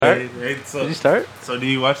start? Hey, Did you start? So do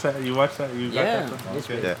you watch that? You watch that? You got Yeah. that? It's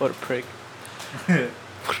Okay. good. What a prick.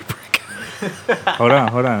 Hold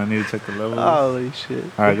on. I need to check the level. Holy shit.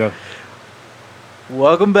 All right, go.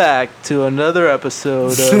 Welcome back to another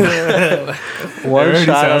episode of It One already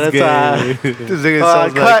Shot at a sounds Time. good. This nigga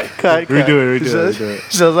sounds like Cut. Redo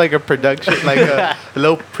it. sounds like a production, like a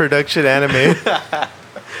low production anime.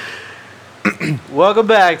 Welcome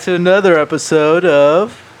back to another episode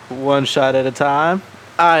of One Shot at a Time.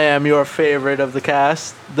 I am your favorite of the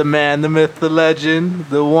cast, the man, the myth, the legend,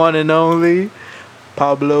 the one and only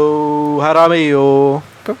Pablo Jaramillo.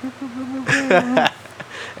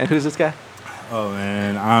 And who's this guy? Oh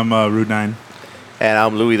man, I'm Rude 9. And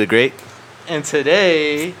I'm Louis the Great. And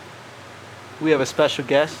today we have a special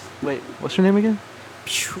guest. Wait, what's her name again?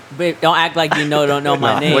 Babe, don't act like you don't know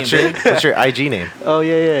my name. What's your IG name? Oh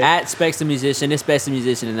yeah. At Specs the Musician. It's Specs the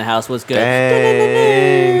Musician in the house. What's good?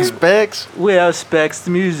 Dang, Specs. We have Specs the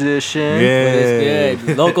musician. Yeah. What is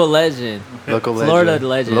good? Local legend. Local Florida legend.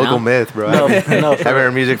 legend. Local I'm- myth, bro. No, I no, haven't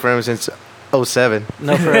heard music from him since 07.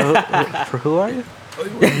 no. For who are you?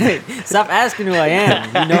 Stop asking who I am.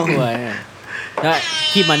 You know who I am.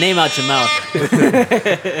 Keep my name out your mouth.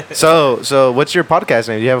 So what's your podcast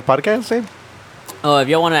name? Do you have a podcast name? Oh, if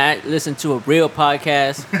y'all want to listen to a real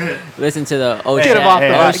podcast, listen to the O Get him off the-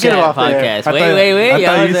 O get him off there. podcast. I Wait. thought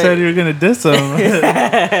y'all you say- said you were gonna diss him.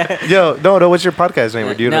 Yo, no. What's your podcast name?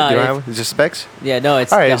 Or do you, No, do you it's- have one? Is it Specs? Yeah, no,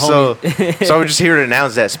 it's All right, the so homie. so we're just here to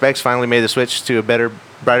announce that Specs finally made the switch to a better,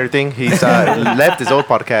 brighter thing. He's left his old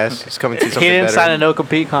podcast. He's coming to something He didn't better. sign a no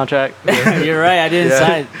compete contract. You're right. I didn't Yeah.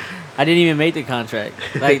 sign. I didn't even make the contract.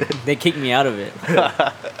 Like they kicked me out of it.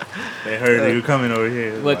 They heard you coming over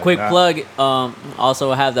here. But Like, quick nah. plug.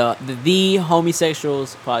 Also have the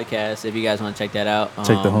Homosexuals podcast. If you guys want to check that out.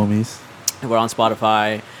 Check the homies. We're on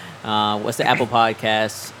Spotify. What's the Apple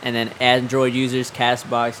Podcasts, and then Android users,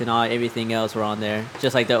 Castbox, and everything else. We're on there.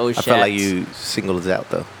 Just like the O. I felt like you singled us out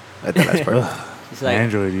though. At the last part. It's like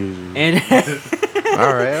Android usually. and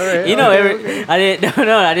all right. you know, I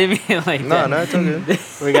didn't mean like that. No, it's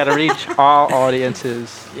okay. We got to reach all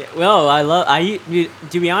audiences. Yeah, well,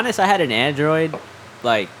 to be honest, I had an Android,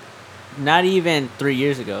 like, not even 3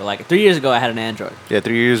 years ago. Like 3 years ago, I had an Android. Yeah,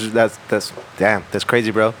 3 years. That's damn. That's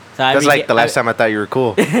crazy, bro. So I That's mean, like the last time I thought you were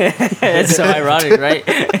cool. That's so ironic, right?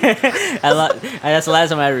 That's the last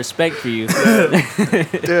time I had respect for you.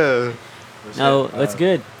 Yeah. No, it's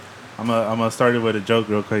good. I'm gonna start it with a joke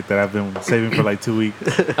real quick that I've been saving for like 2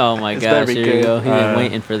 weeks. Oh my It's better gosh, be here you good. go. He's been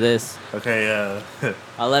waiting for this. Okay,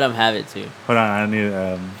 I'll let him have it too. hold on. I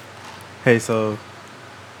need. Hey, so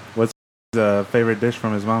what's his favorite dish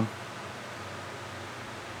from his mom?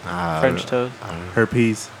 French toast. Her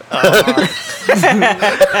peas.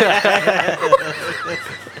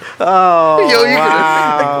 Oh, Yo, you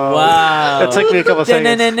wow. Wow. That took me a couple seconds.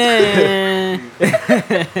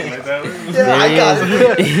 Yeah, I got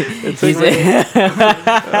it.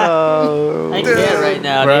 Oh. I can't right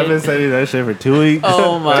now, Bro, I've been dude. saying that shit for 2 weeks.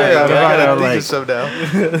 Oh my Yeah, God. I gotta I'm think like- of some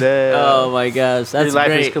now. Damn. Oh my gosh, Your that's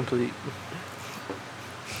life is great. complete.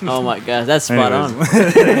 Oh my gosh, that's spot on.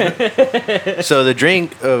 So the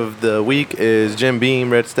drink of the week is Jim Beam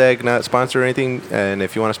Red Stag, not sponsor or anything. And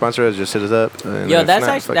if you want to sponsor us, just hit us up. And Yo, if that's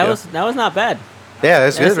not, actually fuck that was not bad. yeah,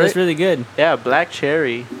 that's good, right? That's really good. Yeah, black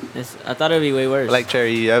cherry. I thought it'd be way worse. Black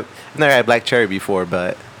cherry. I've never had black cherry before,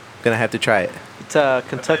 but gonna have to try it. It's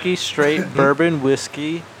Kentucky straight bourbon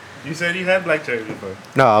whiskey You said you had black cherry before.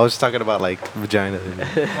 No, I was talking about like vagina.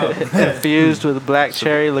 infused with black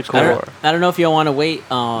cherry I liqueur. don't know if y'all want to wait.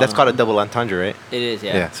 That's called a double entendre, right? It is,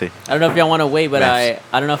 yeah. Yeah. See. I don't know if y'all want to wait, but Nice.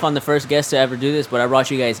 I don't know if I'm the first guest to ever do this, but I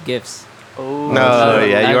brought you guys gifts. Oh. No,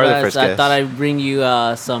 yeah, you are the first I guest. thought I'd bring you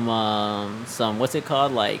some what's it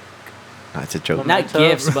called, like No, it's a joke. Not- not Memento?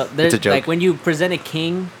 gifts, but there's a joke. like when you present a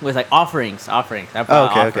king with like offerings. I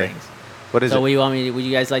brought okay. offerings. What is So it? what do you want me to? Would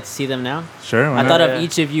you guys like to see them now? Sure. why I not? thought Yeah. of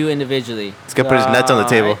each of you individually. He's gonna put his nuts on the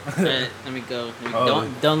table. Let me go. Oh.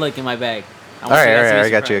 Don't look in my bag. I All want right, you all guys to right, be I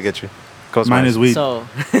got you, I surprised. got you. Close Mine my is eyes. weed. So,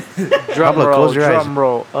 Drum Pablo, roll, close your eyes. drum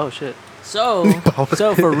roll. Oh shit. so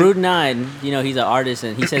for Rude 9, you know he's an artist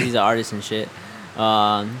and he says he's an artist and shit. Yeah,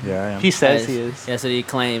 I am. He says as- he is. That's what he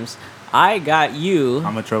claims. I got you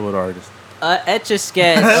I'm a troubled artist. Etch a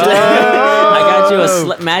sketch. I got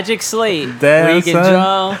you a magic slate where you Damn, can son.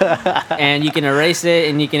 draw and you can erase it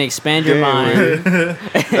and you can expand your mind.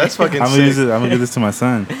 That's fucking I'm sick. gonna use it. I'm gonna give this to my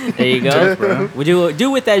son. There you go. Bro. Would you do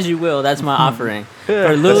with as you will? That's my offering for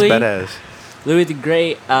That's Louis. badass. Louis the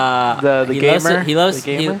Great. The he gamer? He loves.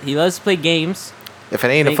 The gamer? He loves to play games. If it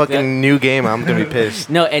ain't a Think fucking new game, I'm gonna be pissed.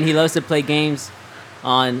 No, and he loves to play games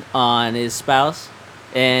on his spouse.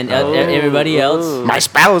 and Oh. everybody else. My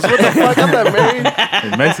spouse. What the fuck? I'm not married.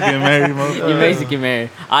 Mexican married motherfucker. You Mexican married.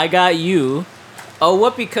 I got you a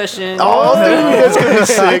whoopee cushion. Oh, dude, that's gonna be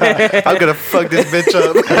sick. I'm gonna fuck this bitch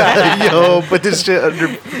up. Yo, put this shit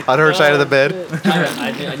on her side of the bed.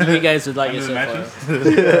 I knew you guys would like it Under the so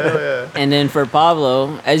mattress? far. And then for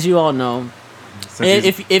Pablo, as you all know, Since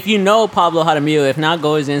he's- if you know Pablo Jaramillo, if not,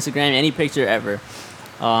 go to his Instagram, any picture ever.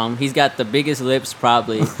 He's got the biggest lips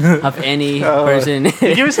probably of any person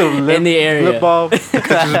Give me some lip, in the area. lip balm.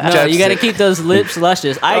 No, you got to keep those lips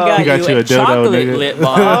luscious. I got, He got you you a a dildo, chocolate nigga. lip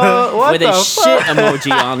balm Oh, what with a the shit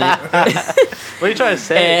emoji on it, What are you trying to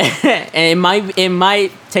say? and it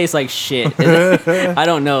might taste like shit. I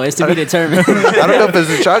don't know. It's to be determined. I don't know if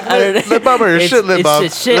it's a chocolate lip balm or a shit lip balm.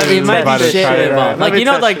 It's shit. Let me It might try be it shit out. lip balm. Let Like me you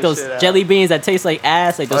know, test like this those shit out. jelly beans that taste like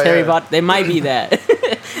ass, like those Oh, Harry yeah. Potter. They might be that.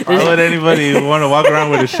 Why would anybody want to walk around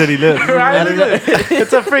with a shitty lip? Right?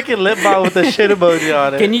 It's a freaking lip balm with a shit emoji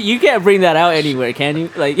on it. Can you can't bring that out anywhere, can you?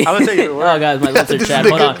 Like I'm gonna take your word. Oh guys, my lips are This chapped.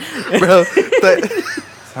 Hold on. nigga- Bro,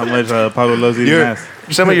 How much Pablo loves eating you're, ass?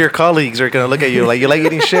 some of your colleagues are gonna look at you like, you like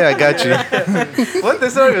eating shit? I got you. What?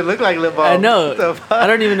 This don't even look like lip balm. I know. What the fuck? I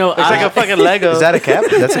don't even know. It's like a fucking Lego. Is that a cap?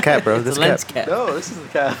 That's a cap, bro. It's That's a a lens cap. cap. No, this is the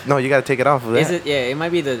cap. No, you gotta take it off of that. Is it? Yeah, it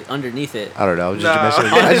might be the underneath it. I don't know. I was No. just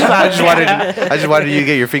messing with you. I just wanted you to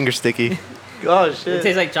get your finger sticky. Oh Does it shit.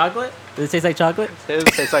 taste like chocolate? Does it taste like chocolate? It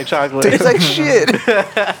tastes like chocolate. Tastes like shit.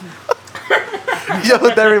 Yo,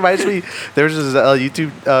 that reminds me. There was this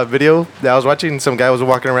YouTube video that I was watching. Some guy was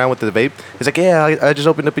walking around with the vape. He's like, "Yeah, I just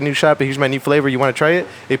opened up a new shop. And here's my new flavor. You want to try it?"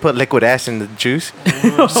 They put liquid ass in the juice.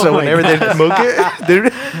 So whenever they smoke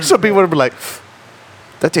it, some people would be like,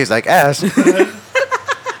 "That tastes like ass."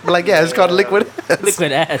 But like, yeah, it's called liquid ass.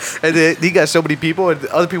 Liquid ass. And then he got so many people, and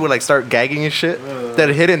other people like start gagging and shit. That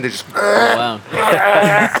hit him. They just. Oh,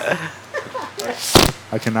 wow.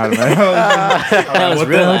 I cannot imagine. That was what the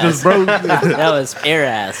real hell ass. just broke? That was air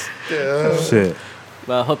ass. Shit.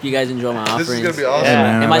 Well, I hope you guys enjoy my offerings. This is gonna be awesome. Yeah,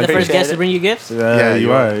 man, Am I the first appreciate guest it. to bring you gifts? Yeah, you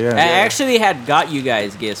you are. I Yeah. actually had got you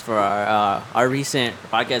guys gifts for our recent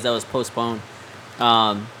podcast that was postponed.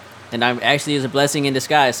 And I'm actually is a blessing in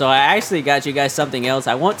disguise. So I actually got you guys something else.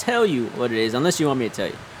 I won't tell you what it is unless you want me to tell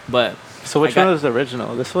you. But So which I got- one is the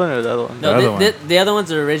original? This one or the other one? no, The other the other one's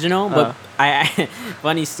the original. But I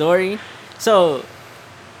funny story. So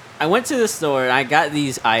I went to the store and I got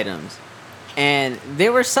these items. And they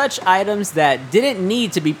were such items that didn't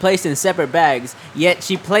need to be placed in separate bags, yet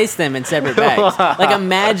she placed them in separate bags. Like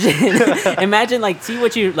imagine like see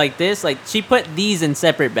what you like this, like she put these in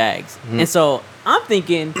separate bags. And so I'm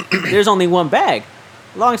thinking there's only one bag.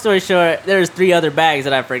 Long story short, there's 3 other bags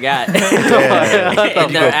that I forgot.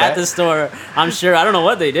 And they're at the store. I'm sure I don't know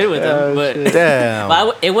what they did with them, but, Damn.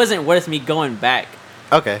 but it wasn't worth me going back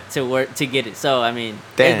Okay. to work to get it. So I mean,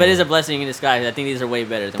 Damn. but it's a blessing in disguise. I think these are way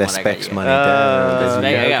better than That what I got specs you. money. That's Damn.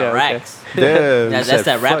 big. I got okay. racks. Damn. That's Said,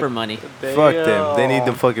 that rapper fuck, money. Fuck them. They need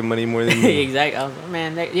the fucking money more than me. Exactly. I was like,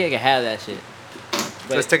 man, you can have that shit.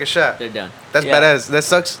 But Let's take a shot. they're done. That's Yeah. badass. That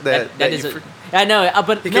sucks. That That you is. fr- I know,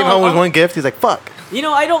 but he no, came home with I'm- one gift. He's like, "Fuck." You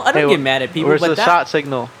know, I don't Hey, get mad at people, Where's but the that shot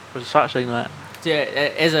signal? Where's the shot signal at?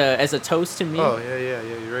 as a toast to me, Oh yeah.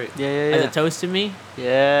 You're right. Yeah, as a toast to me,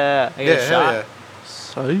 yeah. I Yeah, get a hell shot. yeah.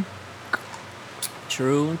 Sorry.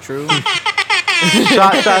 True.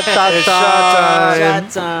 Shot, shot, shot, It's shot. shot time.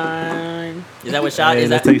 Shot time. Is that what shot Hey, is?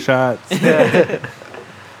 let's That take shots.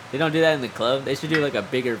 they don't do that in the club. They should do like a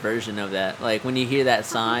bigger version of that. Like when you hear that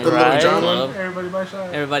sign, The in Little the John club, Everybody buy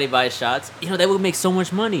shots. everybody buys shots. You know that would make so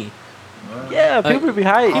much money. Yeah, people would be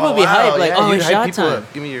hyped. People be hyped, like, oh, you it's hype shot people time.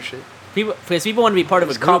 up. Give me your shit. People, because people want to be part of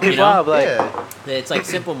a Just call group. You people know, up, like, Yeah. it's like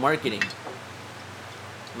simple marketing.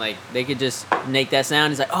 Like they could just make that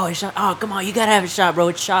sound. It's like, oh, it's shot. Oh, come on, you gotta have a shot, bro.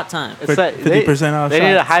 It's shot time. it's like 50% off They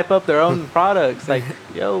need to shots. hype up their own products. Like,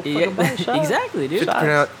 yo, Yeah, fucking buy a shot. exactly, dude.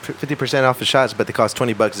 50% off the shots, but they cost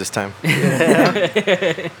 $20 this time.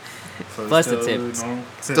 So Plus the still tip. normal.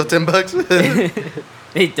 Still $10.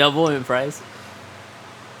 They double in price.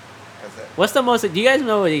 What's the most? Do you guys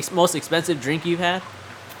know the most expensive drink you've had?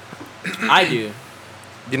 I do.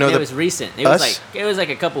 You know It was recent. It was like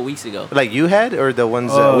a couple weeks ago. like you had or the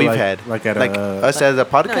ones Oh, we've like- had? like at like a- us as a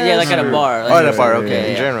podcast? No, yeah, like at a or- bar. Oh, at a Like, bar. Yeah, Okay,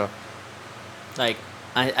 yeah. in general. Like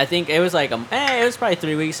I think it was like it was probably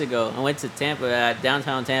 3 weeks ago. I went to Tampa,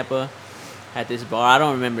 downtown Tampa, at this bar. I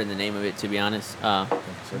don't remember the name of it to be honest.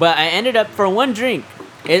 But I ended up for one drink.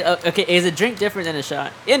 Okay, is a drink different than a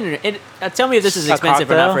shot? Tell me if this is A expensive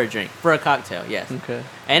or not cocktail? for a drink. For a cocktail, yes. Okay.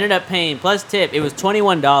 I ended up paying plus tip. It was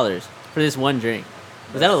 $21 for this one drink.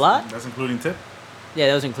 Was that a lot? That's including tip. Yeah,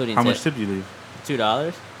 that was including How tip. much tip you leave?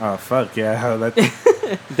 $2. Oh fuck yeah! That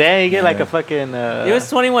Damn, you get like Yeah. a fucking. It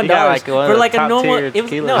was $21 you got, like, one of for the like a top normal. tier It was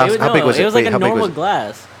tequila. no, How- it was, how no, big was it it? was like Wait, a how big normal was it?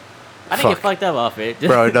 glass. I didn't get Fuck. fucked up off it.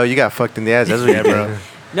 Bro, no, you got fucked in the ass. That's what you did, bro.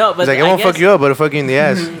 No, but It's like, I won't fuck you up, but I'll fuck you in the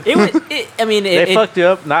ass. It was. I mean, They it fucked you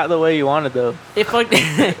up not the way you wanted though. It fucked.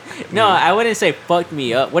 No, I wouldn't say fucked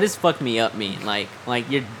me up. What does fuck me up mean? Like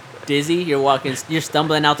you're dizzy, you're walking, you're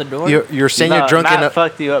stumbling out the door. You're saying No, you're drunk not enough.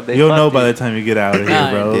 fucked you up. They You'll know fucked by you. the time you get out of here,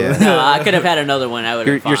 No, bro. Yeah. no, I could have had another one. I would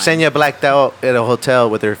have. You're saying you blacked out at a hotel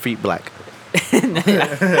with her feet black.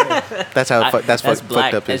 That's how that's That's fucked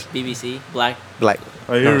black. up That's is. BBC black. Black.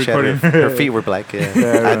 Oh, you're she had recording. her feet were black. Yeah, Yeah, I I think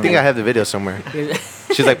remember. I have the video somewhere. If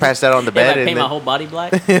She's like passed out on the I bed. paint and my then, whole body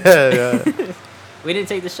black, yeah, we didn't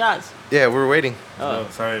take the shots. yeah, we're waiting. Oh,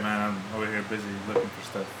 Oh, sorry, man. I'm over here busy looking for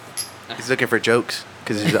stuff. He's looking for jokes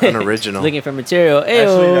because he's unoriginal. looking for material.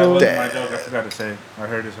 Actually, that Ayo. wasn't my joke. I forgot to say. I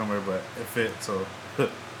heard it somewhere, but it fit. So,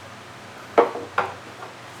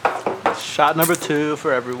 Shot number 2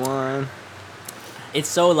 for everyone. It's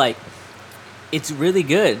so like, it's really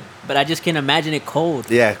good, but I just can't imagine it cold.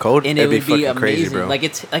 Yeah, cold. And it It'd be would be fucking amazing. crazy, bro. Like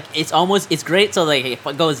it's almost it's great. So like if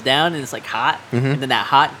it goes down and it's like hot, Mhm. and then that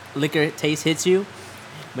hot liquor taste hits you,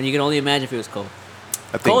 but you can only imagine if it was cold.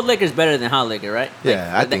 I think, Cold liquor is better than hot liquor, right?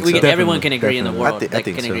 Yeah, I think we so. can, everyone can Definitely, agree in the definitely. world. I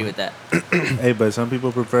think can so. agree with that. hey, but some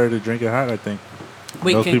people prefer to drink it hot. I think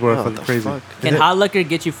Wait, those can, people are Oh, fucking the crazy. fuck? can hot liquor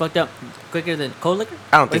get you fucked up quicker than cold liquor?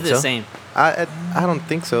 I don't Or think is it so. the same? I don't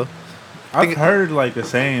think so. I've think- heard like the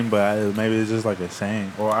same, but maybe it's just like a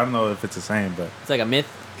saying, or I don't know if it's the same, but It's like a myth.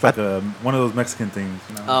 it's like one of those Mexican things.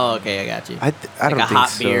 You know? Oh, okay, I got you. I like don't a think hot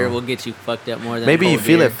so. beer will get you fucked up more than Maybe a you cold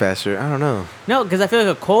feel beer. it faster. I don't know. No, because I feel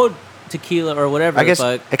like a cold tequila or whatever. I guess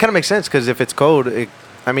the fuck, it kind of makes sense because if it's cold,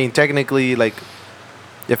 I mean, technically, like,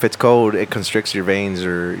 if it's cold, it constricts your veins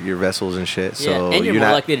or your vessels and shit. So yeah, and you're more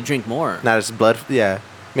not, likely to drink more. not as blood. Yeah,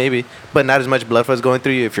 maybe, but not as much blood flow is going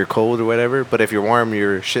through you if you're cold or whatever. But if you're warm,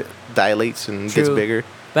 your shit dilates and gets True. bigger.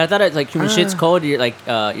 But I thought it like when Ah. shit's cold, you're like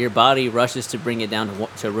your body rushes to bring it down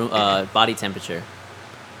to room body temperature,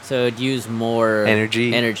 so it'd use more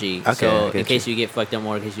Energy? Energy. Okay, I so in get case you get fucked up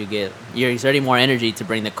more, because you're exerting more energy to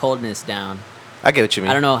bring the coldness down. I get what you mean.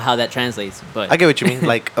 I don't know how that translates, but I get what you mean.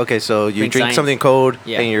 Like, okay, so you Drink drink science. something cold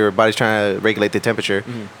Yeah. and your body's trying to regulate the temperature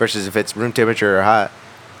Mhm. versus if it's room temperature or hot,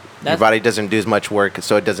 your That's- body doesn't do as much work,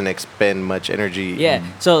 so it doesn't expend much energy. yeah.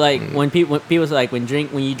 So like Mm. when people say like when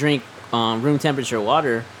you drink room temperature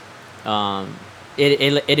water,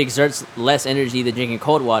 it exerts less energy than drinking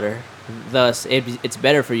cold water. Thus, it's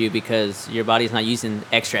better for you because your body's not using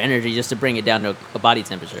extra energy just to bring it down to a body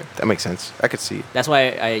temperature. That makes sense. I could see it. That's why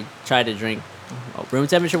I try to drink room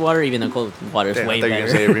temperature water, even though cold water is Damn, way I thought you were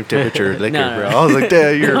better. gonna say room temperature liquor, No, no, bro. no. I was like,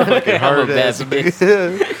 damn, you're a fucking I'm a hard bad ass.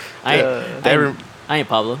 bitch. That rem- I ain't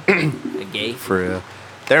Pablo. A gay. For real.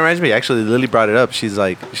 That reminds me, actually, Lily brought it up. She's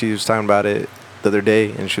like, she was talking about it the other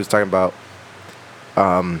day, and she was talking about,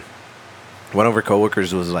 one of her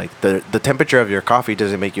coworkers was like, the temperature of your coffee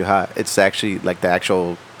doesn't make you hot. It's actually like the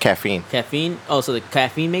actual caffeine. Caffeine. Oh, so the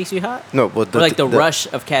caffeine makes you hot? No, well, Or like the rush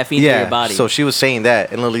of caffeine to your body. So she was saying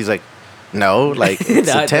that, and Lily's like, no, like it's The- the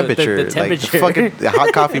the temperature. temperature. Like the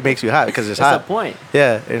hot coffee makes you hot because it's That's hot. the point.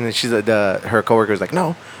 Yeah, and then she's like, her coworker was like,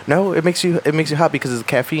 no, it makes you hot because the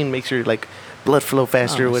caffeine makes your like blood flow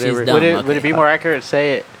faster Oh, or whatever. she's dumb. Would it okay. be more accurate to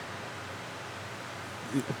say it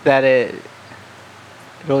that it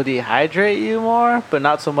will dehydrate you more, but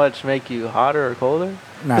not so much make you hotter or colder?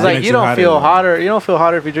 Nah, Because it like makes you don't hotter, feel though. hotter. You don't feel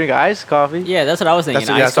hotter if you drink iced coffee. Yeah, that's what I was thinking. That's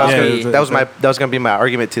Iced what I was coffee. Yeah, that was that was gonna be my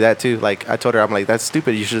argument to that too. Like I told her, I'm like, that's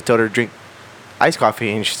stupid. You should have told her to drink iced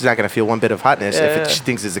coffee, and she's not gonna feel one bit of hotness if Yeah. she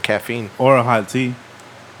thinks it's the caffeine Or a hot tea.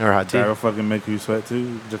 or hot tea. That'll fucking make you sweat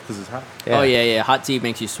too, just because it's hot. Oh yeah. Hot tea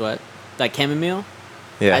makes you sweat. Like chamomile.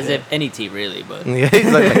 yeah. As if any tea really, but Yeah,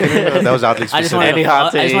 that was oddly I just specific. wanted Any to,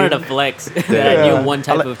 hot I just tea. wanted to flex that Yeah. I knew one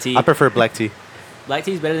type of tea. I prefer black tea. Black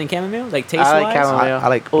tea is better than chamomile. Like taste I like wise. chamomile. I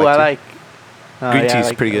like Oh, black I tea. like. Green yeah, I tea's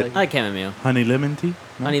like- pretty I good. I like chamomile. Honey lemon tea?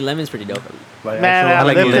 No? Honey lemon's pretty dope. Like Man, actual I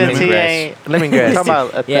like Lipton lemon tea lemongrass. ain't. Lemongrass. Talking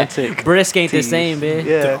about Yeah, authentic. brisk ain't the teas. same, bitch.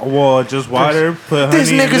 Yeah. Well, just water, put honey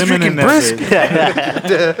This and nigga's lemon in drinking brisk.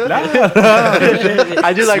 that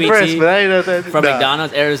I do like Sweet brisk, tea but I ain't know that. From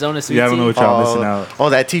McDonald's, Arizona sweet You don't tea. know what y'all missing out. Oh,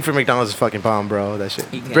 that tea from McDonald's is fucking bomb, bro. That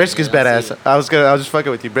shit. You can't- Brisk is yeah, that's badass. it. I was just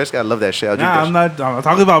fucking with you. Brisk, I love that shit. I'll drink Nah, that I'm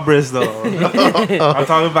talking about brisk though. I'm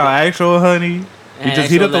talking about actual honey. You And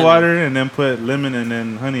just heat actual up the lemon. water and then put lemon and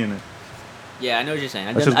then honey in it. Yeah, I know what you're saying.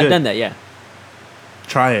 I've That's done, just I've good. done that. Yeah.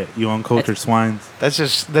 Try it, you uncultured swines. That's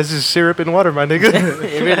just syrup and water, my nigga.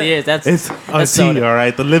 It really is. That's It's a that's tea, soda. all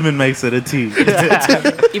right. The lemon makes it a tea.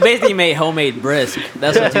 You basically made homemade brisk.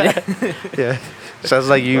 That's what you did. Yeah. Sounds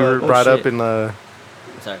like you were Oh, brought shit. up in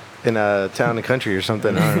Sorry. a town and country or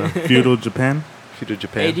something. I don't know. Feudal Japan. Feudal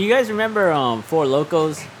Japan. Hey, do you guys remember Four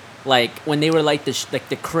Locos? Like when they were like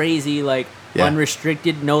the crazy like Yeah.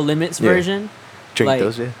 unrestricted no limits Yeah. version. Drink like,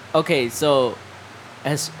 those, yeah. Okay, so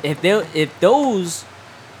if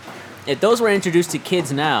those were introduced to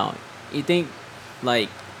kids now, you think like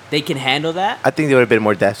they can handle that? I think they would have been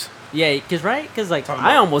more deaths. Yeah, cause like Talking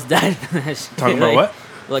I about- almost died from that shit. Talking like, about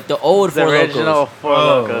what? Like the old The Four original Locos. Four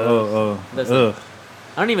Locos. That's Ugh.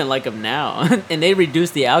 I don't even like them now, and they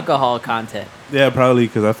reduced the alcohol content. Yeah, probably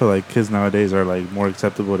because I feel like kids nowadays are like more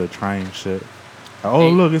acceptable to trying shit. Oh,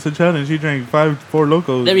 Hey. look, it's a challenge. He drank 4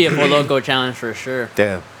 Locos. There'd be a Four Loco challenge for sure.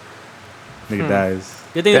 Damn. Nigga dies.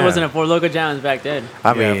 Good thing there Yeah. wasn't a Four Loco challenge back then.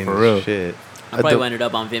 I Yeah, mean, for real. shit. I probably The wound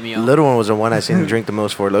up on Vimeo. little one was the one I seen drink the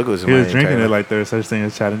most Four Locos. In He my was drinking entire it life. like there was such thing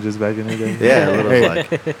as challenges back in the day. Yeah, little Hey,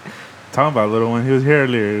 like. talking about little one, he was here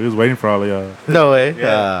earlier. He was waiting for all of y'all. No way.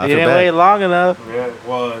 Yeah. I You feel didn't wait bad. long enough. Yeah,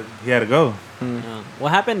 well, he had to go. Yeah.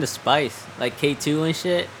 What happened to Spice? Like K2 and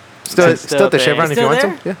shit? Still, It's still at the still Chevron It's if you still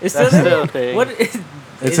want there? some. Yeah. It's still That's there? still a thing. What is,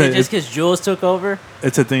 It's is a- it just because Jules took over?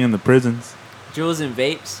 It's a thing in the prisons. Jules and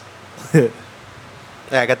vapes?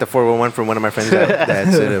 Yeah, I got the 411 from one of my friends.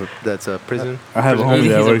 That's a prison. I have a He's homie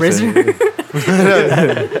that a works prisoner?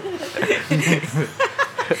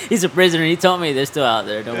 He's a prisoner. He told me they're still out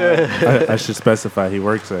there. Don't worry. there. I should specify he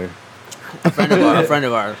works there. A friend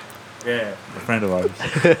of ours. Yeah, a friend of ours.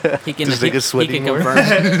 He can, This nigga's he sweating can more. confirm.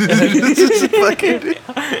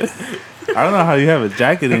 I don't know how you have a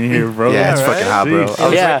jacket in here, bro. Yeah, it's fucking hot, bro. Jeez.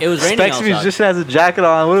 was yeah, it was raining Specs outside. musician has a jacket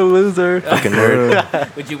on. What a loser. Fucking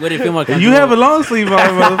nerd. Would it feel more comfortable? You have a long sleeve on,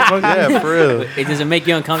 motherfucker. Yeah, for real. Does it make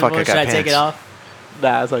you uncomfortable? Fuck, I Should I got take it pants. off?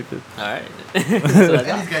 Nah, it's like this. All right.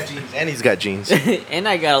 And he's got jeans. And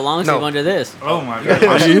I got a long sleeve No. under this. Oh my god.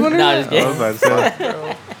 No, just I was kidding. about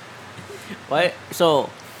to say. What? So,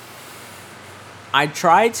 I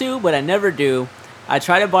try to, but I never do. I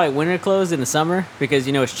try to buy winter clothes in the summer because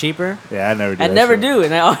you know it's cheaper. Yeah, I never do. I that never shit. do,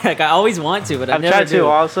 and I always want to, but I I've never tried do. to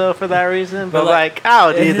also for that reason, but But, like- like,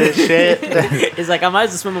 I don't need this shit. It's like I might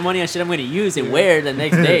as well spend my money on shit I'm going to use and wear the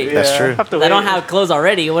next day. That's true. I have to I don't wait. have clothes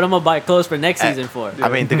already. What am I gonna buy clothes for next season for? I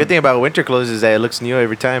mean, the good thing about winter clothes is that it looks new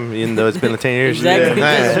every time, even though it's been like 10 years. Exactly,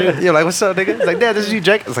 that's Yeah. true. You're like, what's up, nigga? It's like, Dad, this is your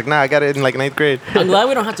jacket. It's like, nah, I got it in like 9th grade. I'm glad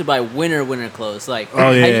we don't have to buy winter clothes. Like,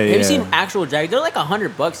 Oh, yeah, have you yeah. seen actual jackets? They're like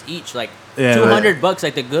 $100 each. Like Yeah, $200,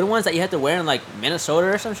 like the good ones that you have to wear in like Minnesota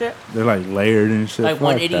or some shit. They're like layered and shit. Like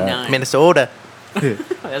Fuck that. $189. Minnesota.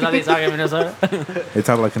 That's how they talk in Minnesota. They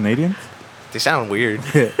talk like Canadians. They sound weird.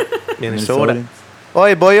 Minnesotans. Minnesota.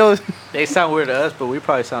 Oi, boyo. They sound weird to us, but we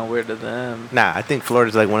probably sound weird to them. Nah, I think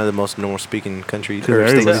Florida's like one of the most normal speaking countries. Because Or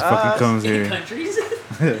everybody states. fucking comes In here. countries.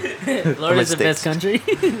 Florida's the best States. country.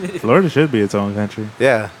 Florida should be its own country.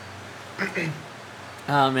 Yeah.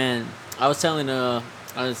 Oh man, I was telling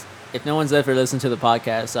if no one's ever listened to the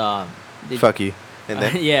podcast, Fuck you. And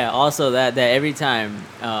then, yeah. Also, that every time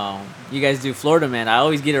you guys do Florida Man, I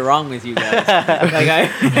always get it wrong with you guys.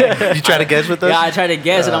 Like you try to guess with us? yeah, I try to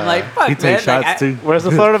guess, and I'm like, fuck, He man. takes shots Like, too. Where's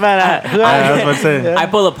the Florida man at? I was about to say. I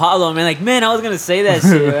pull a Pablo, and I'm like, man, I was gonna say that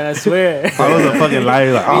shit, man. I swear. I was a fucking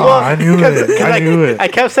liar. Like, oh, I knew it. I knew it. I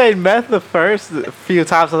kept saying meth the first few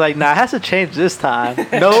times. I was like, nah, it has to change this time.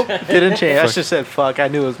 Nope, didn't change. I just said fuck. I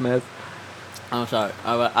knew it was meth. I'm sorry.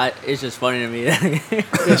 It's just funny to me. It's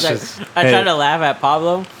like, just- I try to laugh at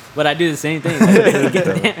Pablo, but I do the same thing. Like,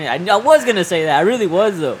 damn it. I was gonna say that. I really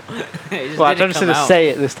was though. It just Well, I didn't tried to come out. say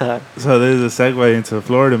it this time. So there's a segue into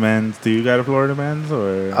Florida Mans. Do you got a Florida Mans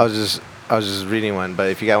or? I was just reading one, but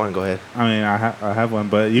if you got one, go ahead. I mean, I have one,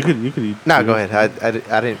 but you could. Nah, go ahead. I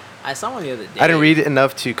didn't. I saw one the other day. I didn't read it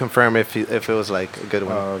enough to confirm if it was like a good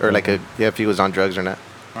one Oh, okay. or like if he was on drugs or not.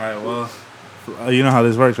 All right. Well, you know how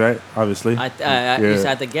this works, right? Obviously. I Yeah. just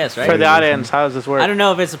had to guess, right? For the audience, how does this work? I don't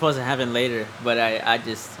know if it's supposed to happen later, but I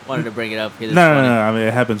just wanted to bring it up because it's No. funny. I mean,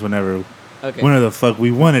 it happens whenever Okay. the fuck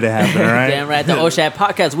we want it to happen, all right? Damn right. The OSHAT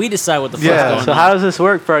podcast, we decide what the fuck's Yeah, going So on. how does this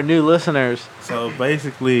work for our new listeners? So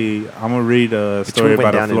basically, I'm gonna read a story we went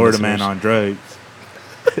about a down in Florida man listeners. on drugs.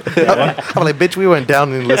 I'm like, bitch, we went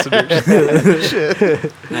down in listeners.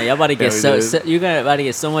 Now, y'all about to get Yeah, we did. you guys about to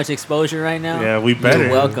get so much exposure right now. Yeah, we better.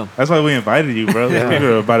 You're welcome. That's why we invited you, bro. Yeah.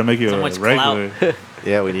 We're about to make you So a much regular.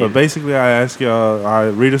 Yeah, we But need. basically, I ask y'all, I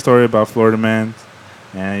read a story about Florida man,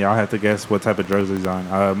 and y'all have to guess what type of drugs he's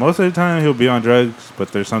on. Most of the time, he'll be on drugs,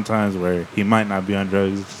 but there's some times where he might not be on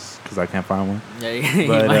drugs because I can't find one. Yeah, you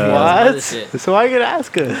But, might be on some What? other shit. So why are you gonna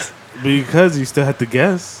ask us? Because you still have to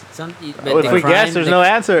guess. If we guess, there's no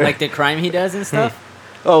answer. Like the crime he does and stuff.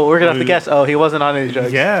 Oh, we're gonna have to guess. Oh, he wasn't on any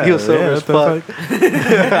drugs. Yeah, he was sober yeah, as what fuck.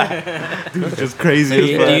 the Just crazy Do as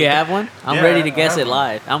you, fuck. do you have one? I'm Yeah, ready to I guess have it one.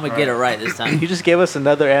 live. I'm gonna get it right this time. You just gave us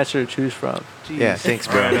another answer to choose from. Jeez. Yeah, thanks,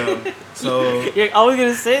 bro. Right, so You're always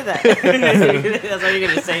gonna say that. That's what you're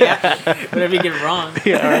gonna say after. Whatever you get wrong.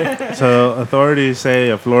 Yeah, right. So authorities say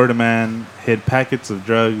a Florida man hid packets of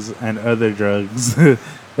drugs and other drugs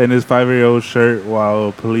in his 5-year-old shirt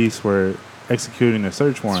while police were executing a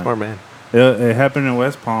search warrant. Smart man. It happened in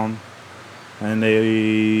West Palm, and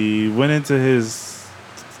they went into his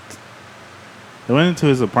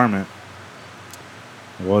apartment.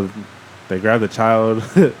 Well, they grabbed the child,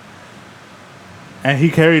 and he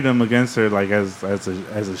carried him against her like as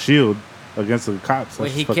a shield against the cops. Wait,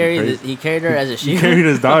 That's he fucking carried crazy. he carried her as a He shield. carried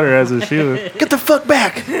his daughter as a shield. Get the fuck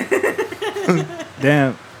back.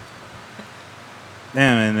 Damn.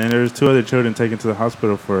 Damn, and then there's 2 other children taken to the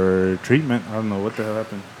hospital for treatment. I don't know what the hell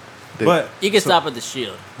happened. The- But You can stop at the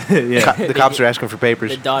shield. yeah. The cops are asking for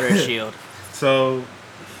papers. The daughter's shield. So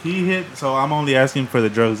he hid. So I'm only asking for the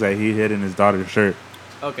drugs that he hid in his daughter's shirt.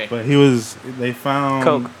 Okay. But they found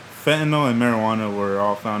Coke. fentanyl and marijuana were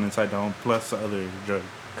all found inside the home, plus other drugs.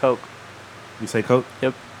 Coke. You say coke?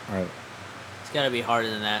 Yep. All right. It's gotta be harder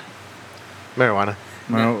than that. Marijuana.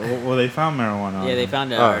 Well, they found marijuana. Yeah, they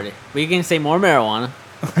found it Oh. already. But you can say more marijuana.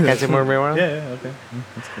 I can't say more marijuana. Yeah. Okay.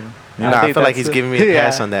 That's cool. No, I I think feel like that's he's it. giving me a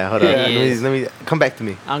pass Yeah. on that. Hold Yeah, on. he is. Let me come back to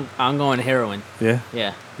me. I'm going heroin. Yeah.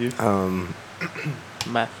 Yeah.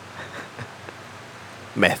 Meth.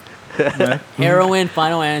 Meth. Heroin,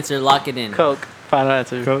 final answer, lock it in. Coke. Final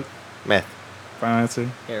answer. Coke. Meth. Final answer.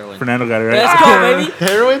 Heroin. Fernando got it right. Let's go, baby.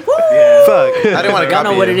 Heroin? Yeah. Fuck. I didn't want to Y'all copy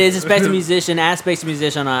know what him. it is. It's Spectre Musician, at Spectre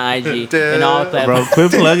Musician on IG. And all Bro, platforms.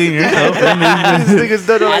 quit plugging yourself. This nigga's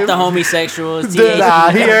done At on the him. homosexuals. Nah,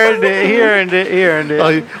 he earned it. He earned it. He earned it.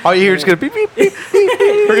 All you hear is gonna beep beep beep.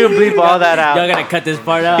 We're gonna bleep all that Y'all out. gotta cut this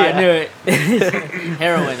part out. Yeah. I knew it.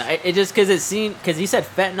 Heroin. It just because he said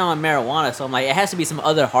fentanyl and marijuana, so I'm like, it has to be some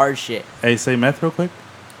other hard shit. Hey, say meth real quick.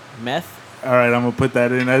 Meth. All right, I'm gonna put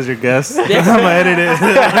that in as your guess. I'm gonna edit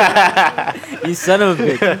it. You son of a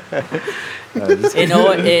bitch.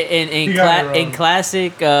 You got it wrong. In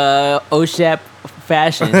classic OSHAP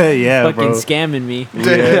fashion. Yeah, fucking bro. scamming me.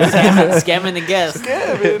 Yeah. Scamming the guest.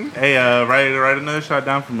 Hey, write another shot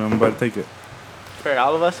down for me. I'm about to take it. For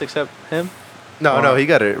all of us except him. No, he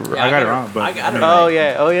got it. Yeah, I got it wrong, but I got it I mean,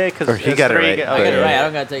 right. Oh yeah, because Or he got it right, I got it Yeah. right. I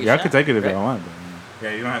don't gotta take a y'all shot. can take it if Right. y'all want. But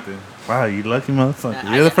yeah, you don't have to. Wow, you lucky motherfucker.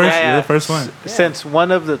 Nah, You're the first. Yeah, You're yeah. the first one. Since one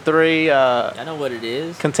of the 3 I know what it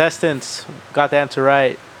is. contestants got the answer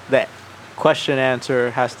right, that question answer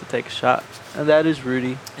has to take a shot, and that is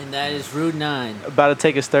Rudy. And that is Rude 9. About to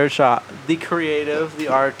take his 3rd shot. The creative, the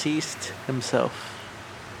artiste himself.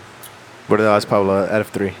 What are the odds, Pablo? Out of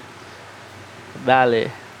 3. Vale.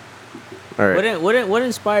 All right. What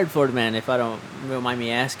inspired Florida Man, if I don't mind me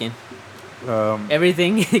asking? Um,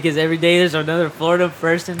 Everything, because every day there's another Florida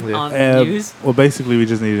person Yeah. on the news. well, basically, we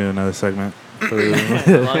just needed another segment.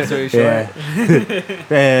 Long story short. Yeah.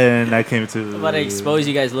 And I came to. I'm about to expose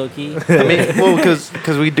you guys low key. I mean, well,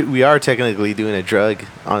 because we are technically doing a drug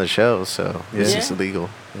on the show, so it's Yeah. just illegal.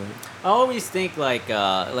 I always think like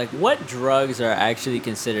what drugs are actually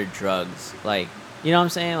considered drugs? Like, you know what I'm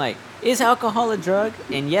saying? Like, is alcohol a drug?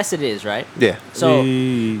 And yes, it is, right? Yeah. So,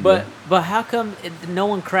 Yeah. but how come no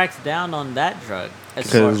one cracks down on that drug? As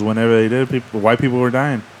Because far- whenever they did, white people were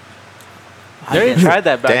dying. I They already guess- tried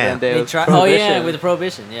that back Damn. then, They Dave. tried. Oh yeah, with the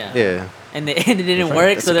prohibition, yeah. Yeah. And it didn't right.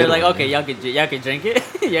 work, That's so a they're good like, one, okay, y'all can drink it,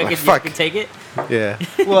 y'all Like, can fuck. take it. Yeah.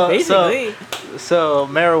 Well, Basically, so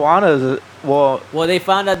marijuana is well. well, they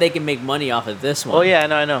found out they can make money off of this one. Oh yeah,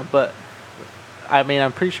 I know, but I mean,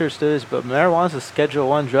 I'm pretty sure it still is. But marijuana is a Schedule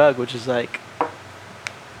 1 drug, which is like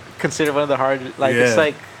considered one of the hard. Like Yeah. it's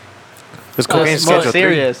like Was Oh, cocaine it's most Schedule 3?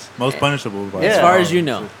 serious. Most punishable. By Yeah. as far as you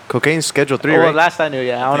know. Cocaine Schedule 3, Well, right? last I knew,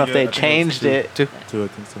 yeah. I don't know if they I think it was changed it. Two. Two, I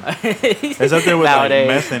think so. It's up there with Nowadays.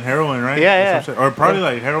 like meth and heroin, right? Yeah, Or yeah. some shit. Or probably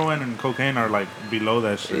like heroin and cocaine are like below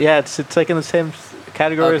that shit. Yeah, it's like in the same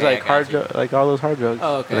category as Okay, I like got hard, you. like all those hard drugs.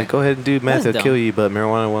 Oh, okay. Like, go ahead and do meth. That's It'll kill dumb. you, but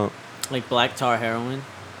marijuana won't. Like black tar heroin. Oh,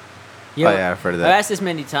 yeah, I've heard of I've that. asked this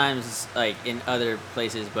many times, like in other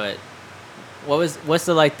places, but what's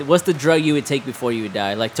the drug you would take before you would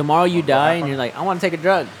die? Like tomorrow you die and you're like, I want to take a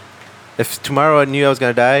drug. If tomorrow I knew I was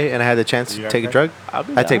going to die and I had the chance You to got take a that? drug, I'll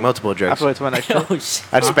be I'd take down. multiple drugs. After it's my next trip. Oh shit.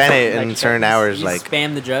 I'd span it in Next certain drugs. hours, You like.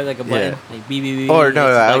 spam the drug like a button, Yeah. like BBB. Or no,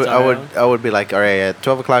 I would, black tar heroin. I would be like, all right, at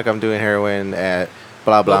 12 o'clock I'm doing heroin, at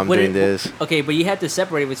blah blah But I'm would doing it- this. Okay, but you have to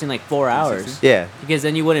separate between like 4 hours Yeah, because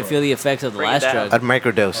then you wouldn't feel the effects of the Bring it last down. drug. I'd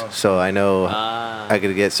microdose, so I know Ah. I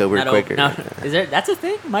could get sober Not o- quicker. now, is there? That's a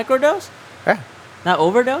thing. Microdose, Yeah. not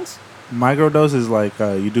overdose. Microdose is like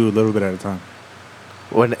you do a little bit at a time.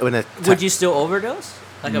 When Would you still overdose?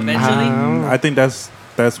 Like eventually. I think that's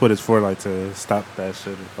what it's for, like to stop that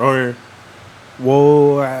shit. Or,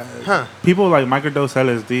 well, people like microdose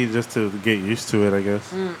LSD just to get used to it, I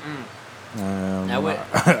guess.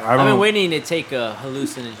 I've been waiting to take a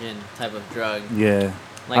hallucinogen type of drug, Yeah,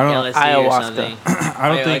 like I don't- LSD or Ayahuasca. something. I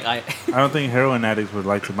don't think Like, I don't think heroin addicts would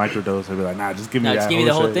like to microdose. They'd be like, nah, just give me No, that. just give me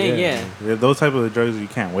the whole shit. thing, yeah. Those type of drugs you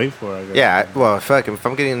can't wait for. I guess. Yeah, well, fucking, if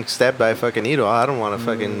I'm getting stabbed by a fucking needle, I don't want to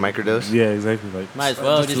fucking microdose. Yeah, exactly. Like, might as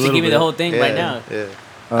well a just to little give me the bit. whole thing right now. Yeah.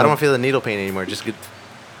 I don't want to feel the needle pain anymore. Just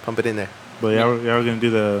pump it in there. But y'all gonna do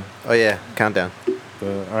the. Oh yeah, countdown. All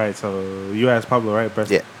right, so you asked Pablo, right?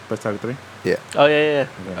 Best out of three. Yeah. Oh yeah, yeah.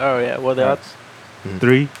 Okay. Oh yeah. What are the Alright. odds?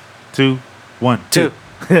 3, 2, 1. 2.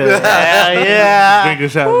 yeah. Drink a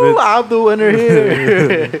shot, Ooh, bitch. I'm the winner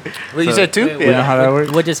here. Well, you said 2? Wait, You know how that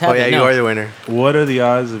works? What just Oh happened? yeah, you No. are the winner. What are the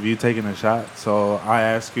odds of you taking a shot? So I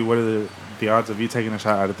ask you, what are the odds of you taking a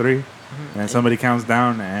shot out of 3? And somebody counts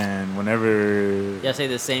down, and whenever. Y'all say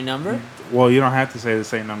the same number? Well, you don't have to say the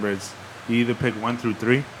same number. It's you either pick 1 through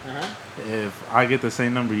 3. Uh-huh. If I get the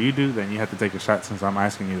same number you do, then you have to take a shot since I'm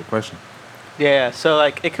asking you the question. Yeah. So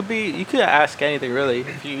like, it could be. You could ask anything really.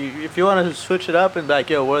 If you want to switch it up and be like,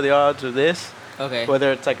 yo, what are the odds of this? Okay.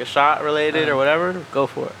 Whether it's like a shot related or whatever, go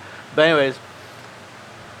for it. But anyways,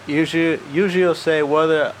 usually you'll say what are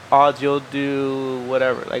the odds you'll do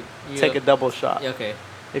whatever, like take a double shot. Yeah, okay.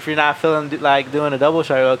 If you're not feeling like doing a double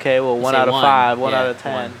shot, okay, well, You 1 say out of 1. 5, 1 Yeah, out of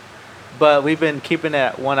 10. 1. But we've been keeping it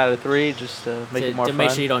at 1 out of 3 just to make it more to fun.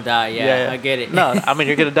 make sure you don't die. Yeah, I get it. No, I mean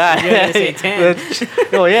you're gonna die. You're gonna say 10.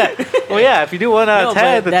 Well, yeah. Well, yeah. If you do 1 out No, of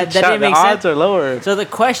 10, but the, that shot, didn't the make odds sense. are lower. So the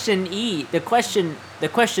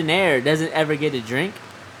questionnaire doesn't ever get a drink.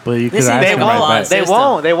 But you could This is- ask They Ask them them won't. right right back. They System.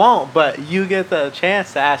 won't. They won't. But you get the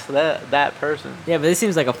chance to ask that person. Yeah, but this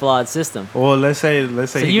seems like a flawed system. Well, let's say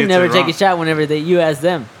So he you gets never it take wrong. a shot whenever you ask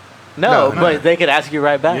them. No, No. but they could ask you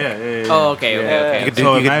right back. Yeah. Oh, okay, okay, Yeah. okay. You could do-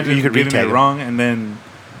 So you could- imagine you could getting retag it him. wrong and then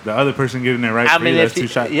the other person getting it right I for mean, you. That's if 2 you,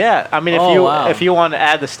 shots. yeah, I mean, Oh, wow. if you want to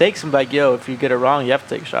add the stakes and be like, yo, if you get it wrong, you have to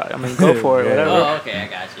take a shot. I mean, go for it, Yeah. whatever. Oh, okay, I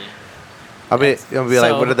got you. I'll be like,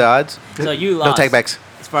 So- what are the odds? So you No lost. take backs.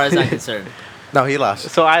 As far as I'm concerned. No, he lost.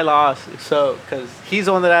 So I lost. So because he's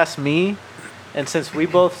the one that asked me, and since we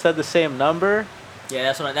both said the same number, Yeah,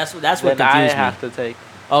 that's what then confused I me. have to take.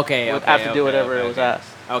 Okay, I okay. have to do okay, whatever okay, it was okay. asked.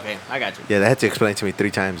 Okay, I got you. Yeah, they had to explain it to me 3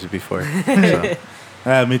 times before.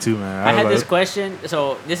 So. Me too, man. I had was this like- question.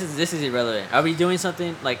 So this is irrelevant. Are we doing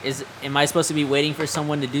something like am I supposed to be waiting for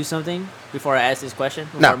someone to do something before I ask this question?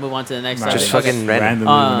 Before No. I move on to the next Nah, topic? Just Okay. fucking random.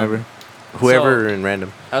 randomly whenever. Whoever in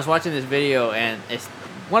random. I was watching this video and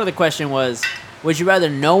one of the question was, would you rather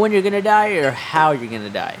know when you're gonna die or how you're gonna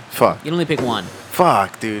die? Fuck. You can only pick one.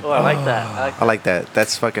 Fuck, dude. Oh, I like that. I like that.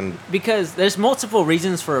 That's fucking. Because there's multiple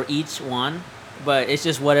reasons for each one, but it's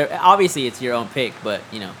just whatever. Obviously, it's your own pick, but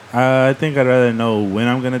you know. I think I'd rather know when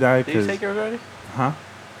I'm gonna die. Did you 'Cause- take yours already? Huh?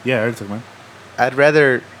 Yeah, I already took mine. I'd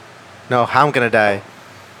rather know how I'm gonna die,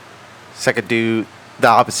 so I could do the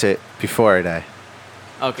opposite before I die.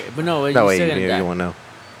 Okay, but no, That you're way still you, gonna you die. won't know.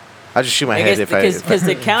 I'll just shoot my I head guess if I because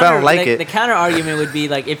the if counter I don't like it. the counter argument would be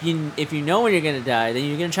like if you know when you're gonna die, then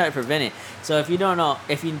you're gonna try to prevent it. So if you don't know,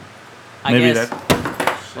 I Maybe guess.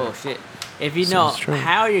 that. Oh shit! If you know Sounds true.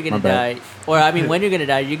 how you're gonna My bad. die, or I mean when you're gonna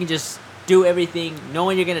die, you can just do everything. Know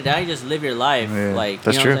when you're gonna die, just live your life. Yeah. Like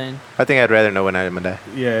That's you know true. what I'm saying? I think I'd rather know when I'm gonna die.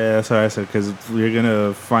 Yeah, that's what I said. Because you're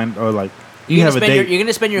gonna find or like you You're have a gonna spend date. you're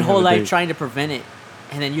gonna spend your You have whole a life date. trying to prevent it,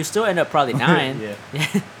 and then you still end up probably dying. Yeah.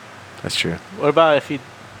 That's true. What about if you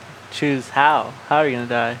choose how? How are you gonna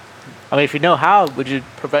die? I mean, if you know how, would you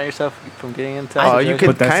prevent yourself from getting into? Oh, that you situation? could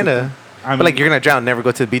But that's kind the of. I mean, But like you're gonna drown, never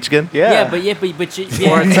go to the beach again. Yeah. but you,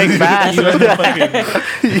 Or take baths.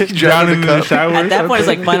 You drowning in the cup. shower. At that point, it's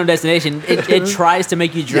something. like Final Destination. It tries to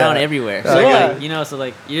make you drown Yeah. everywhere. So Yeah. like, you know, so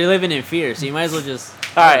like you're living in fear. So you might as well just.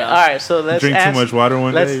 All right, all right. So let's drink ask, too much water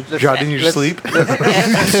one day. Drown in your let's- sleep. What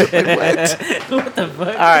the fuck?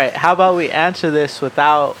 All right. How about we answer this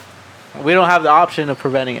without? We don't have the option of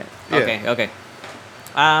preventing it. Yeah. Okay, okay.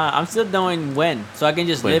 I'm still knowing when, so I can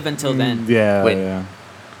just When? live until then. Yeah, Wait. yeah.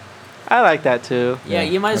 I like that too. Yeah, Yeah,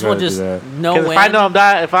 you might as I'd well rather do just that. know Because when. if I know I'm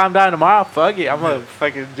dying, if I'm dying tomorrow, fuck it, I'm gonna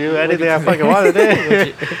fucking do anything I fucking want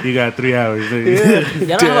to do. You got 3 hours. Dude.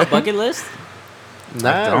 Y'all don't have a bucket list?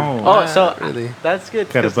 Nah. don't. Oh, so really. that's good.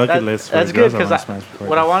 Got a 'cause bucket that- list for That's the girls good I wanna because smash before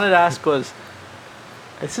what I this. wanted to ask was,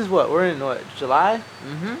 this is what we're in. What, July?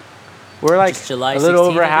 Mm-hmm. We're like Just July a little 16th,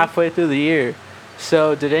 over I think. halfway through the year.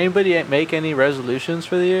 So did anybody make any resolutions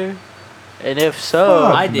for the year? And if so,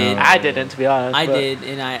 Fuck I did. no. I didn't, to be honest. I but- did,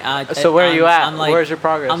 and I So where are you at? I'm like, Where's your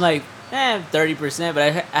progress? I'm like 30%,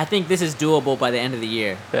 but I think this is doable by the end of the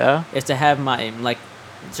year. yeah. Is to have my like,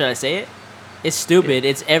 should I say it? it's stupid.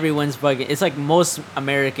 It's everyone's fucking. It's like most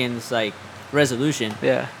Americans like resolution.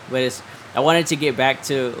 Yeah. But it's I wanted to get back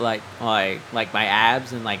to like my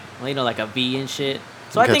abs and like like a V and shit.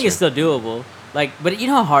 So I think it's still doable. Like, but you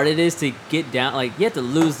know how hard it is to get down. Like you have to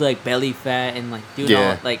lose like belly fat and like do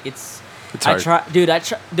all like it's hard. I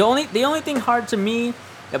try. The only thing hard to me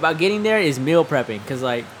about getting there is meal prepping because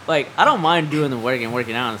like I don't mind doing the work and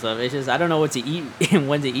working out and stuff. It's just I don't know what to eat and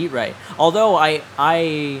when to eat right. Although I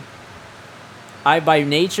by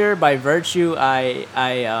nature, by virtue, I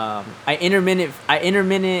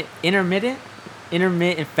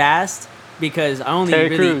intermittent fast because I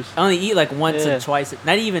only eat like once or twice,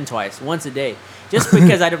 not even twice, once a day, just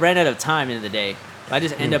because I ran out of time in the day. I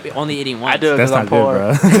just end up only eating once. I do it That's because not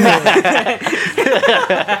I'm good, poor.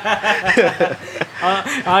 bro.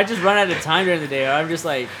 I just run out of time during the day, or I just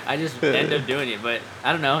end up doing it. But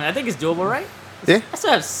I don't know. I think it's doable, right? Yeah. I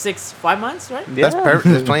still have 5 months, right? Yeah. That's perfect.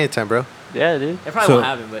 There's plenty of time, bro. Yeah, dude. It probably won't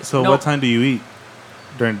happen, but So no. what time do you eat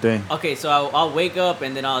during the day? Okay, so I'll wake up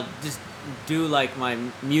and then I'll just do like my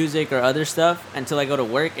music or other stuff until I go to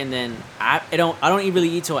work, and then I don't really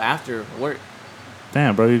eat till after work.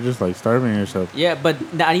 Damn, bro, you're just like starving yourself. Yeah,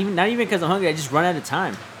 but not even because I'm hungry. I just run out of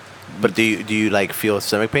time. But do you like feel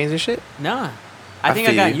stomach pains and shit? Nah, I think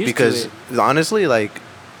I feel got you, used because to it. honestly, like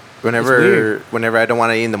weird. whenever I don't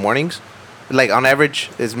want to eat in the mornings, like on average,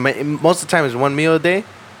 most of the time is one meal a day,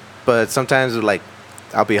 but sometimes like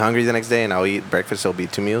I'll be hungry the next day and I'll eat breakfast. So it'll be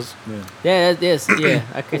 2 meals. Yeah,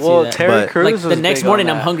 I could Well, see that. Terry But- Crews Like was the next big morning,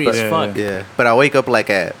 on I'm that. hungry But- as fuck. Yeah, but I'll wake up like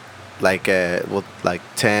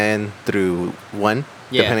 10 through 1,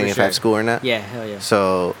 Yeah, depending for if I have sure. school or not. Yeah, hell yeah.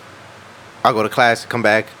 So I'll go to class, come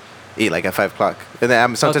back, eat like at 5 o'clock, and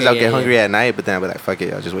then sometimes Okay, I'll yeah, get hungry yeah. at night. But then I'll be like, fuck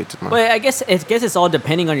it, I'll just wait till tomorrow. But I guess it's all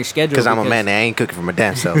depending on your schedule. Because I'm a man and I ain't cooking for my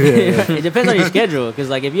damn self. It depends on your schedule. Because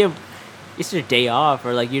like if you have it's your day off,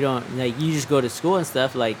 or like you don't like you just go to school and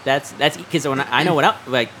stuff, like that's because when I know when I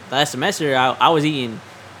like last semester I was eating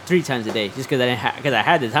 3 times a day just because I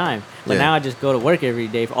had the time. But Yeah. now I just go to work every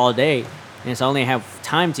day for all day, and so I only have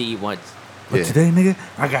time to eat once. But Yeah. today, nigga,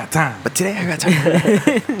 I got time. But today I got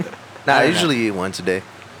time. Nah, I usually eat once a day.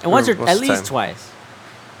 And once or Most at of the least time. twice.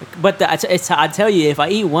 But I tell you, if I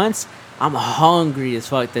eat once, I'm hungry as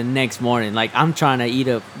fuck the next morning. Like I'm trying to eat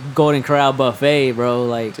a Golden Corral buffet, bro.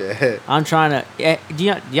 Like Yeah. I'm trying to. Do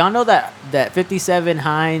y'all know that 57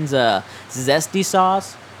 Heinz zesty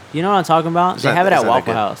sauce? You know what I'm talking about? It's They not- have it it's at not that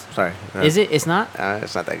Waffle good. House. Sorry. No. Is it? It's not.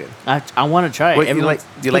 It's not that good. I want to try it. Wait, you Everyone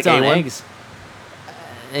like- do you puts like on A1? eggs.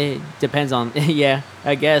 It depends on. Yeah,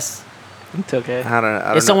 I guess. It's okay. I don't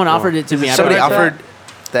know. If someone offered it to me, I'd somebody try it. offered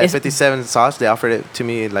that It's- 57 sauce. They offered it to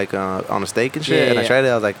me like on a steak and shit, Yeah, and I yeah. tried it.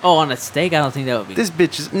 I was like, Oh, on a steak, I don't think that would be. this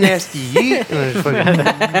bitch is nasty. Yeet. And I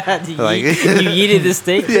was fucking- you, like- you yeeted the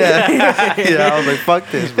steak. yeah, yeah. I was like, fuck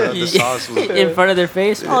this, bro. The sauce was. in front of their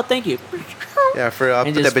face. Oh, thank you. Yeah, I'll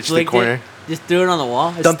And put that bitch in the flicked corner. it, just threw it on the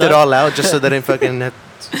wall. It's Dumped it stuck. all out just so that I didn't fucking have,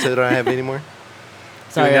 so that I don't have any more.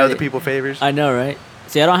 Sorry, Doing I- other people favors. I know, right?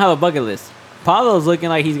 See, I don't have a bucket list. Pablo's looking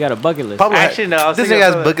like he's got a bucket list. Pablo, Actually, no, I was This thinking nigga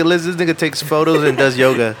has of- a bucket list. This nigga takes photos and does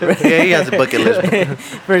yoga. Yeah, he has a bucket list. Bro.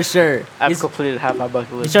 For sure. I've He's completed half my bucket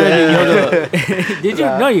he's list. trying to do yoga. Did you?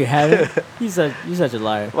 Nah. No, you haven't. You're such a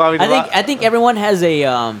liar. Well, I mean, I think everyone has a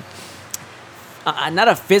not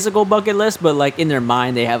a physical bucket list, but like in their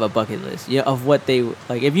mind they have a bucket list. Yeah, of what they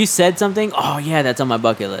like. If you said something, oh yeah, that's on my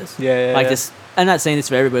bucket list. Yeah, Like yeah. this. I'm not saying this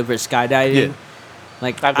for everybody, for skydiving. Yeah.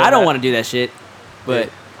 Like I've done I don't that. want to do that shit, but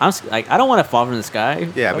Yeah. like I don't want to fall from the sky.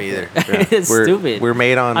 Yeah, Fuck me either. it. Yeah. It's we're, stupid. We're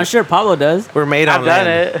made on. I'm sure Pablo does. We're made on I've done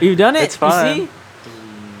land. it. You've done it. It's fun. You see?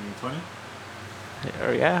 20?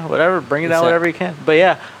 Or yeah, whatever. Bring it What's down that? whatever you can. But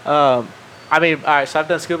yeah, I mean, all right. So I've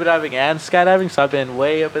done scuba diving and skydiving. So I've been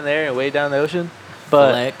way up in there and way down the ocean.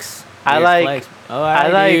 But Flex. I You're like- Flex. Oh, I I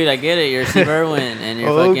like- dude, I get it. You're Steve Irwin, and you're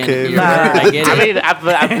Okay, fucking. You're nah, I get it.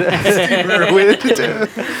 I mean,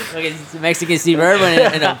 Fucking Mexican Steve Irwin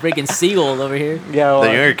and a freaking seagull over here. yeah. Well, The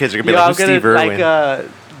younger kids are gonna be yo, like, I'm who's Steve gonna, Irwin?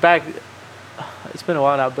 like back. It's been a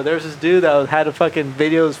while now, but there was this dude that had a fucking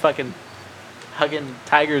videos fucking hugging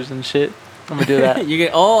tigers and shit. I'm gonna do that. You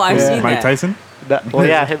get. Oh, I've Yeah. seen Mike that. Tyson? Well,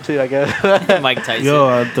 yeah, him too, I guess. Mike Tyson.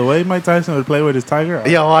 Yo, the way Mike Tyson would play with his tiger.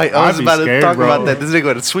 Yo, I I'd was be about to scared, talk bro. about that. This nigga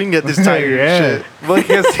would swing at this tiger. Yeah. And shit. Well,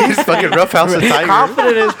 he's fucking roughhouse a He's tiger.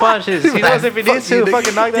 confident in his punches. He knows if he needs Fuck you, to nigga.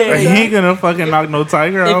 fucking knock that Yeah, He thing ain't gonna fucking knock no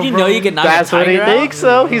tiger out, If you bro. know you can knock That's a what he tiger out, thinks,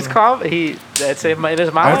 though. He's confident. That's in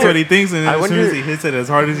his mind. That's what he thinks, and I then as soon wonder- as he hits it as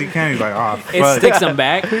hard as he can, he's like, "Oh It fuck!" sticks him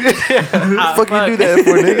back. Who the fuck you do that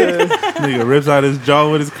for, nigga? Nigga rips out his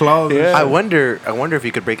jaw with his claws. and Yeah. shit. I wonder if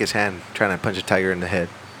he could break his hand trying to punch a tiger in the head.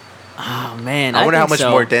 Oh man, I wonder how think much so.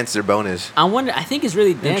 more dense their bone is. I wonder. I think it's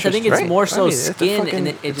really dense. I think it's Right? more so it's a skin, fucking- and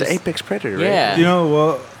it it's just, an apex predator, right? Yeah. You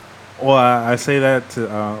know, I say that to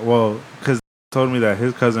because told me that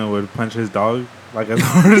his cousin would punch his dog like as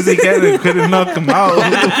hard as he can and couldn't knock him out.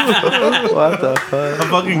 What the fuck? A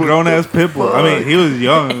fucking grown ass pit bull. I mean, he was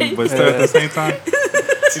young, but still at the same time,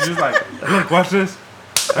 he's just like, look, watch this.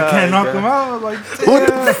 I can't knock him out. Like, What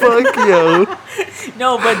the fuck, yo?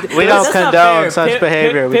 no, but We don't that's not condone fair. such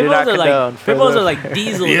behavior. We do not Pitbulls are condone. like pitbulls are like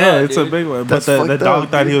diesel. yeah, up, it's a dude. big one. But That's the fucked dog up,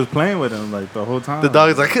 thought dude. he was playing with him like the whole time. The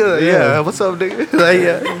dog's like, yeah, what's up, nigga? Like,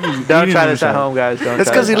 yeah. Don't Eating try him this at shit. home, guys. Don't. That's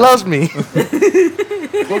try because he this loves me.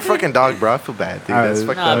 Poor fucking dog, bro. I feel bad, dude. That's I-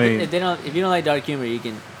 fucked No, up. I mean- if you don't like dark humor, you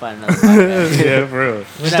can find another. podcast. Yeah, for real.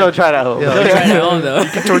 Just don't try that at home. Yeah. Don't try it at home though. You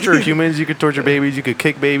can torture humans, you can torture babies, you can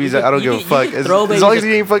kick babies. I don't you give a can- fuck. you can As, throw as long babies as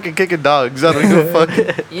you ain't fucking kicking dogs, I don't give a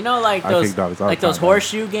fuck. You know, like I those, kick dogs all like the those time, bro.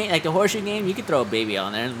 horseshoe game, like the horseshoe game. You could throw a baby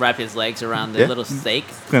on there and wrap his legs around the Yeah. little stake,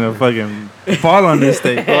 It's gonna fucking fall on this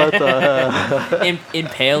thing. What the hell?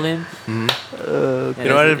 impale him. You Yeah, know what that's-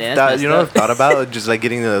 I've that's thought, messed you know what up. I've thought about? Just like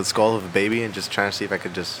getting the skull of a baby and just trying to see if I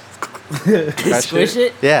could just crush Squish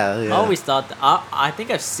it. Yeah, I yeah. always thought that. I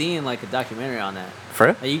think I've seen like a documentary on that. For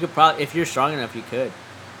real? Like you could probably, if you're strong enough, you could.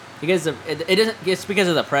 Because it isn't. It's because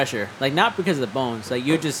of the pressure. Like not because of the bones. Like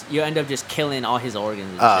you end up just killing all his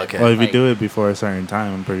organs. And Oh, shit. okay. Well, if you Like, do it before a certain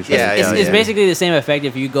time, I'm pretty sure. Yeah, it's yeah. basically the same effect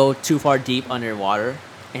if you go too far deep underwater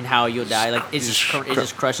and how you'll die. Like it Just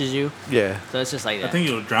just crushes you. Yeah. So it's just like I that. think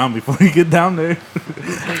you'll drown before you get down there.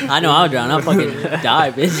 I know I'll drown. I'll fucking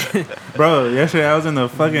die, bitch. Bro, yesterday I was in the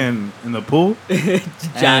pool.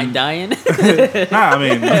 And- Dying. Nah, I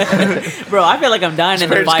mean, Bro, I feel like I'm dying in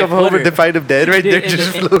the Parents 5 come home footer. and they find him dead right there,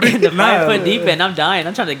 just floating. in the Nah. 5 foot deep end. I'm dying.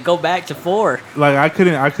 I'm trying to go back to 4. like I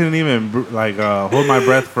couldn't even like hold my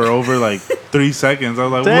breath for over like 3 seconds. I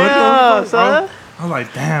was like, Damn, what the fuck, son. bro? I was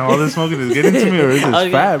like, damn, all this smoking is getting to me, or is this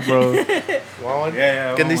Okay. fat, bro? Want one?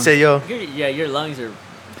 Yeah. Can they say, yo? Your lungs are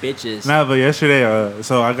bitches. Nah, but yesterday,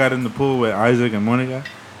 so I got in the pool with Isaac and Monica,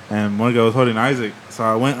 and Monica was holding Isaac. So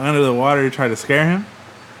I went under the water to try to scare him.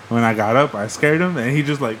 When I got up, I scared him, and he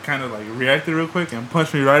just like kind of like reacted real quick and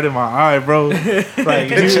punched me right in my eye, bro.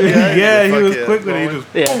 Like, yeah, he Fuck was yeah. quick with it. He just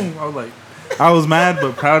Yeah. boom. I was like, I was mad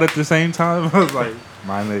but proud at the same time. I was like,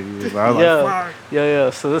 my nigga. I was Yo, like, fuck. yo.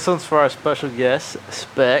 So this one's for our special guest,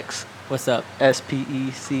 Specs. What's up?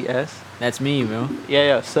 SPECS. That's me, bro.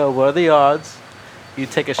 Yeah. So what are the odds? You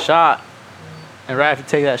take a shot, and right after you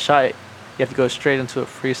take that shot, you have to go straight into a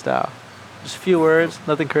freestyle. Just a few words,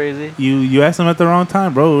 nothing crazy. You asked him at the wrong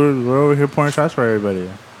time, bro. We're over here pouring shots for everybody.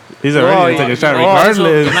 He's already Oh, gonna take a shot oh,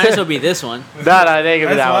 regardless. It might as well be this one. No, it ain't gonna be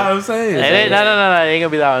That's that what one. I'm saying. It ain't, no, it ain't gonna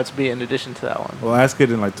be that one. It's be in addition to that one. Well, ask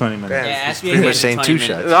it in like 20 minutes. Damn. Yeah, it's ask me pretty again much in saying 20 two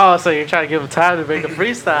minutes. shots. Oh, so you're trying to give him time to make the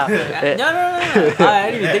freestyle. No.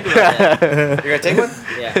 I didn't even think about that. You're gonna take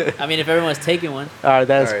one? Yeah. I mean, if everyone's taking one. All right,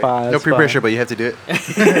 that's All right. fine. No that's peer fine. pressure, but you have to do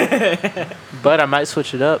it. But I might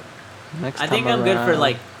switch it up next I time. think I'm good for around.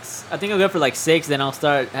 like. I think I'm good for like 6. Then I'll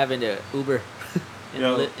start having to Uber. And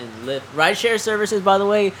Yo. Lyft. Rideshare services, by the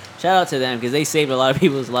way, shout out to them because they saved a lot of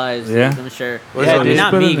people's lives. dude, Yeah? I'm sure. What is Well, it? not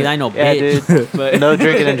Just put me in because it. I know Yeah, bitch. But no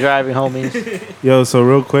drinking and driving, homies. Yo, so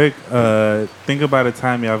real quick, think about a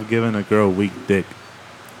time y'all have given a girl weak dick,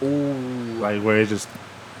 Ooh. like where it just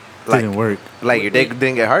Like, didn't work, like your dick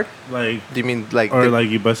didn't get hard? like Do you mean like? or dick- like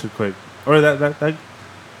you busted quick, or that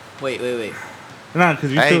Wait. nah,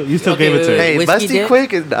 because Hey, you still okay, gave it to wait, her. Hey, Whiskey busty dick?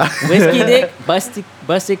 quick is not. Whiskey dick,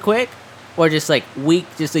 busted quick, or just like weak,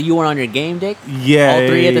 just so you weren't on your game dick. Yeah, All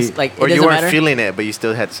 3 of this, like Or it you doesn't weren't matter. feeling it, but you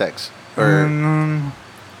still had sex. Or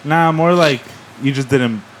nah, more like you just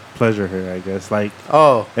didn't pleasure her. I guess like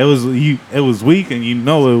oh, it was weak, and you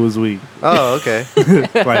know it was weak. oh, okay.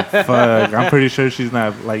 Like fuck, I'm pretty sure she's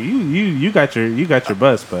not like you got your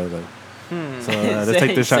bust, but like. So let's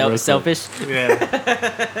take this shot real quick. Selfish. Yeah.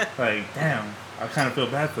 Like, damn. I kind of feel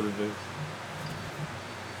bad for the bitch.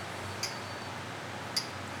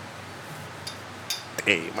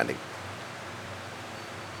 Hey, my nigga.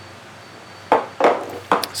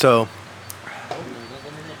 So,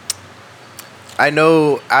 I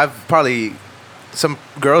know some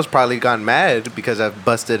girls probably gone mad because I've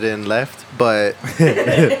busted and left, but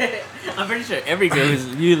I'm pretty sure every girl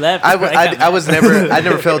you left. I was never, I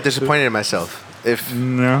never felt disappointed in myself.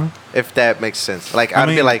 No. If that makes sense. Like, I I'd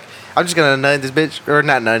be mean- like, I'm just gonna nut in this bitch, or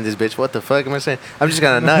not nut in this bitch. What the fuck am I saying? I'm just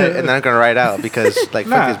gonna nut, and then I'm gonna ride out because, like,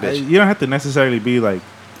 Nah, fuck this bitch. you don't have to necessarily be like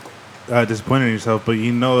disappointed in yourself, but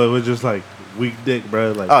you know it was just like weak dick,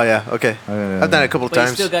 bro. Like, Oh yeah, okay. I've done it a couple But you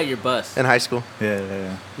times still got your bust. in high school.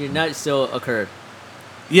 yeah. Your nut still occurred.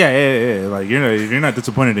 Yeah. Like you're not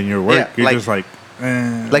disappointed in your work. Yeah, You're like- just like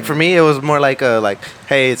And Like for me, it was more like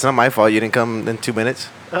hey, it's not my fault you didn't come in 2 minutes.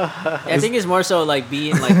 I think it's more so like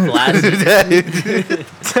being like blasted.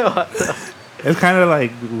 it's kind of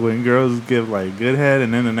like when girls give like good head,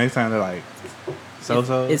 and then the next time they're like so.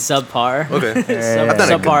 It's subpar. Okay. Yeah.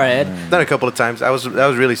 Subpar head. Done a couple of times. I was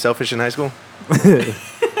really selfish in high school.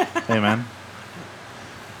 Hey man,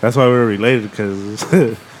 that's why we're related because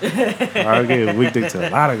I gave weak dick to a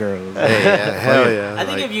lot of girls. Hey, yeah, hell yeah. I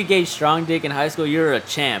think like- if you gave strong dick in high school, you're a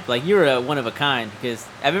champ. Like you were a one of a kind because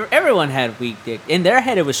everyone had weak dick. In their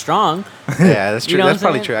head, it was strong. yeah, that's true. You know That's what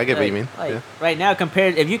I'm probably saying? true. I get what you Like- mean. Like, Yeah. right now,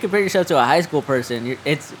 if you compare yourself to a high school person,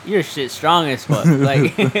 you're shit strong as fuck.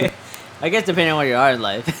 Like, I guess depending on where you are in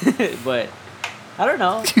life, but I don't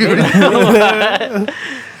know.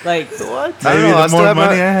 Like what? I don't Maybe know. the I still more have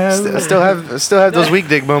money I have. still have those weak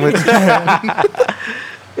dick moments.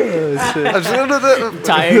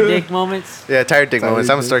 Tired dick moments. Yeah, tired dick moments.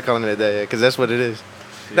 I'm gonna dick. start calling it that, yeah, because that's what it is.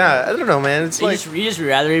 Nah, I don't know, man. It's like You just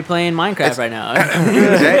rather be playing Minecraft right now.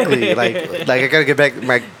 exactly like I gotta get back.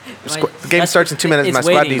 My the game starts in 2 minutes. It's My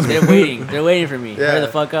squad waiting. needs me. They're waiting. They're waiting for me. Yeah. Hurry the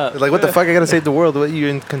fuck up. Like what the fuck? I gotta save the world. What you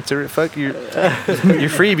inconsiderate fuck? You're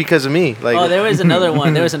free because of me. Like Oh, there was another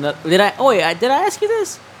one. There was another. Did I? Oh wait, did I ask you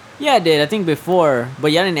this? Yeah, I did. I think before,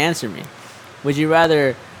 but y'all didn't answer me. Would you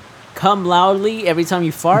rather come loudly every time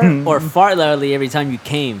you fart, or fart loudly every time you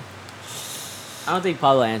came? I don't think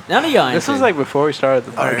Pablo answered. None of y'all answered. This was like before we started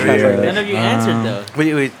the podcast. yeah. None of you answered though.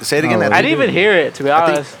 wait, say it again. Oh, I didn't even hear it, to be I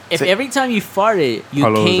think- honest. If Say- every time you farted, you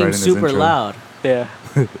Pablo was came writing his super intro. loud. Yeah.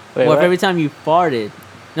 Wait, Or if what? every time you farted,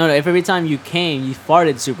 no, if every time you came, you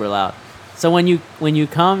farted super loud. So when you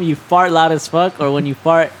come, you fart loud as fuck, or when you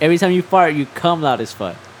fart, every time you fart, you come loud as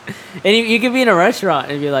fuck. And you could be in a restaurant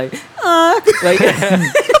and be like, like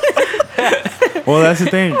Well, that's the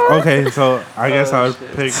thing. Okay, so I guess I would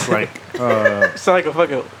shit. pick like It's like a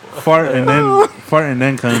fucking. fart and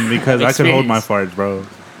then come because I can hold my farts, bro.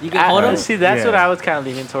 you can hold them. See, that's Yeah. what I was kind of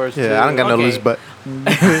leaning towards. too. Yeah, I don't got no Okay. loose butt.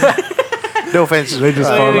 No offense. They just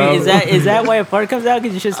fall out. Is that why a fart comes out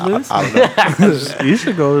because your shit's loose? I don't know. You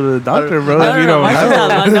should go to the doctor, bro. No, if you no, don't my shit's know.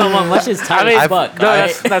 not. No, my shit's tight mean, as fuck. No,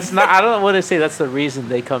 alright? that's not. I don't want to say that's the reason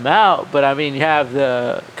they come out, but I mean, you have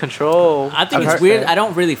the control. I think I've it's heard weird. that. I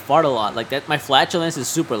don't really fart a lot. Like that, my flatulence is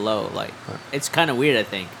super low. Like it's kind of weird. I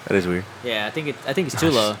think. That is weird. Yeah, I think it's too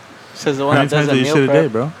low. Says the How one many that does times the do you meal shit a day,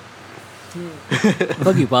 prep. bro?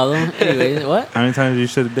 Fuck you, Pablo. Anyways, what? How many times do you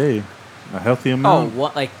shit a day? A healthy Oh, amount?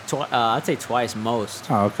 what? Like I'd say twice most.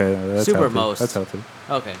 Oh, okay. That's Super healthy. most. That's healthy.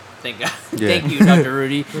 Okay, thank God. Yeah. Thank you, Dr.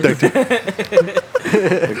 Rudy. Because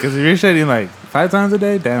if you're shitting like 5 times a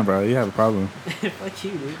day, damn, bro, you have a problem. Fuck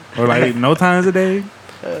you, dude. Or like no times a day.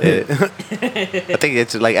 Yeah. I think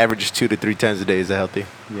it's like averages 2 to 3 times a day is healthy.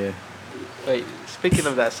 Yeah. Wait, speaking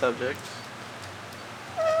of that subject,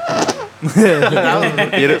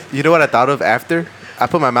 You know what I thought of after? I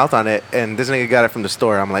put my mouth on it, and this nigga got it from the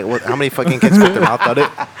store. I'm like, what? How many fucking kids put their mouth on it?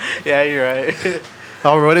 yeah, you're right.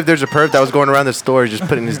 Oh, what if there's a perv that was going around the store just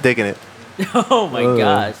putting his dick in it? Oh my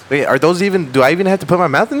gosh. Wait, are those even? Do I even have to put my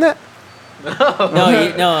mouth in that? No,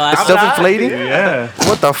 It's I, self-inflating. Yeah.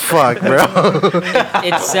 What the fuck, bro?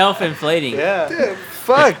 it's self-inflating. Yeah.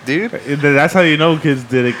 Fuck, dude. That's how you know kids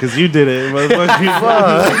did it, because you did it.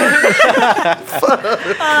 motherfucker.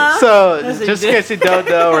 So, That's just a in case you don't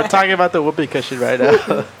know, we're talking about the whoopee cushion right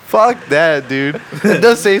now. Fuck that, dude. It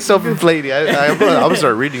does say self-inflating. I'm gonna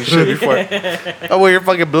start reading shit before. Oh, well, you're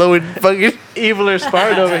fucking blowing fucking. Eviler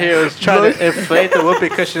Spartan over here was trying to inflate the whoopee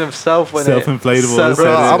cushion himself when Self-inflatable,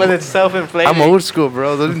 bro, when it's self-inflating. I'm old school,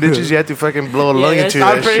 bro. Those bitches you have to fucking blow a lung Yeah, into.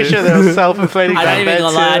 I'm that pretty shit. sure they're self-inflating. I'm not even back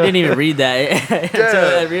gonna then, lie, I too. didn't even read that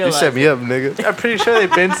until I You realized. set me up, nigga. I'm pretty sure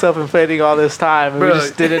they've been self-inflating all this time, and Bro, we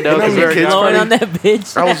just didn't know you know because we me were kids young. Blowing probably- on that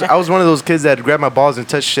bitch. I was one of those kids that grab my balls and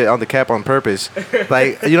touch shit on the cap on purpose.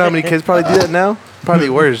 Like, you know how many kids probably do that now? Probably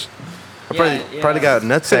worse. I probably got a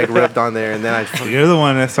nutsack rubbed on there, and then I. You're the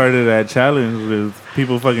one that started that challenge with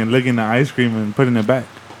people fucking licking the ice cream and putting it back.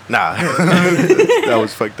 Nah, that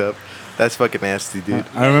was fucked up. That's fucking nasty, dude.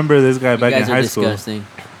 I remember this guy You back in guys are high school. disgusting.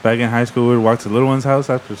 Back in high school, we would walk to little one's house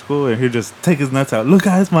after school, and he'd just take his nuts out. Look,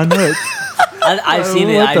 guys, my nuts. I've seen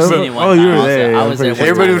it. What I've the seen fuck? it one Oh, time. you were also. there, I I'm was there. pretty one sure.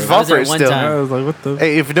 Everybody time. would fall I was for there it one still. time. I was like, what the?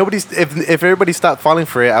 Hey, if everybody stopped falling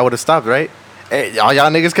for it, I would have stopped, right? Hey, all y'all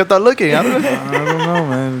niggas kept on looking. I don't know. I don't know,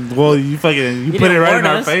 man. Well, you put it didn't right warn in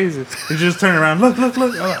our us. faces. You just turn around, look. I'm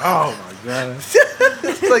like, oh my god.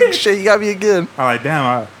 It's like shit. You got me again. I'm like,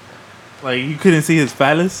 damn. Like you couldn't see his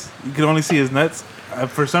phallus. You could only see his nuts.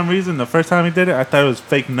 For some reason, the first time he did it, I thought it was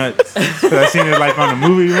fake nuts. 'Cause I seen it like on the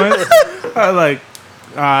movie once. I was like,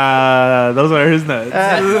 those are his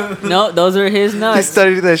nuts. No, those are his He nuts.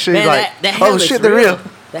 studied that shit. He's Man, like, that hair oh looks shit, they're real.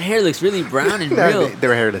 That hair looks really brown and Nah, real. they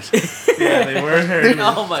were hairless. Yeah, they were hairless.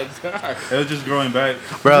 Oh my god. It was just growing back.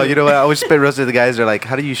 Bro, you know what? I always spit roasted the guys. They're like,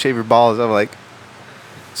 "How do you shave your balls?" I'm like,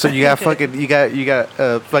 "So you got fucking you got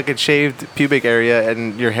fucking shaved pubic area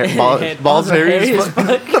and your hair balls Balls are hairy hairy as as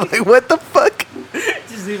fuck." I'm like, what the fuck?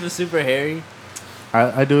 Just even super hairy.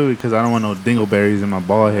 I do it because I don't want no dingleberries in my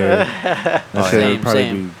ball hair. That shit Same, would probably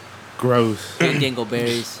same. be gross. Big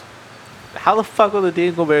dingleberries. How the fuck will the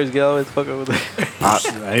dingleberries get always fucking with it?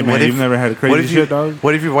 Hey What man, if- you've never had a What crazy if you shit, dog?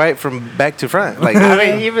 What if you wipe from back to front? Like, I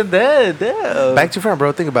mean, even then, damn. back to front,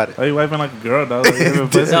 bro. Think about it. Why you wiping like a girl, dog? Like, you ever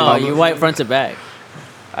pussy, No, Pablo? you white front to back.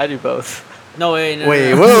 I do both. No, wait, no,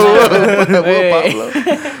 Wait, no, whoa, no. whoa, whoa, Wait. Pablo. He's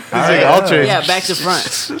like yeah. alternate. Yeah, back to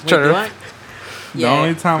front. Wait, Trying to- do I? The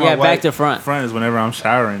only time yeah, I wipe back to front. is whenever I'm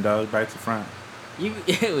showering, dog. Back to front. You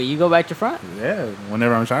you go back to front? Yeah,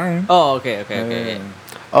 whenever I'm showering. Oh, okay. Yeah.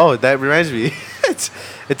 Oh, that reminds me.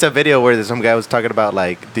 It's a video where some guy was talking about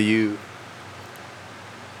like, do you?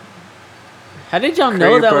 How did y'all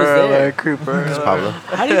know that was there? Creeper. It's Pablo.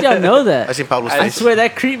 How did y'all know I that? seen Pablo's I face. swear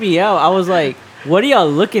that creeped me out. I was like, what are y'all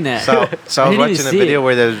looking at? So I I was didn't even watching a see video it.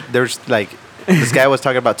 where there's like this guy was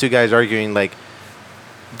talking about two guys arguing like,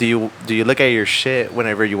 do you look at your shit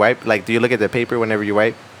whenever you wipe? Like, do you look at the paper whenever you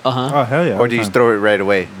wipe, Uh-huh. Oh hell yeah! or do you just throw it right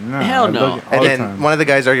away? Nah, Hell I no. look all And the then time. one of the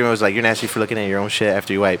guys' argument was like, you're nasty for looking at your own shit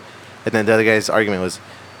after you wipe. And then the other guy's argument was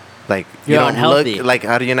like, you You're don't unhealthy. look like,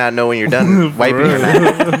 how do you not know when you're done For wiping or real.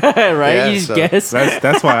 not? Right? Yeah, you just so guess.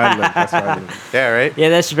 That's why I look. That's why I look. Yeah, right. Yeah,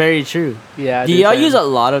 that's very true. Yeah. I Do y'all too. use a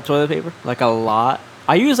lot of toilet paper? Like a lot?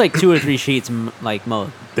 I use like 2 or 3 sheets, like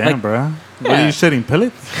most. Damn, Like, bro. What Yeah. are you shitting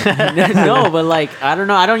pellets? no, but like I don't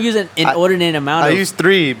know. I don't use an inordinate amount I of. use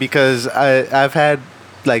 3 because I've had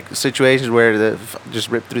like situations where just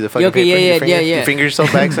rip through the fucking Okay, paper. yeah, and yeah, your finger, yeah. Your fingers so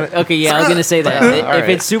back. So Okay, yeah, I was gonna say that. If Alright.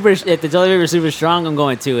 it's super, if the toilet paper is super strong, I'm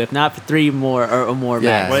going 2. If not, 3 more or more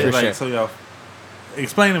Yeah. max Wait, for like sure. so y'all.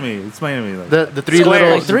 Explain to me. Like, the 3 Square,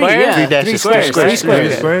 little like 3, yeah, 3 3 dashes, squares, 3 three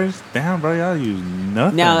squares. squares. Damn, bro, y'all use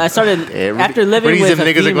nothing. Now I started Yeah, after living Rudy's with them a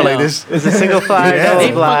niggas that female. go like this. It's a single fly, Yeah. They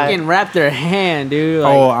double fly. fucking wrap their hand, dude.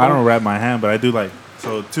 Like, Oh, I don't wrap my hand, but I do like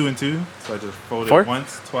so 2 and 2. So I just fold 4? it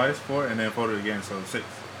once, twice, 4, and then fold it again. So 6.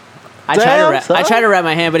 I try to Damn, wrap. son. I try to wrap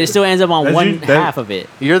my hand, but it still ends up on That's one you- that- half of it.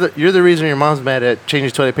 You're the reason your mom's mad at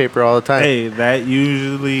changing toilet paper all the time. Hey, that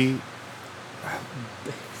usually.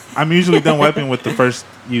 I'm usually done wiping with the first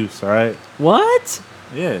use. All right. What?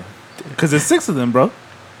 Yeah. Because there's 6 of them, bro.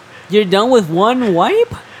 You're done with one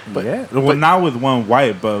wipe? Yeah. Well, not with one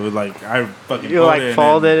wipe, but with like I fucking You fold like it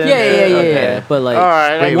fold and it then- in? Yeah, yeah, Okay. yeah. But like, All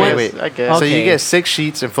right. Wait, I wait, guess, wait. I guess. So you Okay. get 6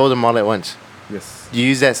 sheets and fold them all at once. Yes. You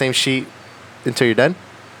use that same sheet until you're done.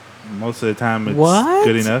 Most of the time, it's What?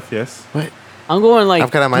 good enough. Yes. I'm going like I'm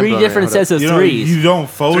kinda mind 3 blown different right now. sets of You don't. threes. You don't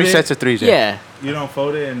fold 3 it. sets of 3s. Yeah. You don't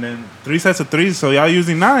fold it, and then 3 sets of 3s. So y'all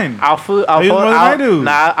using 9. I'll fold. Are you more than I do?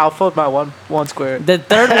 Nah, I'll fold my one square. The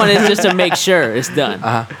third one is just to make sure it's done.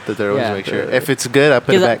 The third one Yeah. to make sure. If it's good, I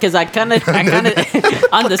put it back. Because I kind of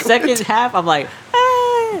on the second half, I'm like,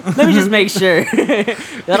 let me just make sure. I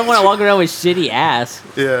don't want to walk around with shitty ass.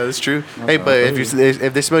 Yeah, that's true. Hey, but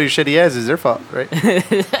if they smell your shitty ass, it's their fault, right?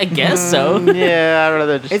 I guess so. Yeah, I'd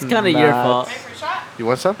rather just. It's kind of your not. fault. You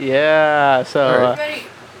want some? Yeah. So Alright.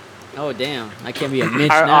 Oh damn! I can't be a Mitch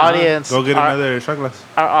our now. huh? audience, Go get our, another shot glass.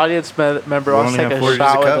 our audience member We wants to only take have a 4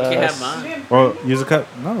 shot use a with cup. us. Can't have mine. Well, use a cup.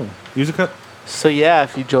 No, use a cup. So yeah,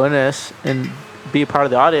 if you join us and be a part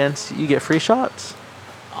of the audience, you get free shots.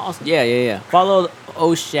 Awesome. Yeah. Follow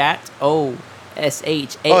Oshat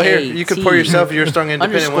OSHAAT. Oh, here, you can pour yourself. You're a strong,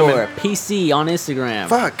 independent _ woman. PC on Instagram.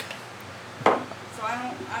 Fuck. So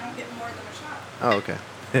I don't get more than a shot. Oh, okay.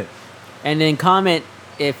 And then comment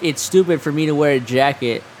if it's stupid for me to wear a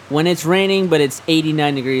jacket when it's raining, but it's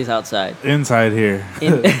 89 degrees outside. Inside here.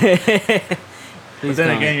 In- But Please then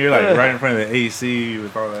comment. again, you're like right in front of the AC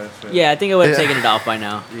with all that shit. Yeah, I think I would have Yeah. taken it off by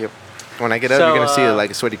now. Yep. When I get up, So, you're gonna see it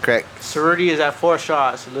like a sweaty crack. Sorority is at 4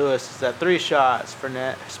 shots. Lewis is at 3 shots.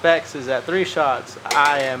 Fernet Specs is at 3 shots.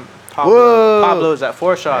 I am Pablo. Whoa. Pablo is at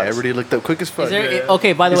 4 shots. Everybody looked up quick as fuck. Is there,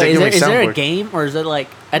 okay, by the He's way, like, is "Give me there a soundboard." game or is it like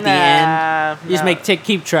at the end? You just Nah.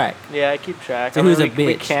 keep track. Yeah, I keep track. So I mean, who's a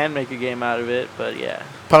we bitch? can make a game out of it, but yeah.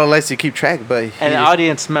 Paulo likes to keep track, but And an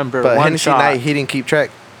audience member, but 1 Hennessy shot. night he didn't keep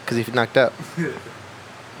track because he knocked out.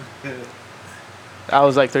 I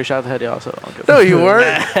was like 3 shots ahead of y'all, so I'll go. No, you weren't.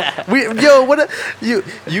 You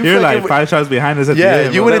You're fucking like 5 shots behind us at the Yeah,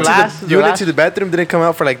 end. you bro. went into last- you the went last- into the bathroom, didn't come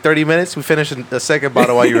out for like 30 minutes. We finished a second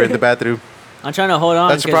bottle while you were in the bathroom. I'm trying to hold on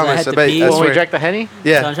That's a because I promise, had I to bet- pee. I When we swear. drank the Henny? So I'm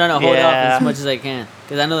Yeah. trying to hold off Yeah. as much as I can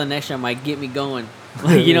because I know the next one might get me going.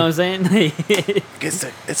 Like, you know what I'm saying? It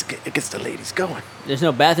gets the ladies going. There's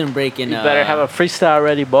no bathroom break in. You better have a freestyle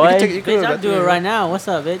ready, boy. Bitch, I'll do it right now. What's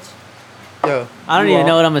up, bitch? Yo, I don't You even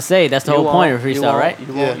know won't. what I'm gonna say. That's the whole point of freestyle, right? You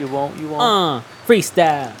Yeah. won't. You won't. You won't.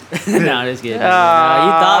 Freestyle. No, just kidding. You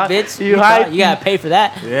Ah, thought, bitch? you thought? hype. You gotta pay for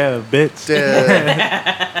that. Yeah, bitch.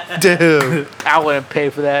 Damn. I wouldn't pay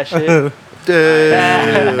for that shit.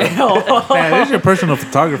 Damn. Man, this is your personal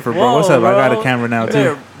photographer, bro. What's Whoa, up? I got a bro. camera now You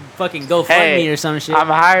better too. fucking go fund Hey, me or some shit. I'm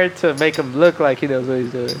hired to make him look like he knows what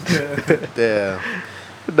he's doing. Damn.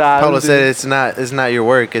 Nah, Pablo this said dude- it's not your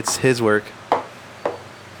work, it's his work.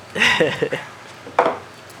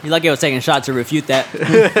 You lucky I was taking a shot to refute that.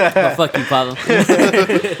 Oh, fuck you, Pablo.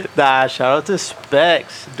 Nah, shout out to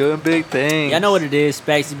Specs doing big things. Y'all know what it is,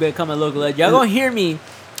 Specs. You better come and look legend. Y'all gonna hear me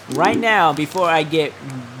right now before I get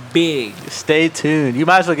big. Stay tuned. You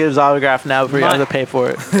might as well get his autograph now before you have to pay for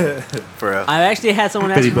it. For real. I've actually had someone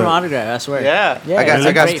ask Pretty me for an butt. autograph. I swear. Yeah. Yeah, I got- it's I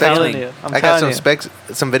a got great Specs- feeling. I'm I got telling some you. specs,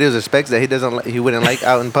 some videos of specs that he wouldn't like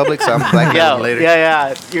out in public, so I'm blacking Yo, them later.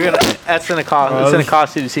 yeah. You're gonna. That's gonna cost. It's gonna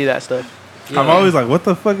cost you to see that stuff. I'm always like, what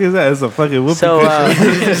the fuck is that? It's a fucking whoopee So, cushion.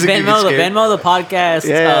 Just to get you Venmo scared. the podcast.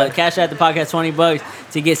 Yeah. Cash out the podcast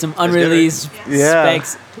 $20 to get some unreleased Yeah.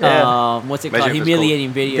 Specs. Yeah. What's it Imagine called? if it's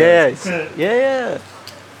Humiliating videos. Yes. Yeah.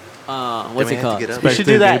 What's Yeah, it man, called? to get up. You Specs should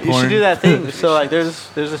did do that. gay You should porn. do that thing. So like, there's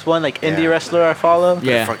this one like indie Yeah. wrestler I follow.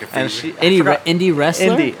 Yeah. Fucking And freak. she Indie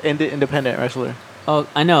wrestler. independent wrestler. Oh,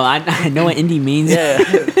 I know. I know what indie means. Yeah.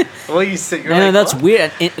 Well, you said you're No, like, that's what?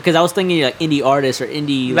 weird. Because I was thinking like indie artist or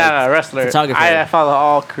indie. Nah, Like, nah, wrestler. photographer. I follow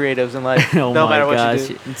all creatives and like oh no my matter what gosh.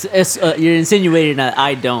 you do. You're insinuating that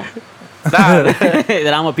I don't. Nah,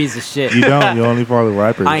 That I'm a piece of shit. You don't. You only follow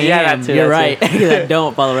rappers. I Yeah, am. that too, You're that right. too. Because I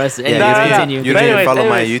don't follow wrestling. Yeah, Anyways, no, no. continue. You But didn't anyways, follow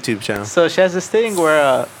my anyways. YouTube channel. so she has this thing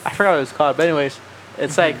where I forgot what it's called, but anyways,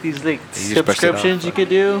 it's like these like just brush it off. subscriptions you could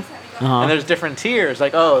do. Uh-huh. And there's different tiers.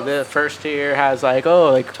 Like, oh, the first tier has like,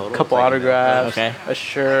 a couple like, autographs, okay. a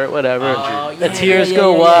shirt, whatever. Oh, the yeah, tiers yeah,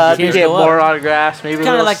 go yeah, yeah. up. The tiers you get go up. more autographs. Maybe It's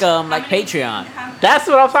kind of little like Patreon. That's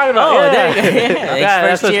what I'm talking about. Oh, yeah. there you go. Yeah, like Yeah,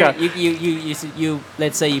 that's first what it's tier, called. you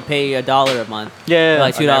let's say you pay $1 a month, Yeah.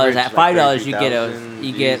 like $2. average, At like $5, you get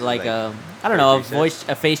views, like like a I don't know,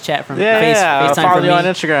 33 a face chat from Yeah, FaceTime follow from you me. on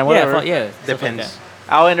Instagram, whatever. Yeah, stuff like Depends. that.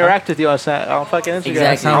 I'll interact with you on fucking Instagram.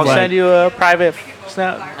 Exactly. I'll Sounds send you a private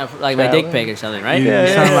snap. Like my Yeah. dick pic or something, right? You Yeah,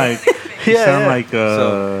 sound yeah. like you Yeah, sound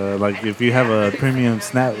yeah. like if you have a premium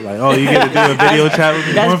snap, like you get to do a video chat with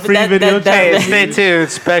me, That's- one free that- video that- Hey, chat. stay tuned.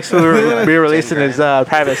 Specs will be releasing his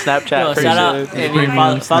private Snapchat. Yo, pretty shout out. soon. If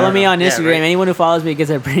you follow me on Yeah, Instagram. right. Anyone who follows me gets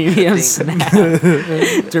a premium snap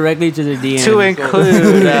directly to their DM. To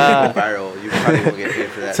include Viral, you probably won't get paid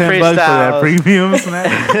for that $10 for that freestyles. premium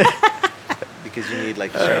snap. because you need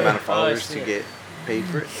like a certain amount of followers to shit. get paid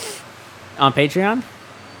for it. On Patreon,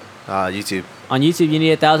 YouTube on YouTube, you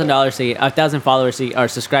need $1,000 to get 1,000 followers or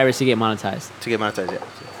subscribers to get monetized. to get monetized. Yeah.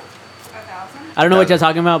 1,000? I don't know what you're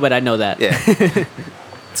talking about, but I know that. Yeah.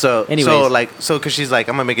 So Anyways. because she's like,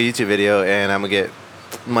 I'm gonna make a YouTube video and I'm gonna get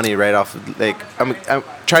money right off. Like I'm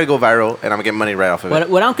try to go viral and I'm gonna get money right off of it.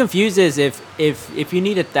 What I'm confused is if you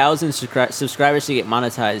need 1,000 subscribers to get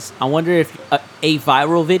monetized, I wonder if a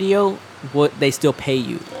viral video would they still pay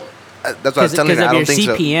you? That's what I was Because telling of you. I your don't think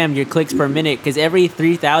so. CPM, your clicks per minute. Because every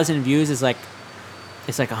 3,000 views is like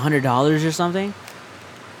it's like $100 or something.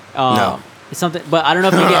 No. It's something, but I don't know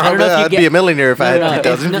if you get. I don't know if you I'd get. be a millionaire if I No, had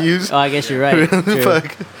no, it's 3,000 not- views. Oh, I guess you're right. True.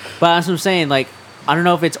 Fuck. But that's what I'm saying. Like, I don't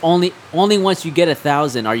know if it's only once you get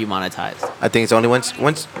 1,000 are you monetized. I think it's only once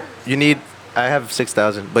you need. I have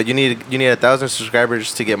 6,000, but you need 1,000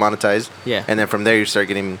 subscribers to get monetized. Yeah. And then from there you start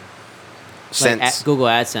getting Like cents. Google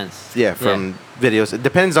AdSense. Yeah, from videos. It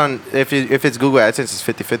depends on if it's Google AdSense, it's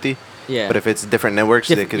 50-50. Yeah. But if it's different networks,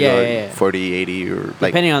 they could Yeah, go yeah, yeah. 40, 80, or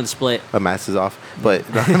like Depending on the split. a mass is off. But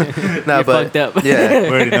no, You're but fucked up. yeah, We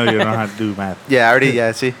already know you don't know how to do math. yeah, I already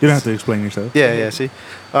see. You don't have to explain yourself. Yeah, see.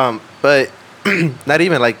 But not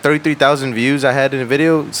even like 33,000 views I had in a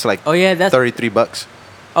video. It's like Oh yeah, that's $33.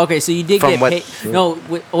 okay. So you did From get what- paid. No,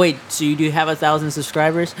 wait. So you do have 1,000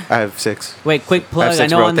 subscribers? I have 6. Wait, quick plug. I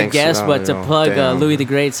 6, know bro, I'm the thanks. guest, Oh, but to no, plug damn. Louis the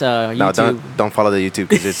Great's YouTube. No, don't follow the YouTube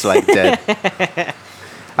because it's like dead.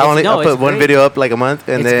 I it's put one great. video up like a month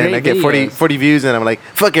and It's then great I get 40 videos. views and I'm like,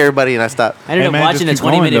 fuck everybody, and I stop. I ended up man, watching a just keep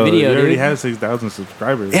going, 20-minute though. video, You already dude. have 6,000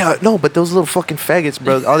 subscribers. Yeah, no, but those little fucking faggots,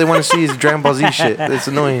 bro, all they want to see is Dragon Ball Z shit. It's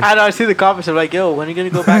annoying. I know. I see the comments. I'm like, yo, when are you gonna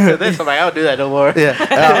go back to this? I'm like, I don't do that no more. Yeah.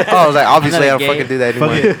 I was like, obviously, I don't gay. fucking do that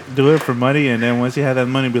Fuck anymore. it, do it for money, and then once you have that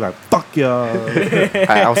money, be like, fuck y'all.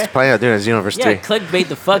 I was planning on doing it as Xenoverse Yeah, 3. clickbait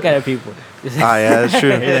the fuck out of people. Ah, yeah, that's true.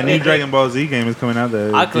 Hey, that new Dragon Ball Z game is coming out.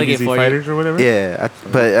 The I'll click it DBZ for you. Fighters or whatever. Yeah,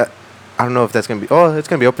 but I don't know if that's gonna be. Oh, it's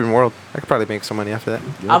gonna be open world. I could probably make some money after that.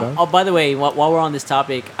 Yeah, dog. Oh, by the way, while we're on this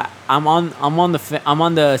topic, I'm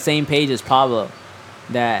on the same page as Pablo.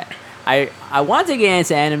 That I want to get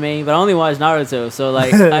into anime, but I only watch Naruto. So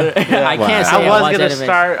like, I can't say I watch anime.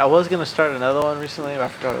 I was gonna start another one recently, but I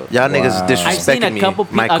forgot. Y'all niggas Wow. I've seen a disrespecting couple.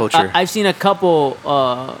 my culture. I've seen a couple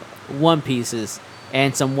One Pieces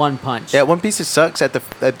and some One Punch. Yeah, One Piece sucks at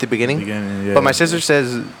the beginning, Yeah. but my sister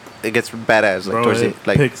says it gets badass like Bro, towards it it,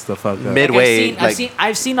 like picks the fuck up. midway.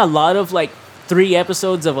 I've seen a lot of like 3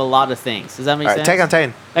 episodes of a lot of things. Does that make sense? Attack on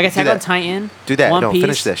Titan. Like Attack Do on that. Titan. Do that. One No, Piece.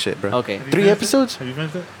 finish that shit, bro. Okay. Have you 3 finished it? episodes? Have you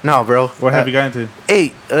finished it? No, bro. What have you gotten to?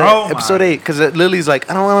 8. Oh my. Episode 8. Because Lily's like,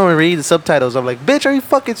 I don't want to read the subtitles. I'm like, bitch, are you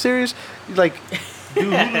fucking serious? You're like, Do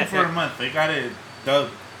Hulu for a month. They got it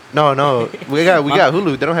dubbed. no. We got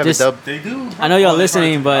Hulu. They don't have Just- it dubbed. They do. I know y'all Oh, they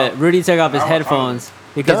listening, probably but Rudy took off his I'll- headphones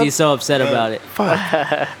because Dub? he's so upset Dub. about it.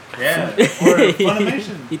 Fuck. Yeah. Or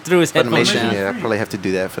Funimation. He threw his headphones Funimation. down. Yeah, I probably have to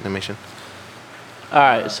do that. Funimation. All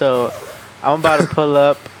right, so I'm about to pull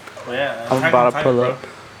up. Oh, yeah. I'm Attack about on to Titan, pull bro. up.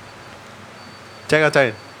 Attack on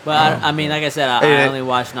Titan. But I mean, like I said, Hey, I hey. only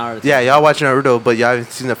watch Naruto. Yeah, y'all watching Naruto, but y'all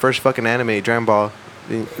haven't seen the first fucking anime, Dragon Ball.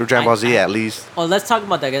 Or Dragon Ball Z, at least. Well, let's talk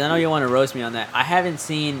about that because I know you want to roast me on that. I haven't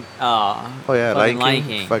seen. Oh, yeah, fucking Lion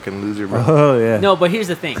King. Fucking loser, bro. Oh, yeah. No, but here's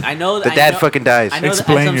the thing. I know The I dad know- fucking dies. I know that's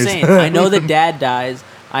Explain what I'm saying. yourself. I know the dad dies.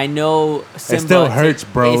 I know Simba. still hurts,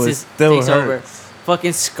 bro. It still takes over. hurts.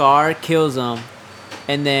 Fucking Scar kills him,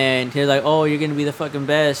 and then he's like, "Oh, you're gonna be the fucking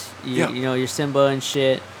best." Yeah. You know, you're Simba and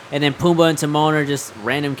shit. And then Pumbaa and Timon are just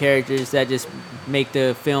random characters that just make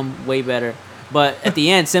the film way better. But at the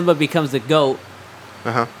end, Simba becomes the goat,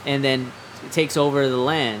 Uh-huh. and then takes over the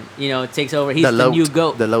land. You know, takes over. He's The the, Lot. new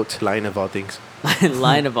goat. The Lot, lion of all things.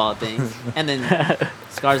 Line of all things. And then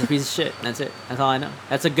Scar's a piece of shit. That's it. That's all I know.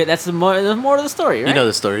 That's the more of the story, right? You know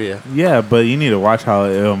the story, yeah. Yeah, but you need to watch how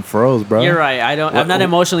it unfurls, bro. You're right. I'm not What-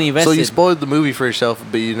 emotionally invested. So you spoiled the movie for yourself,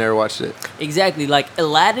 but you never watched it. Exactly. Like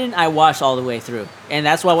Aladdin, I watched all the way through, and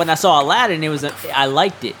that's why when I saw Aladdin, I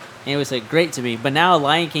liked it, and it was great to me. But now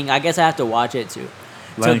Lion King, I guess I have to watch it too,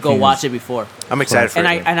 Lion to go King watch is- it before. I'm excited for And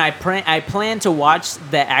it. I plan to watch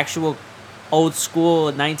the actual old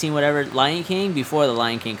school 19 whatever Lion King before the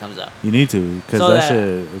Lion King comes out. You need to, because So that that-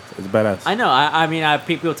 shit, it's badass. I know. I mean,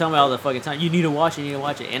 people tell me all the fucking time, you need to watch it,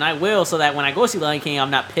 and I will, so that when I go see Lion King,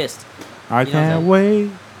 I'm not pissed. I you know can't what wait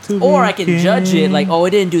to Or be I can judge it like, king. oh, it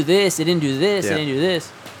didn't do this, it didn't do this, Yeah. it didn't do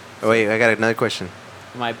this. Oh, wait, I got another question.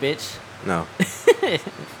 My bitch. No.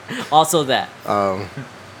 Also that.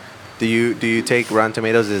 Do you take Rotten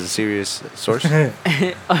Tomatoes as a serious source?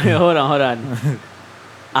 Hold on.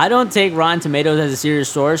 I don't take Rotten Tomatoes as a serious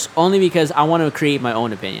source only because I want to create my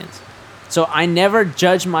own opinions. So I never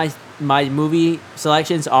judge my movie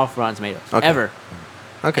selections off Rotten Tomatoes. Okay. Ever.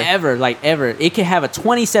 Okay. Ever. Like ever. It can have a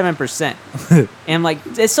 27%. And like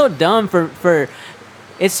it's so dumb for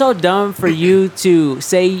it's so dumb for you to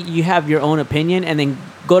say you have your own opinion and then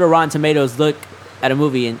go to Rotten Tomatoes, look at a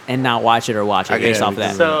movie and not watch it or watch it I based get off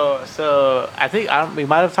it. that. So I think we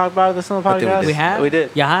might have talked about this on the I think we podcast. did. We have? We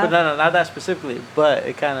did. You have? But no, not that specifically. But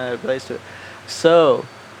it kind of relates to it. So,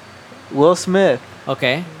 Will Smith,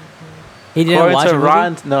 Okay. He didn't watch a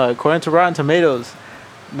movie? according to Rotten Tomatoes,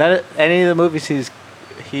 not any of the movies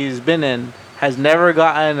he's been in has never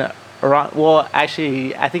gotten around. Well,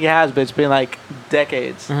 actually, I think it has, but it's been like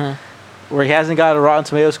decades Uh-huh. where he hasn't got a Rotten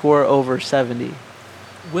Tomato score over 70.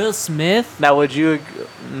 Will Smith? Now, would you?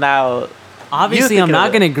 Now, Obviously, You I'm think not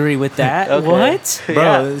of going it. to agree with that. Okay. What? Bro,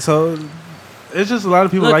 Yeah. so it's just a lot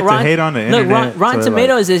of people like to hate on the Look, internet. Rotten so, like,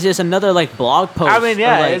 Tomatoes is just another like blog post. I mean,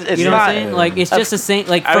 yeah, or, like, it's you know what I'm not- saying? Like, it's just the same.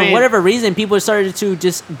 Like, I for mean- whatever reason, people started to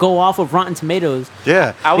just go off of Rotten Tomatoes.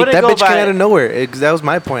 Yeah. I wouldn't that go bitch came by- out of nowhere. That was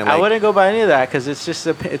my point. I Like, wouldn't go by any of that because it's just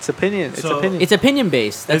it's opinion. It's So- opinion. It's opinion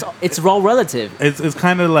based. It's all relative. It's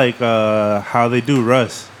kind of like how they do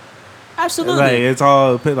Russ. Absolutely. Like it's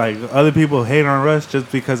all like other people hate on Russ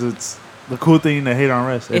just because it's the cool thing to hate on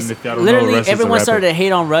Russ. And It's if y'all don't literally know, Russ everyone is a started to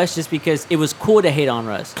hate on Russ just because it was cool to hate on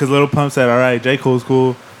Russ. because Little Pump said, "All right, J Cole's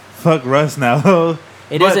cool. Fuck Russ now."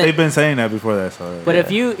 It but isn't- they've been saying that before that. So But yeah.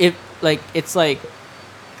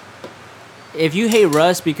 if you hate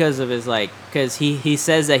Russ because of his because he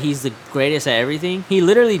says that he's the greatest at everything, he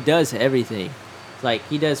literally does everything. Like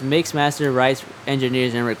he does mix, master, writes,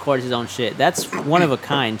 engineers, and records his own shit. That's one of a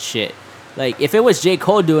kind shit. Like if it was J.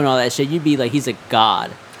 Cole doing all that shit, you'd be like he's a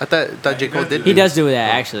god. I thought J. Cole did. He does do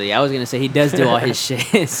that actually. I was gonna say he does do all his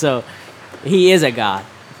shit. So he is a god.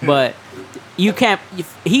 But you can't.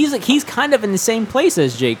 He's kind of in the same place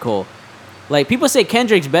as J. Cole. Like people say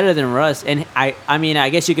Kendrick's better than Russ, and I mean I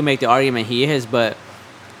guess you can make the argument he is, but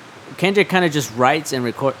Kendrick kind of just writes and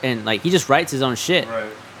record, and like he just writes his own shit. Right.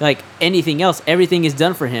 Like anything else, everything is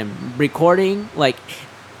done for him. Recording, like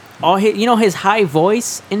all his, his high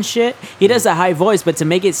voice and shit. He does a high voice, but to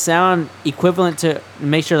make it sound equivalent to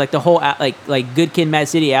make sure like the whole like Good Kid, Mad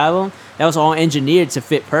City album, that was all engineered to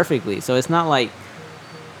fit perfectly. So it's not like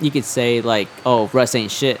you could say like, oh, Russ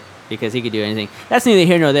ain't shit because he could do anything. That's neither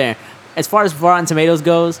here nor there. As far as Rotten Tomatoes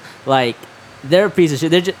goes, like they're a piece of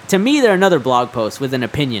shit. To me, they're another blog post with an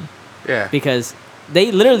opinion. Yeah. Because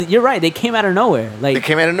they literally, you're right, they came out of nowhere. Like They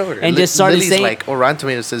came out of nowhere and just started Lily's saying like, "Oh, Rotten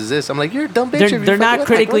Tomatoes says this." I'm like, "You're a dumb bitch." if you they're fucking not look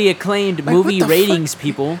critically like, acclaimed like, what movie the fuck? ratings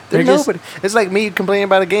people. They're just nobody. It's like me complaining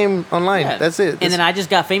about a game online. yeah. That's it. And then I just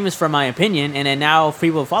got famous for my opinion, and then now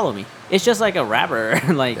people follow me. It's just like a rapper,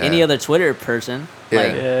 like any Yeah. other Twitter person. Yeah.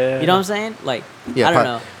 Like, Yeah. you know what I'm saying? Like, yeah, I don't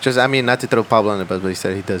know. Just I mean, not to throw Pablo on the bus, but he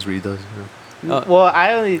said he does read those. Well,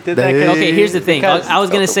 I only did that. They- 'cause- Okay, here's the thing. because- I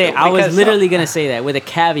was gonna say, I was because- literally gonna say that with a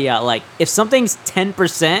caveat. Like, if something's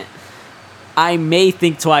 10%, I may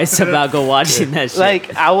think twice about go watching that shit.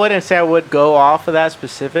 Like, I wouldn't say I would go off of that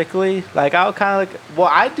specifically. Like, I'll kind of like, well,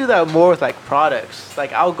 I do that more with like products.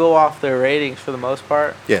 Like, I'll go off their ratings for the most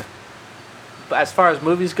part. Yeah. But as far as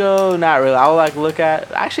movies go, not really. I'll like look at.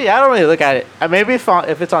 Actually, I don't really look at it. Maybe if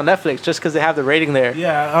it's on Netflix, just because they have the rating there.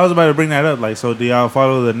 Yeah, I was about to bring that up. Like, so do y'all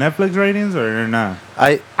follow the Netflix ratings or not?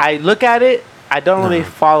 I look at it. I don't really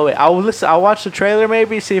follow it. I'll listen. I'll watch the trailer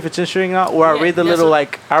maybe, see if it's interesting or not, or I'll Yeah, read the that's little what-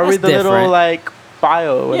 like I'll that's read the little different. like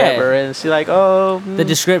bio or whatever and see like the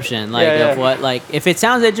description, like, Yeah, of yeah. what, like, if it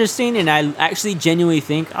sounds interesting and I actually genuinely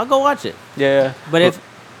think, I'll go watch it. yeah. But if,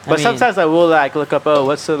 But sometimes I will like look up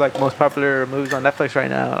what's the like most popular movies on Netflix right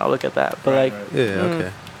now, and I'll look at that. But like Yeah.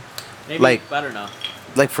 Okay. maybe, like- I don't know.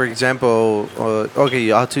 Like for example, okay,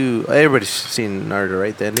 y'all two. Everybody's seen Naruto,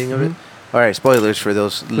 right? The ending of it. All right. Spoilers for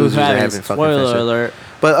those losers that haven't fucking finished Spoiler it. alert.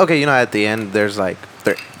 But okay, at the end, there's like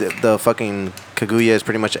the fucking Kaguya is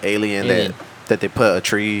pretty much an alien, Alien. that they put a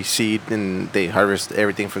tree seed and they harvest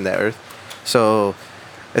everything from that earth. So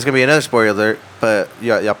it's gonna be another spoiler alert, but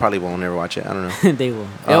y'all probably won't never watch it. I don't know. They will.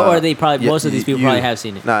 Uh, Or they probably, yeah, most of these people you- probably have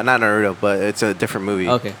seen it. No, not Naruto, but it's a different movie.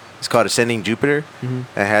 Okay. It's called Ascending Jupiter. Mhm.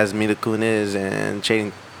 It has Mila Kunis and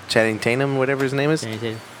Channing Tatum, whatever his name is.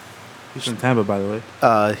 He's from Tampa, by the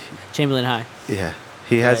way. Chamberlain High. Yeah,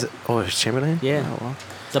 he has. Right. Oh, it's Chamberlain. Yeah. Oh, well.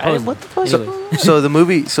 Supposedly. what the fuck? Anyways.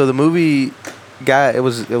 So the movie guy, it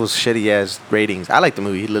was shitty ass ratings. I like the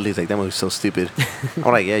movie. Lily's like, that movie's so stupid.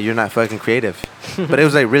 I'm like, yeah, you're not fucking creative. But it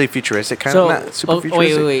was like really futuristic, kind So, of not super wait,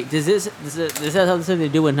 futuristic. wait. Does this have something to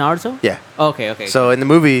do with Naruto? Yeah. Okay. So in the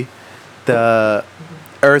movie, the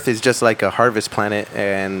Earth is just like a harvest planet,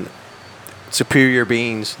 and superior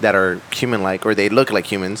beings that are human-like, or they look like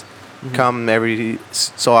humans, come every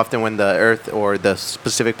so often when the Earth or the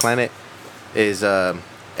specific planet is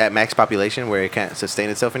at max population, where it can't sustain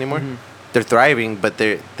itself anymore. They're thriving, but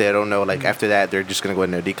they don't know. Like after that, they're just gonna go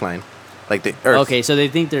into a decline. Like the Earth. Okay, so they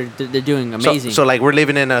think they're doing amazing. So like we're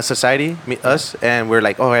living in a society, us, and we're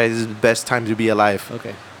like, oh, this is the best time to be alive.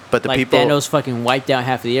 okay. But the Like people, Thanos fucking wiped out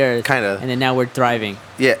half the earth. Kinda. And then now we're thriving.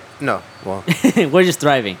 yeah, no, well, We're just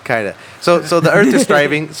thriving. kind of. So the Earth is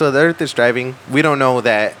thriving. So the Earth is thriving. We don't know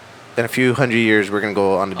that in a few hundred years we're gonna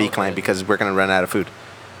go on a decline Okay. because we're gonna run out of food.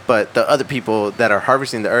 But the other people that are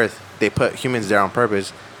harvesting the Earth, they put humans there on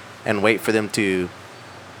purpose, and wait for them to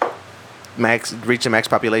reach the max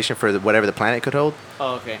population for whatever the planet could hold,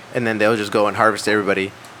 Oh, okay. and then they'll just go and harvest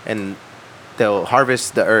everybody, and they'll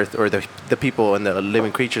harvest the Earth or the people and the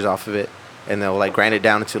living creatures off of it, and they'll like grind it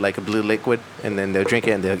down into like a blue liquid, and then they'll drink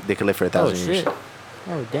it, and they can live for 1,000 Oh, years. shit.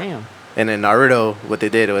 Oh, damn. And in Naruto, what they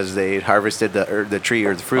did was they harvested the tree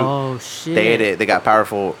or the fruit. Oh, shit. They ate it. They got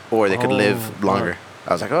powerful, or they could Oh, live longer.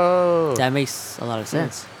 I was like, oh, That makes a lot of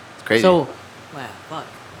sense. it's crazy. So, wow, fuck.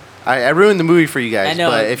 I ruined the movie for you guys. I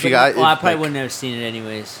know. but if you got, well, I if, probably like, wouldn't have seen it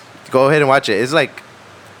anyways. go ahead and watch it. It's like,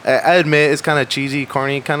 I admit it's kind of cheesy,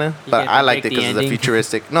 corny, kind of, You but can't I liked it predict the because of the ending?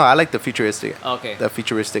 futuristic. No, I like the futuristic, Okay. the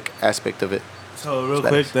futuristic aspect of it. So real It's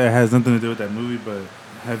quick, badass. that has nothing to do with that movie, but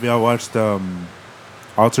have y'all watched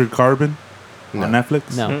Altered Carbon No. on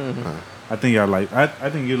Netflix? No. I think y'all like. I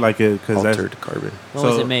think you like it because that's Altered Carbon. When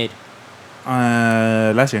was So- it made?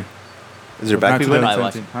 last year. Is there black Not people in it? I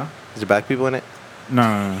watched 2017, Huh? Is there black people in it?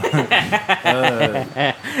 No.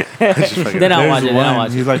 Just fucking- Then I'll There's watch it. Then I'll one.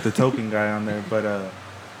 watch He's it. like the token guy on there, but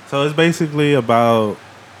so it's basically about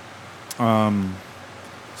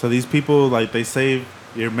so these people like they save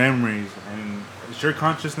your memories and it's your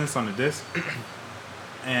consciousness on the disc,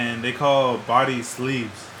 and they call bodies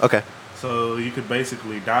sleeves. Okay. So you could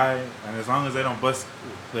basically die, and as long as they don't bust,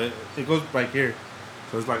 it goes right here.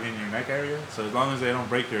 So it's like in your neck area. So as long as they don't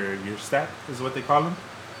break your stack, is what they call them.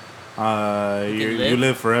 You live?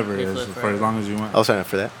 live forever, You live for forever. as long as you want. I'll sign up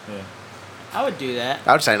for that. Yeah. I would do that.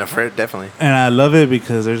 I would sign up for it, definitely. And I love it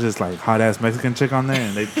because there's this like hot ass Mexican chick on there,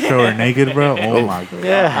 and they show her naked, bro. Oh my god.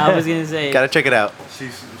 Yeah. I was gonna say. Gotta check it out.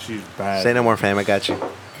 She's bad. Say no more, fam. I got you.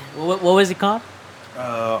 What was it called?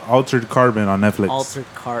 Altered Carbon on Netflix. Altered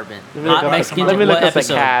Carbon. Let me look Hot up, Mexican. let me look What up the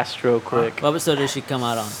episode? cast real quick. What episode did she come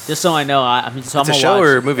out on? Just so I know. So It's I'm a gonna show watch.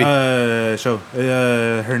 or a movie? Show.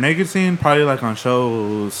 Her naked scene probably like on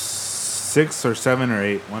show 6 or 7 or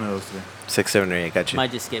 8. One of those three. 6, 7, or 8. Got you.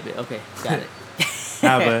 Might just skip it. Okay, got it.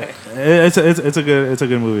 Nah, but it's a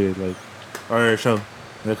good movie, like, or a show.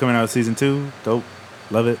 They're coming out with season 2. Dope.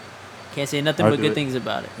 Love it. Can't say nothing I'll but do good it. things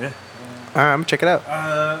about it. All right, I'm gonna check it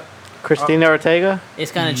out. Christina Ortega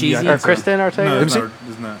It's kind of Yeah, cheesy. I or think so. Kristen Ortega. No, it's Let not.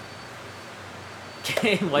 It's not.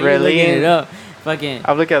 Why you looking it up? Fucking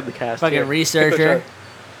I'm looking at the cast. fucking here. researcher.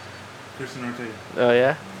 Kristen Ortega. Oh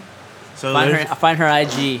yeah. So Find her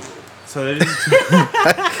IG. so they just,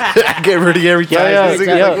 I get ready every time. Yeah, This yeah,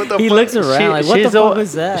 nigga's yeah. like, what the He fuck? looks around like, what the she's fuck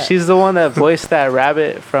was that? She's the one that voiced that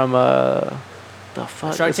rabbit from the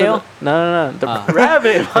fuck. Shark is it Tale? No. The Ah.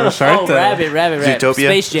 rabbit. From Shark Oh, Tank. rabbit. Zootopia?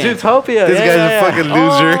 Space Jam. Zootopia. This yeah, guy's yeah, a fucking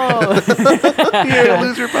loser. Oh. You're a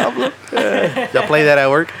loser, Pablo. Y'all play that at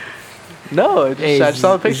work? No, Hey, I just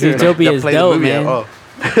saw the picture. Zootopia Y'all is play dope, the movie man.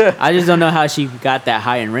 at I just don't know how she got that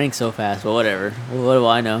high in rank so fast, but whatever. What do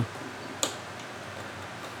I know?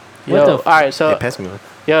 Yo, What the all right, so Hey, pass me one. so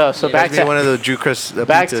Yeah, back Pass me to one of the Drew Chris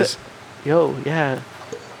back pizzas. to yeah,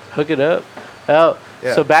 hook it up. Oh,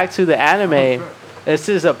 Yeah. so back to the anime. This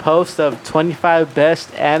is a post of 25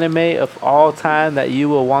 best anime of all time that you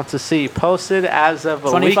will want to see. Posted as of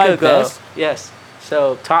a week 25 ago. best? Yes.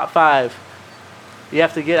 So top 5. You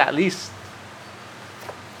have to get at least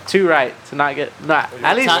 2 right to not get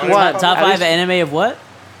at least Top, one. top At 5 least, anime of what?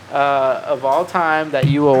 of all time that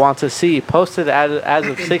you will want to see. Posted as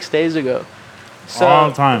of 6 days ago. So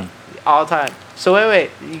all time. all time. So wait.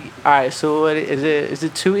 All right. So what is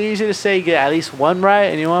it too easy to say get at least 1 right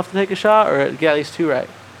and you won't have to take a shot, or get at least 2 right?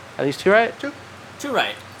 At least 2 right? 2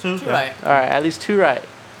 right. Two. 2 right. All right. At least 2 right.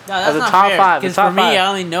 No, that's the not top fair. 5, the Because top for me, 5. I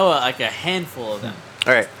only know like a handful of them.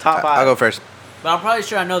 All right, Top 5. I'll go first. But I'm probably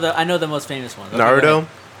sure I know the most famous ones. Okay, go Naruto, ahead.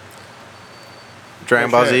 Dragon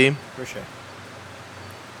For Ball sure. Z, For sure.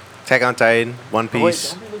 Attack on Titan, One Wait,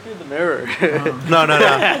 Piece. don't be looking in the mirror. No.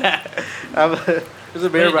 There's a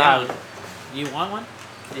Put mirror it behind down. me. You want one?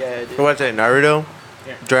 Yeah, dude. What's it? Naruto,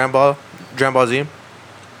 Yeah. Dragon Ball Z,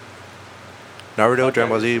 Naruto, Okay, Dragon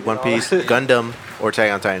Ball Z, One Piece, Gundam, or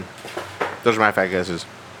Attack on Titan. Those are my 5 guesses.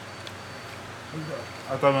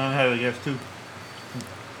 I thought I had to guess 2.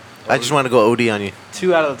 I just want to go OD on you.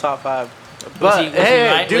 2 out of the top 5. Was But he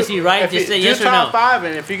right? Was he right? if Just you- say do yes or top no. 5,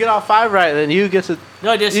 and if you get all 5 right, then you get to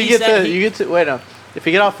No, just you he get said to he, you get to wait no. If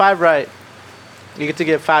you get all 5 right, you get to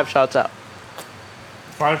get 5 shots out.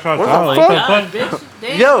 5 shots What the out. fuck? What the God, fuck? bitch.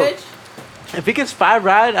 Damn, Yo. bitch. If he gets 5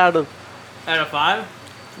 right out of Out of 5?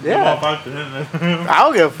 Give all yeah, 5 to him. I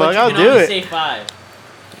don't give a But fuck. you I'll can do only it. say 5.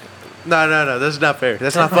 No. That's not fair.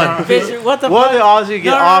 That's not fun. Bitch, what the What fuck? the odds you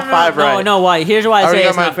get all 5 right? No, why? Here's why I say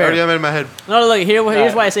it's not fair. Already got mine in my head. No, look, here's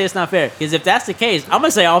Alright. why I say it's not fair. Because if that's the case, I'm gonna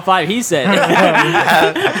say all 5 he said.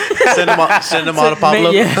 Send them all to Pablo.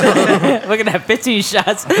 Yeah. We're gonna have 15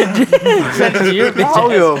 shots. Send it to your I bitch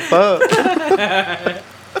don't ass. give a fuck.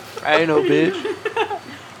 I ain't no bitch.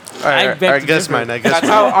 All right, I beg to guess differ. mine. I guess That's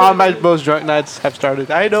mine. how all my most drunk nights have started.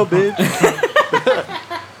 I ain't no bitch.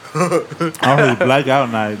 Only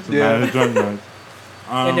blackout nights. Yeah. Not drunk nights.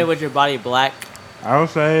 And then with your body black. I would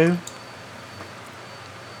say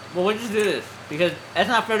Well, why'd you do this? Because that's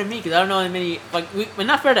not fair to me. Because I don't know that many. We're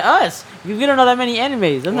not fair to us. We don't know that many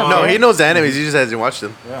animes. That's not No, fair. he knows the enemies. He just hasn't watched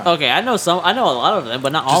them. Okay, I know some. I know a lot of them,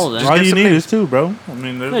 but not all of them. all give you some need names. is 2, bro. I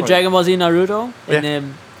mean, there's No, like, Dragon Ball Z, Naruto, Yeah. and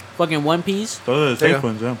then fucking One Piece. those are the There you safe go.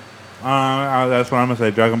 ones, yeah. That's what I'm gonna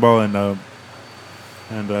say. Dragon Ball and Naruto.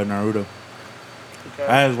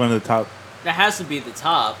 That is one of the top. That has to be the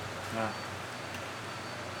top.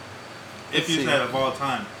 If you said of all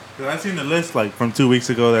time, because I seen the list like from 2 weeks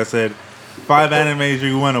ago that said 5 animes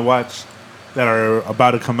you want to watch that are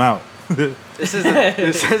about to come out. This is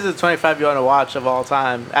the 25 you want to watch of all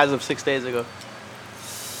time as of 6 days ago.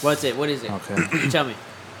 What's it? What is it? Okay. You tell me.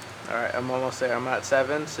 All right, I'm almost there. I'm at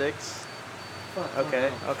 7, 6.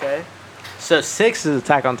 Okay. So 6 is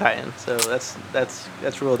Attack on Titan. So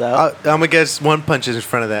that's ruled out. I'm gonna guess One Punch is in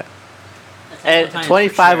front of that. And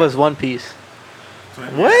 25 was One Piece.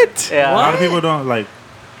 What? Yeah. A lot of people don't like.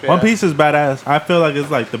 Yeah. One Piece is badass. I feel like it's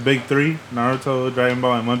like the big 3: Naruto, Dragon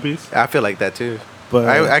Ball, and One Piece. I feel like that too. But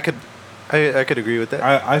I could agree with that.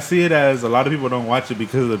 I see it as a lot of people don't watch it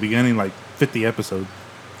because of the beginning, like 50 episodes.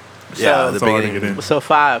 Yeah, So- the That's all I beginning. get in. So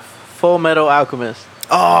 5 Full Metal Alchemist.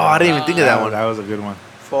 Oh, I didn't even think of that one. That was a good one.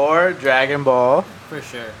 4, Dragon Ball. For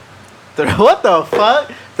sure. 3, what the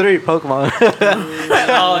fuck? 3, Pokemon.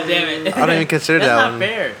 Oh, damn it. I don't even consider That's that not one.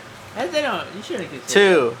 fair. They don't. You shouldn't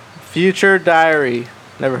consider 2, Future Diary.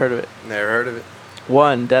 Never heard of it. Never heard of it.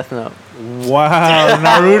 1, Death Note. Wow,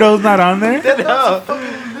 Naruto's not on there? No.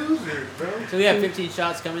 that. So we have 15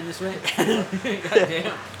 shots coming this way. God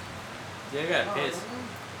damn. Yeah, I got pissed.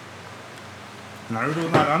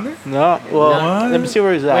 Naruto's not on there? No. Well, What? let me see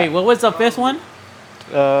where he's at. Wait, what was the fifth one?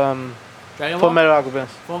 Um, Dragon Full Ball? Metal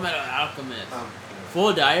Alchemist. Full Metal Alchemist.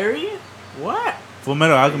 Full Diary? What? Full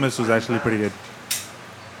Metal Alchemist was actually pretty good.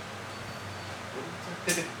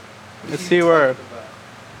 Let's see where.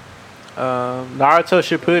 Naruto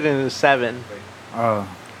Shippuden is 7.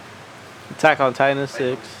 Attack on Titan is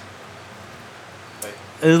 6.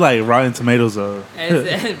 It's like Rotten Tomatoes. That's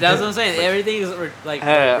what I'm saying. Everything is like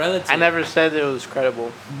Hey, relative. I never said it was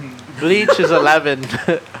credible. Bleach is 11.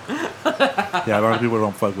 Yeah, a lot of people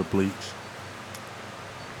don't fuck with Bleach.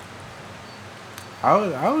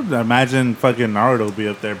 I would imagine fucking Naruto be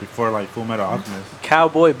up there before like Full Metal Alchemist.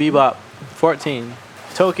 Cowboy Bebop 14.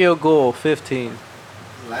 Tokyo Ghoul 15.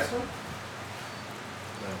 Last one? No,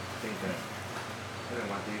 think that.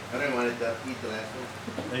 I didn't want to eat the last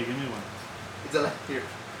one. Hey, give me one. It's the last here.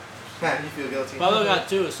 Man, you feel guilty. Pablo got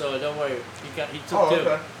 2, so don't worry. He took 2.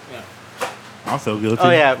 okay. Yeah. I feel guilty.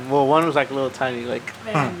 Oh yeah, well one was like a little tiny, like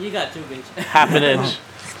Man, you got 2, bitch. half an inch,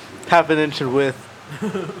 half an inch in width.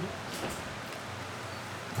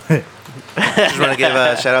 Just want to give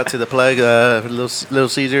a shout out to the plug, Little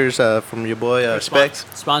Caesars from your boy Specs.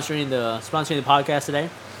 Sponsoring the podcast today.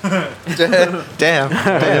 Damn.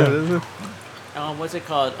 What's it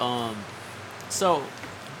called? So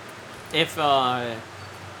if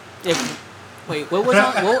wait, what was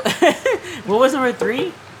what, what was number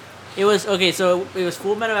 3? It was okay. So it was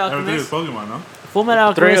Full Metal Everything is Alchemist. Pokemon, no? Full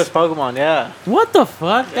Metal 3 was Alchemist. Pokemon, yeah. What the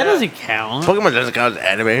fuck? That Yeah. doesn't count. Pokemon doesn't count as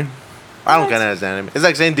anime. I don't count it as anime. It's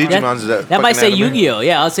like saying Digimon's That might say Yu-Gi-Oh.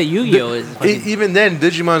 Yeah, I'll say Yu-Gi-Oh is fucking, Even then,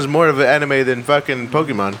 Digimon's more of an anime than fucking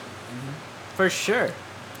Pokemon. for sure.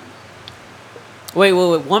 Wait,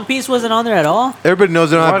 One Piece wasn't on there at all? Everybody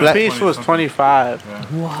knows they don't have One black. Piece was 25, Yeah.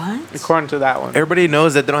 What? according to that one. Everybody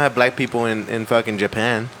knows that they don't have black people in fucking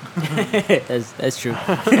Japan. that's true.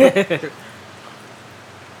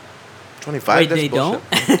 25. Wait, that's they bullshit.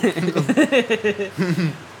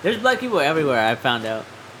 don't? There's black people everywhere. I found out.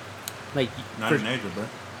 Like, Not in Asia, bro.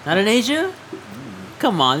 not in Asia?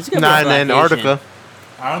 Come on, there's gonna Not be a in black Antarctica. Asian.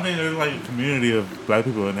 I don't think there's like a community of black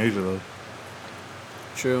people in Asia though.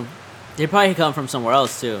 True. They probably come from somewhere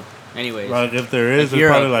else too. Anyways, Like if there is, Like it's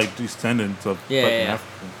probably Europe. like descendants of Yeah, fucking yeah.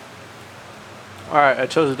 Africans. All right, I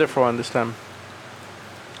chose a different one this time.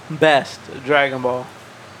 Best Dragon Ball.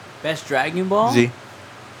 best Dragon Ball. Z.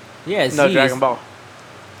 Yeah, No, Z's. Dragon Ball.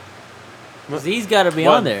 Z's got to be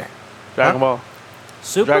One. on there. Dragon Huh? Ball.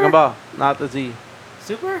 Super. Dragon Ball, not the Z.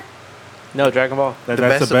 Super. No, Dragon Ball. The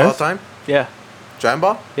That's best the of all best. time? Yeah, Dragon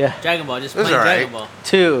Ball? yeah. Dragon Ball. Just That's plain alright. Dragon Ball.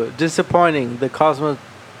 2, disappointing. The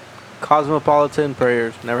Cosmopolitan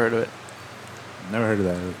Prayers. Never heard of it. Never heard of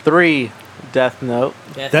that. 3, Death Note.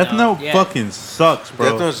 Death Note yeah. fucking sucks, bro.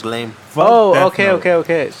 Death Note's lame. Fuck Oh, Death okay, Note.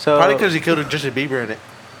 okay. So Probably because he killed Justin Bieber in it.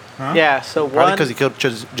 Huh? yeah, so Probably one. because he killed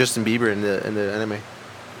Justin Bieber in the anime.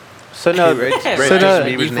 So no, He read so Justin no-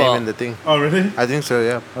 Bieber's name Default. in the thing. Oh really? I think so,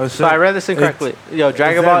 yeah. Oh, so I read this incorrectly. Yo,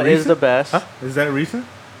 Dragon that Ball is recent? the best. Huh? Is that recent?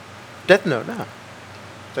 Death Note, no.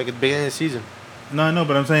 It's like at the beginning of the season. No, I know,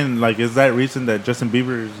 but I'm saying like, is that recent that Justin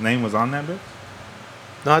Bieber's name was on that bit?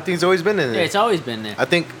 No, I think it's always been in Yeah, there. it's always been there. I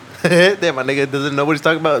think, damn, my nigga doesn't know what he's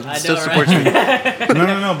talking about. I Still know, supports right? me.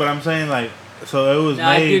 no, but I'm saying like, so it was No,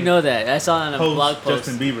 I made do know that. I saw it on a blog post post.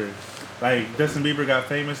 Justin Bieber. Like Justin Bieber got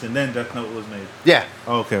famous and then Death Note was made. Yeah,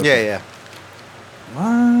 Oh, okay. yeah.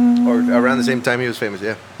 What? Or around the same time he was famous,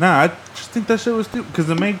 yeah. Nah, I just think that shit was stupid because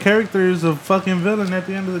the main character is a fucking villain at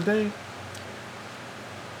the end of the day.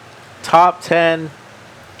 Top 10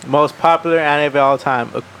 most popular anime of all time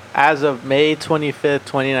as of May 25th,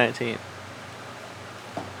 2019.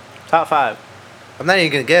 Top 5. I'm not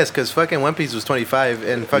even gonna guess because fucking One Piece was 25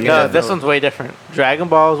 and fucking. No, Death this Note- one's way different. Dragon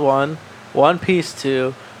Ball's 1, One Piece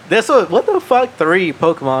 2. This one, what the fuck? 3,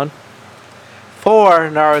 Pokemon. 4,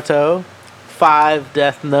 Naruto. 5,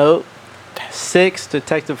 Death Note. 6,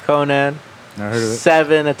 Detective Conan. Never heard of it.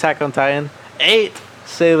 7, Attack on Titan. 8,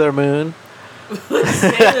 Sailor Moon.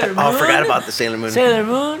 Sailor Moon. Oh, I forgot about the Sailor Moon. Sailor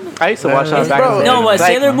Moon. I used to watch that Is- back in the day. No, what? Like,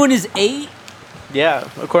 Sailor Moon is 8. Yeah,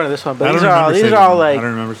 according to this one. I But don't these are all, remember these Sailor are all Moon. I like.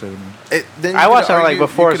 don't remember Sailor Moon. Then I you watched could it like argue-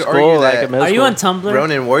 before you could argue school, like that in middle Are you school. on Tumblr?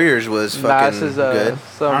 Ronin Warriors was Nah, fucking this is good. I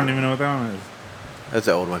some. don't even know what that one is. That's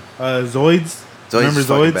the old one. Zoids. Remember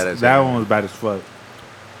fucking Zoids? badass, That yeah. one was bad as fuck.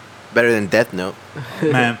 Better than Death Note.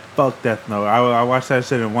 Man, fuck Death Note. I watched that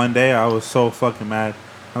shit in one day. I was so fucking mad.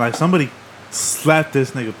 I'm like, somebody slap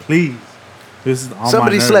this nigga, please. This is on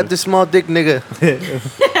Somebody my nerves. slapped this small dick nigga.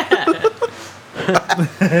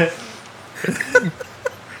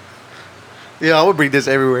 Yeah, I would bring this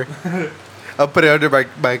everywhere. I'll put it under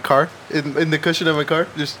my car, in the cushion of my car.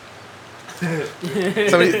 Just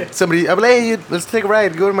somebody. I'm like, hey, let's take a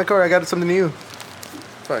ride. Go to my car. I got something new.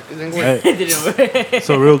 Fuck, it didn't work. Hey, It didn't work.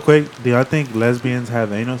 so real quick, do y'all think lesbians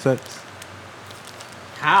have anal sex?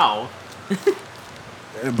 How?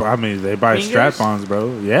 I mean, they buy Fingers? strap-ons,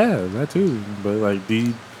 bro. Yeah, that too. But like, do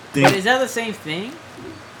you think? But is that the same thing?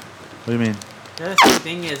 What do you mean? Is that the same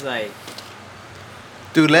thing as like?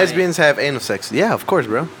 Dude, lesbians have anal sex. Yeah, of course,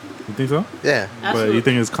 bro. You think so? Yeah. But Absolutely. you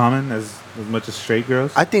think it's common as much as straight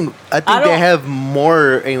girls? I think I they don't- have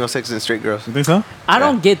more anal sex than straight girls. You think so? I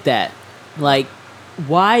don't get that. Like,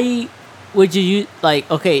 why would you use like?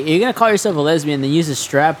 Okay, you're gonna call yourself a lesbian, then use a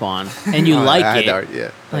strap on, and you Oh, like I it.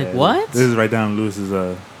 yeah. Like Yeah, what? This is right down Lewis's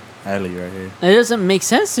alley right here. It doesn't make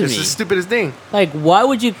sense to It's me. the stupidest thing. Like, why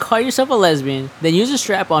would you call yourself a lesbian, then use a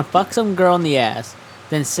strap on, fuck some girl in the ass,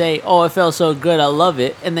 then say, "Oh, it felt so good, I love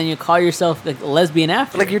it," and then you call yourself like, a lesbian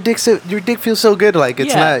after? Like your dick feels so good. Like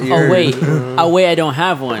it's yeah. not your. Oh wait, I don't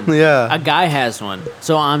have one. Yeah. A guy has one,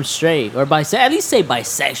 so I'm straight or At least say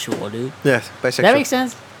bisexual, dude. Yes, bisexual. That makes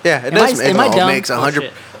sense. Yeah, it Am I- does. am I It dumb? makes Oh, 100,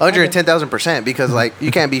 shit. 110,000% because like you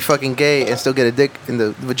can't be fucking gay and still get a dick in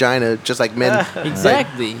the vagina just like men.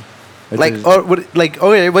 Exactly. It Like just- or what? Like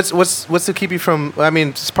okay, what's to keep you from? I mean,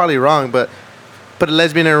 it's probably wrong, but put a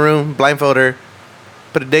lesbian in a room, blindfold her,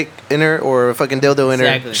 put a dick in her or a fucking dildo in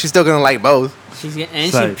Exactly. her. She's still gonna like both.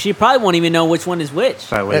 And Like- she probably won't even know which one is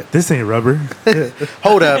which. Like, wait, this ain't rubber.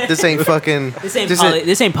 Hold up, this ain't fucking. This ain't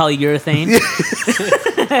polyurethane.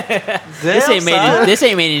 This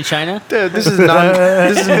ain't made in China. Dude, this is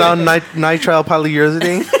non nitrile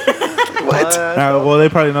polyurethane. What? Well, they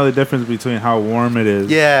probably know the difference between how warm it is.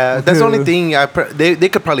 Yeah, that's the only thing they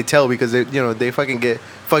could probably tell because they fucking get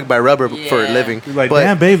fucked by rubber for a Yeah. living. Like, But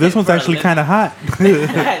damn, babe, this one's For a actually living. kind of hot.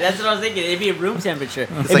 That's what I was thinking. It'd be a room temperature.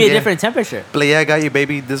 It'd like, be a yeah. different temperature. But yeah, I got you,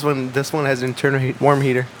 baby. This one has an internal warm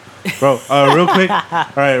heater. Bro, real quick. All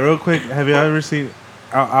right, real quick. Have you ever seen?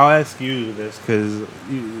 I'll ask you this because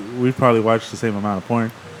we probably watched the same amount of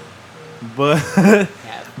porn. But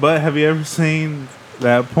but have you ever seen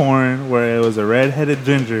that porn where it was a redheaded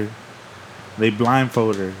ginger? They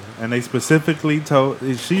blindfold her, and she specifically told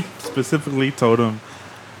him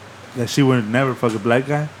that she would never fuck a black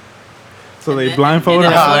guy. So they blindfold and her.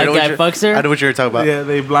 then I black know guy what you're- fucks her? I know what you were talking about. Yeah,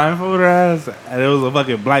 they blindfold her ass, and it was a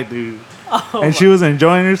fucking black dude, Oh, and she was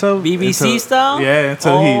enjoying herself. BBC until- style? Yeah,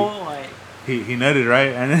 until Oh, my. he nutted, right?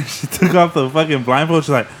 And then she took off the fucking blindfold. She's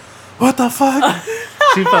like, "What the fuck?"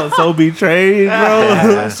 She felt so betrayed,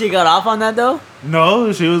 bro. She got off on that though.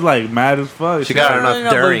 No, she was like mad as fuck. She got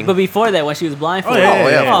enough during. But before that, when she was Oh blindfolded.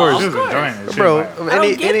 yeah, of course. She was enjoying it. She Bro, was like- I don't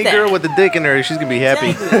any get that. girl with a dick in her, she's gonna be happy.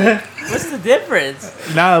 Exactly. What's the difference?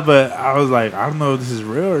 Nah, but I was like, I don't know if this is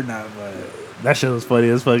real or not, but that shit was funny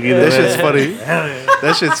as fuck. That shit's funny. Hell yeah.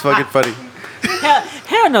 That shit's fucking funny.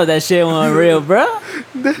 Hell no, that shit wasn't real, bro.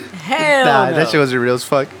 Hell Nah, no. that shit was real as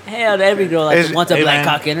fuck. Hell, to every girl It's- wants a hey, black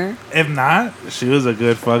man. cock in her. If not, she was a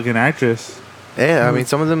good fucking actress. Yeah, I mean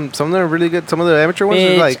some of them are really good. Some of the amateur ones are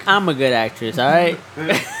Bitch, like I'm a good actress, all right?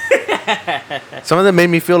 some of them made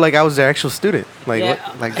me feel like I was their actual student. Like Yeah.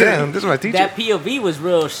 what? Like damn, this is my teacher. That POV was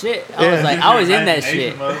real shit. I Yeah. was like, I was in that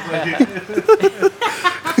shit.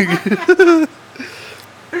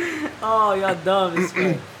 Oh, y'all dumb as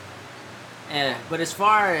fuck. Yeah, but as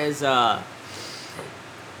far as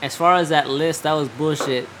that list, that was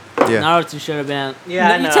bullshit. Yeah. Naruto should have been.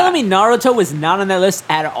 Yeah, I you know. telling me Naruto was not on that list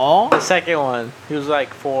at all? The second one, he was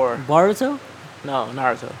like 4. Boruto? No,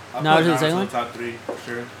 Naruto. Naruto's the second one? Top 3, for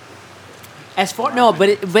sure. As far no, but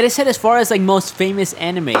it said as far as like most famous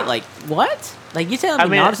anime. Like what? Like you telling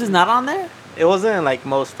me I mean, Naruto's not on there? It wasn't like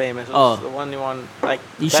most famous. It was Oh. the one you want like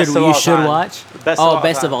You best should of all should time. watch. Best oh, of all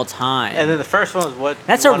best time. of all time. And then the first one was what.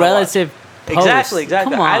 That's you a wanna watch. relative. Post. Exactly.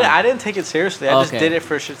 Come on. I didn't take it seriously. I just Okay. did it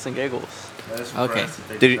for shits and giggles. Okay.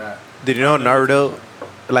 Did you know Naruto,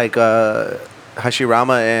 like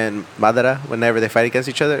Hashirama and Madara, whenever they fight against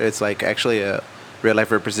each other, it's like actually a real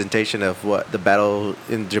life representation of what the battle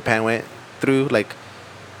in Japan went through, like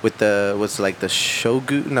with the the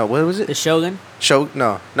Shogun? No, what was The it? Shogun.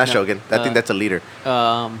 No, not No, Shogun. I think that's a leader.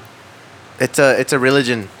 It's a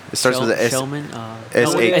religion. It starts with the S. Showman. S-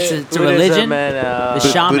 No, H- it's a Buddhism religion. And, The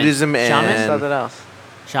shaman. Buddhism Shaman. and something else.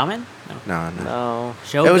 Shaman. No. no. No.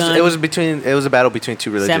 Shogun. It was a battle between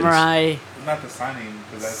two religions. Samurai. Not the Sani.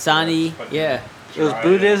 'cause that's- Sani. that's fucking- Yeah. It was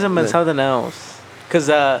Buddhism and Yeah. something else. Because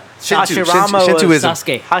Shinto- Hashirama was Shintoism.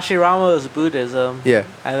 Sasuke. Hashirama was Buddhism. Yeah.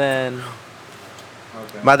 And then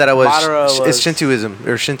Okay. Madara was. Madara It's was- Shintoism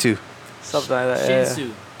or Shinto. something like that. Yeah.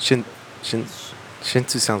 Shinsu.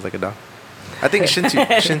 Shinto sounds like a dog. I think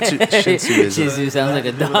Shintoism. Shinsu sounds like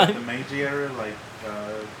a Does that have to do with, dog. the Meiji era, like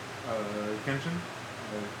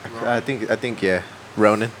Kenshin. I think yeah.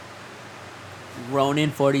 Ronin.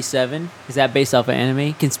 Ronin 47. Is that based off of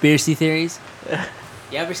anime? Conspiracy theories?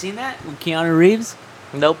 You ever seen that with Keanu Reeves?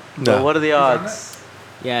 Nope. No. But what are the odds?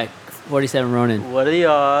 Yeah, 47 Ronin. What are the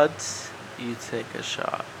odds you take a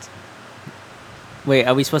shot? Wait,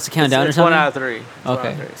 are we supposed to count It's, down or it's something? 1 out of 3. It's 1 out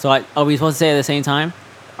of Okay. 3. So are we supposed to say it at the same time?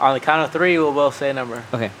 On the count of 3, we'll both say a number.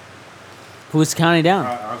 Okay. Who's counting down?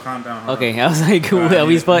 I'll calm down. hold Okay, on. I was like, are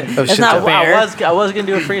we supposed? Oh, That's not Shinto. fair. I was gonna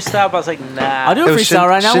do a freestyle, but I was like, nah. I'll do a It was freestyle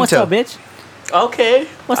right now. What's Shinto. up, bitch? Okay.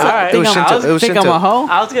 What's All up? right. Think, It was I'm, Shinto. It was think I'm Shinto. a hoe?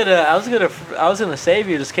 I was gonna save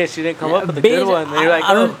you just in case you didn't come up with a Bitch, good one. And you're like,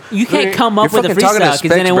 I don't, oh, you can't you're- come up you're with a fucking talking to freestyle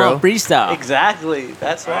because then specs, it won't bro. freestyle. Exactly.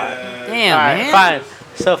 That's why. Damn, All right, man. fine.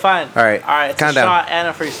 So fine. All right, All right. It's count a down. shot and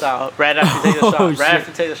a freestyle. Right after you take the Oh, shot. Right shit.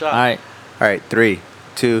 after you take the shot. All right, All right. 3,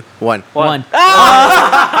 2, 1. one.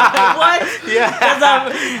 What?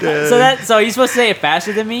 Yeah. So you're supposed to say it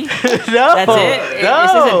faster than me? No. That's it.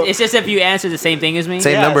 No. It's just if you answer the same thing as me.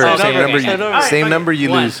 Same Yeah, number. same Same number, number. same number. All right, Same fuck number. it. You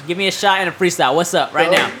One. lose. Give me a shot and a freestyle. What's up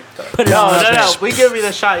right now? Put it No, on. no. We give you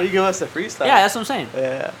the shot. You give us the freestyle. Yeah, that's what I'm saying.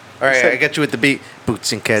 Yeah. All right, I got you with the beat.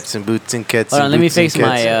 Boots and cats and boots and cats. Hold on, and let me boots and fix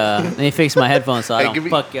my cats. let me fix my headphones so I Hey, don't give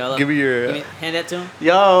me- fuck y'all up. give me your, hand that to him.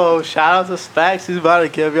 Yo, shout out to Specs. He's about to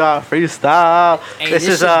give y'all a freestyle. Hey, this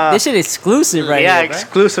is this shit exclusive right yeah, here, bro.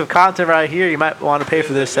 exclusive content right here. You might want to pay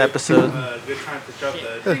for this episode. Good time to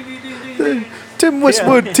shut the. Tim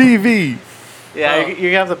Westwood TV. Yeah, Bro.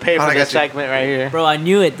 you're gonna have to pay Oh, for I this got you. segment right here. Bro, I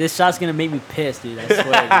knew it. This shot's gonna make me pissed, dude. I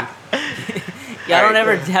swear, dude. Y'all don't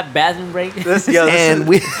ever have bathroom break. This And is-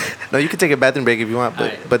 we, no, you can take a bathroom break if you want, but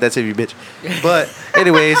Alright. but that's if you bitch. But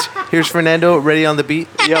anyways, here's Fernando ready on the beat.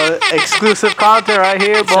 yo, exclusive content right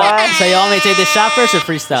here, boy. So y'all may take the shot first or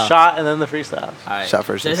freestyle? Shot and then the freestyle. All right. Shot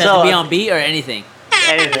first. Does it So, have to be on beat or anything?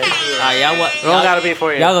 Anything. All right, y'all what? It don't gotta be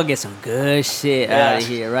for you. Y'all gonna get some good shit Yeah. out of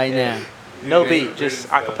here right Yeah. now. No beat, just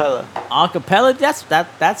acapella. Acapella,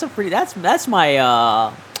 that's a pretty that's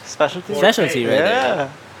my Specialty. Specialty right yeah.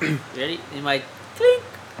 there. Ready? In my clink.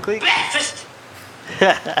 Click.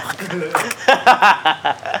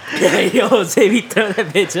 Yo, Xavier, throw that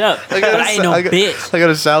bitch up. But I ain't no bitch. I got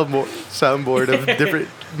a soundboard of different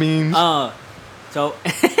memes. So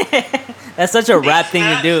that's such a rap thing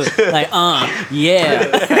to do. Like,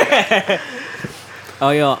 yeah. Oh,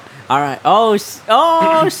 yo. All right. Oh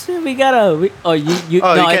shit. We gotta. You Oh, no, you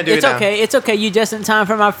can't do it's it now. okay. It's okay. You just in time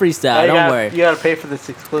for my freestyle. Don't worry. You gotta pay for this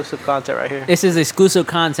exclusive content right here. This is exclusive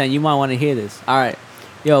content. You might want to hear this. All right.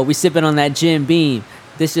 Yo, we sipping on that Jim Beam.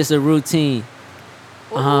 This just a routine.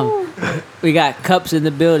 We got cups in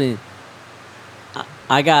the building.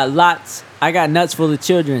 I got lots. I got nuts full of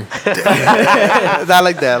children. Not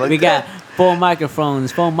like that. Like We that. got 4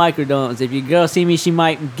 microphones, 4 microdrones. If your girl see me, she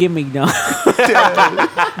might give me them. Damn.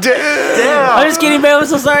 I'm just kidding, man. I'm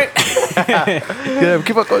so sorry. Yeah,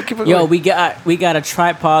 keep on going. Keep on Yo, going. we got a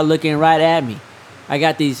tripod looking right at me. I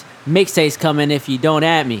got these mixtapes coming if you don't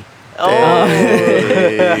add me.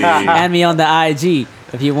 Add me on the IG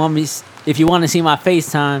if you want me. If you want to see my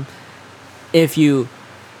FaceTime. If you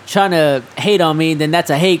trying to hate on me, then that's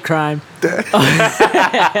a hate crime.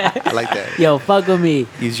 I like that. Yo, fuck with me.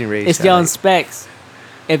 Using rage. It's I Young like. Specs.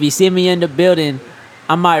 If you see me in the building,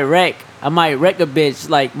 I might wreck a bitch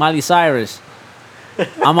like Miley Cyrus.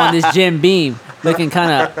 I'm on this Jim Beam looking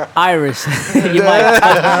kind of iris.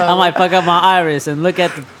 I might fuck up my iris and look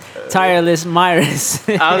at the tireless Myris.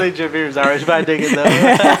 I don't think Jim Beam's Irish, but I dig it though.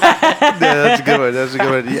 Yeah, that's a good one. That's a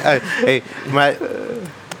good one. Yeah,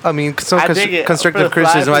 I mean, some I dig it. For constructive the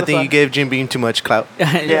criticism. flag, I for the think you flag. gave Jim Beam too much clout.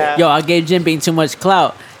 Yeah. Yo, I gave Jim Beam too much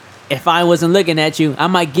clout. If I wasn't looking at you, I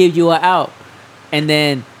might give you an out. And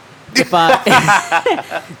then if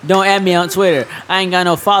I don't add me on Twitter, I ain't got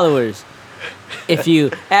no followers. If you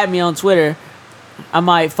add me on Twitter, I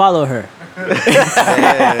might follow her.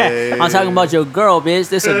 I'm talking about your girl, bitch.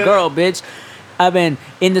 This a girl, bitch. I've been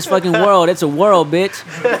in this fucking world. It's a world, bitch.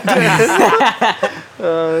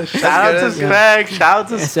 Shout out to Spec. Shout out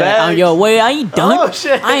to So, Spec. yo, wait, I ain't done. Oh,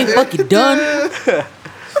 shit. I ain't fucking done.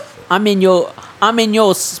 I'm in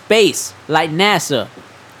your space like NASA.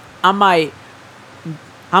 I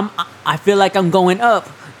feel like I'm going up.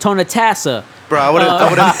 Tonatassa. Bro, I would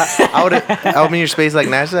have in your space like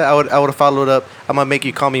NASA. I would have followed up. I'm gonna make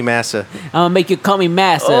you call me Massa. I'm gonna make you call me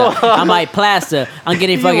master. I might plaster. I'm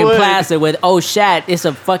getting You fucking would. plastered with oh shat. It's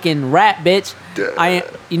a fucking rap, bitch.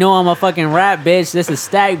 You know I'm a fucking rap, bitch. This is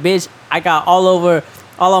Stack, bitch. I got all of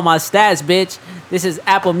my stats, bitch. This is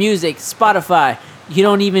Apple Music, Spotify. You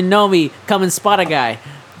don't even know me. Come and spot a guy.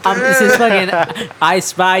 This is fucking I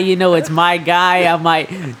Spy. You know it's my guy. I might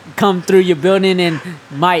come through your building and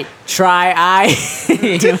might try I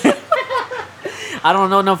don't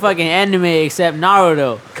know no fucking anime except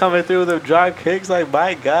Naruto. Coming through with the drop kicks like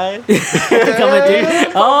my guy. Coming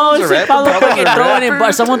through. Oh a shit! rapper. Pablo fucking Pablo's a throwing in rapper.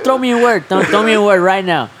 bars. Someone throw me a word. Don't throw me a word right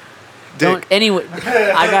now. Don't. Dick. Anyway,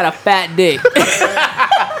 I got a fat dick.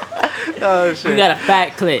 Oh shit. You got a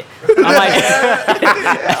fat clit.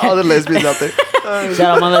 I All the lesbians out there. might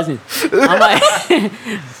shout out my lesbians.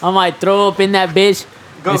 I might throw up in that bitch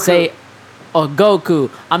and say, "Oh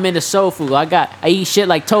Goku, I'm into soul food. I eat shit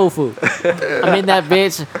like tofu. I'm in that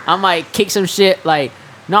bitch. I might kick some shit like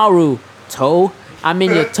Naruto. I'm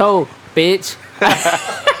in your toe, bitch."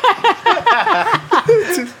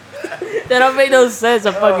 That don't make no sense.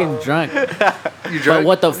 I'm fucking drunk. You But drunk?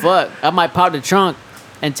 what the fuck? I might pop the trunk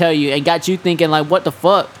and tell you and got you thinking like, what the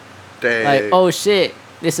fuck? Dang. Like, oh shit,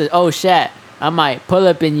 this is oh shat. I might pull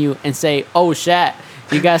up in you and say, oh shat,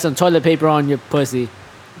 you got some toilet paper on your pussy.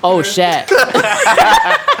 Oh shat.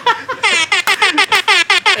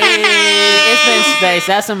 Hey, it's been Specs.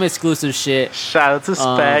 That's some exclusive shit. Shout out to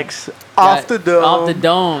Specs. Off the dome. Off the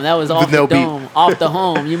dome. That was off no the beat. dome. Off the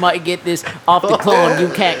home. You might get this off the clone. You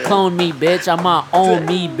can't clone me, bitch. I'm my own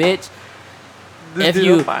me, bitch. This If dude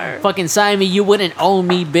you on fire. fucking sign me, you wouldn't own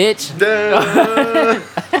me, bitch.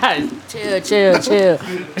 chill.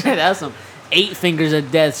 That's some 8 fingers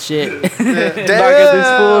of death shit. Knocking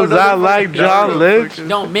these fools out like John Lynch.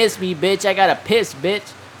 Don't miss me, bitch. I gotta piss, bitch.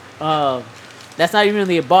 That's not even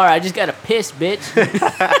really a bar. I just gotta piss, bitch.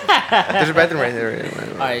 There's a bathroom right there.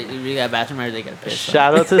 All right, we got a bathroom right there. They gotta piss.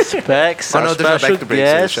 Shout out to Specs. Oh our no, there's no special back to break to the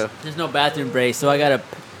guest. show. There's no bathroom break, so I gotta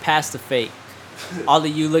pass the fake. All of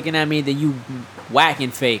you looking at me, that you whacking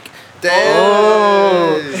fake.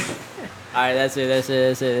 Oh. All right, that's it.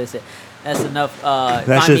 That's enough. That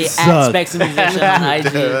Find shit me at sucked. Specs Musician on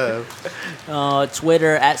IG.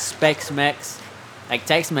 Twitter at SpecsMex. Like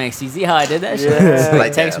Tex-Mex. You see how I did that shit? Yeah. Like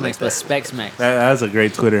Like that, Tex-Mex, like but SpecsMex. That's a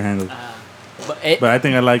great Twitter handle. But I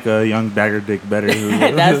think I like Young Dagger Dick better.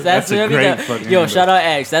 That's a really great the, fucking yo, handle. shout out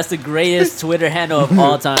X. That's the greatest Twitter handle of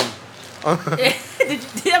all time.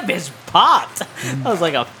 That bitch popped. That was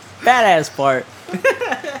like a fat ass part.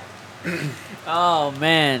 Oh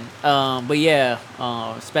man. But yeah,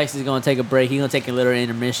 Specs is gonna take a break. He's gonna take a little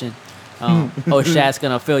intermission. Shat's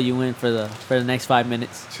gonna fill you in for the next 5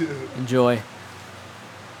 minutes. Enjoy.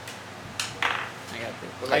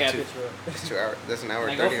 I got this. It's 2 hours. That's an hour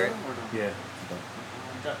Can I and go 30, for right? it or no? Yeah.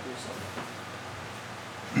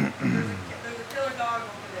 There's a killer dog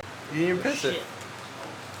over there. You didn't piss it. Shit.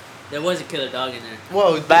 There was a killer dog in there.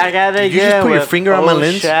 Whoa, Back at it Did again. you just put your with finger on my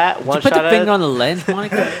lens? Shat. One Did you put shot the at finger it. on the lens,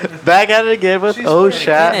 Monica? Back at it again with Clean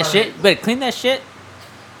Shat. that shit. Better clean that shit.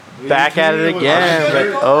 Back at it again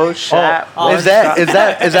with Shat. Oh, Is that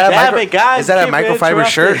Damn it, guys, is that a keep it microfiber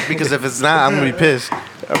shirt? interrupted. Because if it's not, I'm gonna be pissed.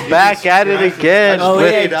 Back at it again. Oh,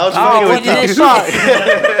 with, yeah. that was oh, fucking with with the fuck.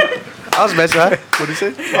 I was messing up. What did you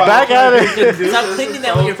say? Back at it. Stop cleaning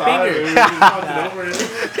that with your finger. You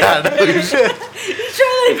tried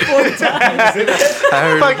like 4 times. I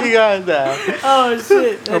heard. Fuck you guys now. Oh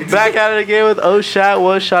shit. Back at it again with Shat.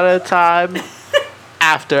 One shot at a time.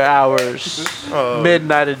 After hours.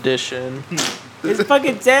 Midnight edition. It's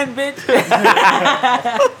fucking 10, bitch.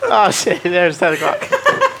 Oh shit, there's 10 o'clock.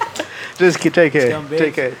 Just take it. Dumb bitch.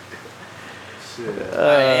 Take it.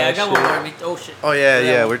 Yeah, I got one more. Oh shit. Oh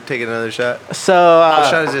yeah, we're taking another shot. So, What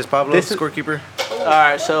shot is this, Pablo? this is- Scorekeeper.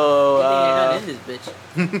 alright, so, You're not in this bitch.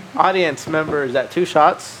 audience members at 2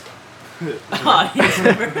 shots. Oh,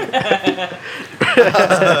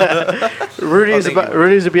 Rudy's about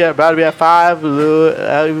to be at 5.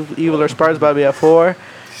 Evil or Spartan's about to be at 4.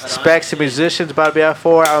 Specs and Musicians about to be at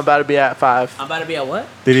 4. I'm about to be at 5. I'm about to be at what?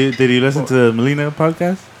 Did you listen to the Melina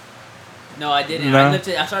podcast? No, I didn't. No? I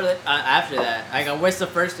started after that. I got what's the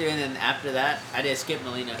first year, and then after that, I did skip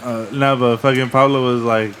Melina. No, but fucking Pablo was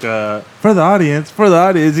like, for the audience.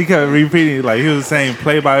 He kept repeating, like he was saying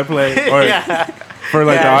play by play, or for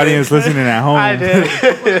like Yeah, the I audience did. listening at home. I did.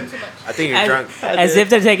 I think you're drunk. As if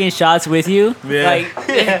they're taking shots with you. Yeah. Like,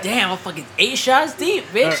 damn, I'm fucking 8 shots deep,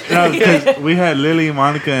 bitch. No, because we had Lily,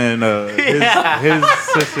 Monica, and his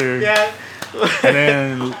sister, Yeah.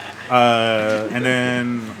 and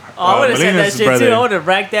then I would have said that Molina's shit brother. too. I would have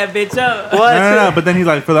racked that bitch up. What? No. But then he's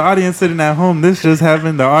like, for the audience sitting at home, this just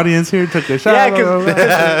happened. The audience here took a shot. Yeah, blah,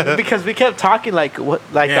 blah, blah. because we kept talking like what,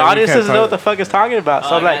 like Yeah, the we audience kept doesn't know what talking. the fuck is talking about.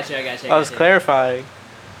 So Oh, I'm like, I got you. I was clarifying.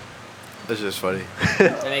 That's just funny.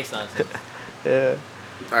 That makes no sense. Yeah,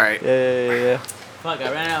 All right. yeah. Fuck,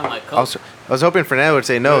 I ran out of my coke. I was hoping Fernando would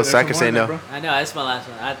say no, Yeah, so I there's could some say more in no. there, bro. I know, that's my last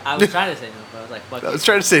one. I was trying to say no, but I was like, fuck I it. was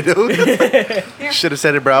trying to say no. Should have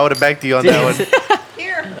said it, bro. I would have backed you on that one.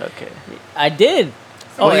 Here. Okay. I did.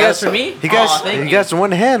 Oh, Well, you yeah, asked for so- me? He got, Aw, thank he you. got some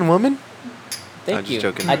one hand, woman. Thank I'm just you.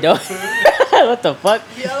 joking. I don't. What the fuck?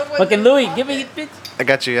 The other one's Fucking in the Louis, pocket. give me bitch. I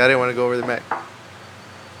got you. I didn't want to go over the Mac.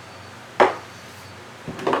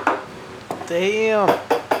 Damn.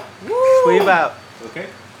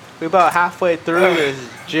 We about halfway through this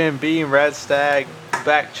Jim Beam Red Stag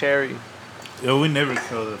Black Cherry. Yo, we never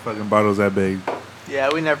kill the fucking bottles that big. Yeah,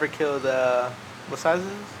 we never killed. What size is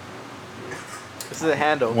this? This is a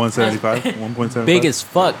handle. 175, 1.75. Big as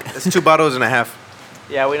fuck. That's 2 bottles and a half.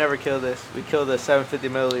 Yeah, we never killed this. We killed the 750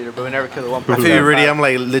 milliliter, but we never killed the 1.75. I feel you, Rudy. I'm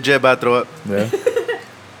like legit about to throw up. Yeah.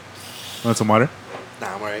 Want some water?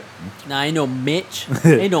 Nah, I'm alright. Nah, ain't no Mitch.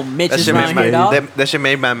 Ain't no That Mitches shit, around made here, my, dog. that shit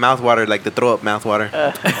made my mouth water, like the throw up mouth water.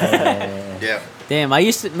 Yeah. Damn, I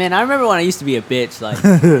remember when I used to be a bitch. Like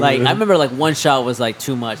I remember like one shot was like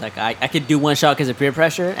too much. Like I could do one shot because of peer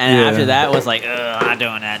pressure, and Yeah. after that was like, I'm not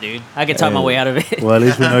doing that, dude. I could talk my Hey. way out of it. Well, at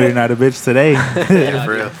least we know you're not a bitch today. Yeah,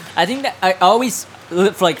 for real. I think that I always,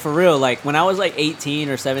 like for real, like when I was like 18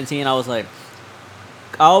 or 17, I was like,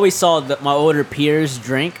 I always saw my older peers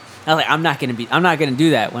drink. I was like, I'm not gonna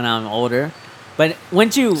do that when I'm older. But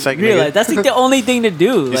once you Psych, realize nigga. that's like the only thing to do.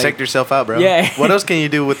 You Like, psyched yourself out, bro. Yeah. What else can you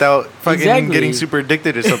do without fucking Exactly. getting super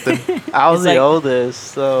addicted or something? I was It's the like- oldest,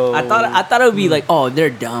 so I thought it would be like, oh, they're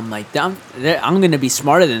dumb. Like I'm gonna be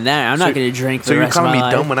smarter than that. I'm not gonna drink for So the you're rest of calling my me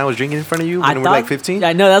life. dumb when I was drinking in front of you when I we were thought, like 15?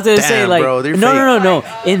 I know that's what I was say. Damn, Like, bro, they're no.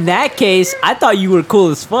 fake. In that case, I thought you were cool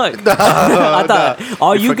as fuck. I thought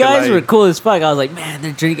all You're you fucking guys lying. were cool as fuck. I was like, man,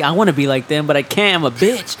 they're drinking. I want to be like them, but I can't. I'm a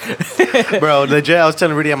bitch. Bro, legit, I was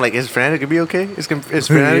telling Rudy, I'm like, is Fernando gonna be okay? Is Fernando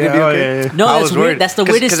Yeah, gonna be oh, okay? yeah, yeah. No, I that's was weird. worried. That's the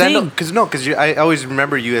weirdest thing. Because I always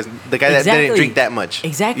remember you as the guy that Exactly. didn't drink that much.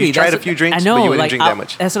 Exactly. You tried That's a few what- drinks, I know, but you wouldn't like, drink that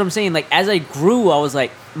much. That's what I'm saying. Like as I grew, I was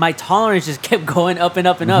like, my tolerance just kept going up and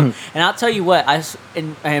up and up. And I'll tell you what,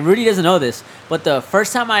 and Rudy doesn't know this, but the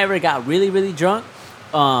first time I ever got really, really drunk,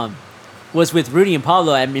 was with Rudy and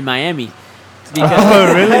Pablo in Miami. Because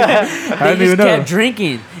Oh, really? I they didn't just even know. kept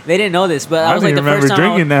drinking. They didn't know this, but I I was don't like the even remember first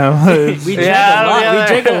time. drinking now. We drank Yeah, a lot. yeah. We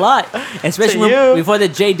drank a lot, especially To you. before the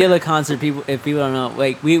Jay Dilla concert. People, if people don't know,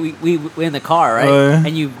 like we in the car, right? Yeah.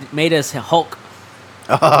 And you made us Hulk.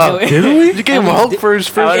 Did we? You gave him And we hope did- for his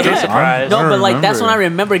I first was Yeah. surprised. No, I but like that's remember. when I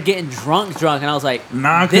remember getting drunk, and I was like,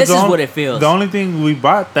 Nah, 'cause this the is on- what it feels. The only thing we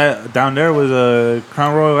bought that down there was a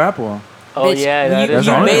Crown Royal apple. Oh Bitch, yeah, that you, is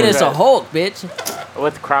you the only made one. us a Hulk, bitch.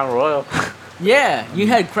 with Crown Royal. Yeah, you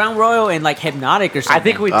had Crown Royal and like Hypnotic or something. I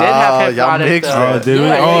think we did Oh, have y'all Hypnotic. mixed though. Oh, did we?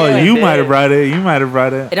 Yeah, Oh, yeah, you did. might have brought it. You might have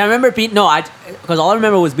brought it. And I remember being because all I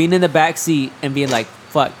remember was being in the back seat and being like,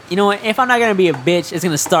 "Fuck, you know what? If I'm not gonna be a bitch, it's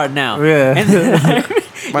gonna start now." Yeah. And then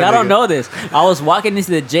My y'all don't nigga. know this. I was walking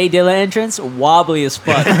into the Jay Dilla entrance, wobbly as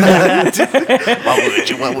fuck. I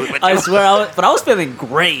swear, but I was feeling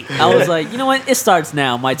great. I was like, you know what? It starts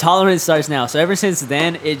now. My tolerance starts now. So ever since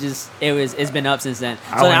then, it's been up since then.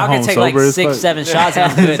 I So went now I can home take like sober as 6, fuck. 7 shots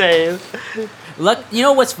and I'm good. Same. Look, you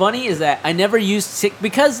know what's funny is that I never used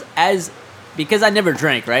because I never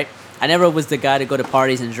drank, right? I never was the guy to go to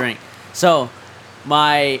parties and drink. So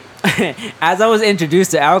as I was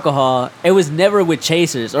introduced to alcohol, it was never with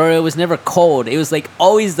chasers or it was never cold. It was like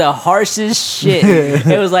always the harshest shit.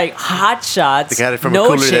 It was like hot shots. They got it from no a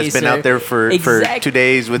cooler chaser. that's been out there for Exact- 2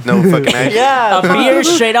 days with no fucking ice. Yeah. a beer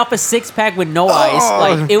straight off a 6-pack with no ice.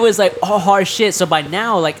 Like it was like all hard shit. So by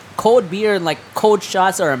now, like cold beer and like cold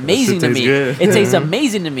shots are amazing to tastes me. good. It tastes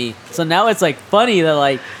amazing to me. So now it's like funny that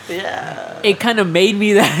like Yeah. it kind of made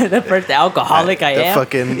me the first alcoholic I The am.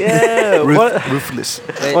 fucking Yeah. ruthless.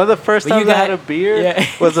 One of the first But you times I got- had a beer yeah.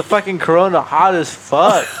 was the fucking Corona hot as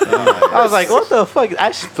fuck. I was like, what the fuck?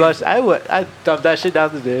 I flushed. I dumped that shit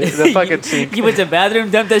down the fucking sink. You went to the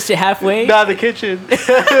bathroom, dumped that shit halfway. Down the kitchen.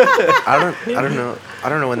 I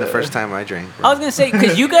don't know when the first time I drank. I was gonna say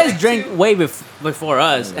because you guys drank way before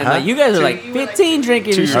us, and like you guys are like 15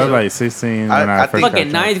 drinking. and I was shit. like 16 when I I first think- got Fucking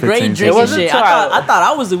drunk. 9th grade 15, drinking wasn't shit. till I thought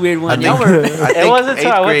I was the weird one. I Y'all think- were. I It think wasn't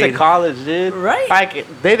until I went to grade- college, dude. Right. Like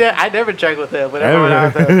I never drank with him. Whenever I went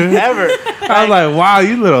out Ever. with him. Ever. I was like, wow,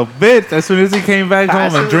 you little bitch. As soon as he came back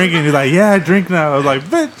home and drinking, he's like, yeah, I drink now. I was like,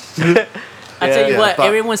 bitch. I tell you Yeah, what, but-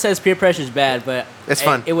 everyone says peer pressure is bad, but It's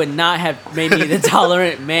fun. It would not have made me the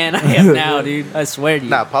tolerant man I am now, dude. I swear to you.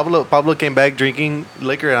 Nah, Pablo came back drinking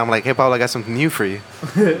liquor, and I'm like, hey, Pablo, I got something new for you.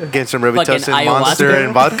 Getting some Fucking Robitussin, Monster, ayahuasca?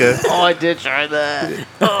 and vodka. Oh, I did try that.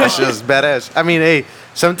 That shit was badass. I mean, hey,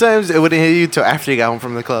 sometimes it wouldn't hit you till after you got home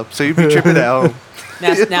from the club, so you'd be tripping at home.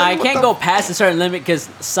 Now I can't go past a certain limit because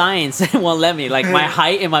science won't let me. Like my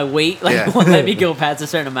height and my weight, like Yeah. won't let me go past a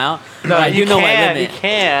certain amount. No, But I you do know my can. You limit.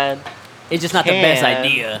 can. It's just not the best can.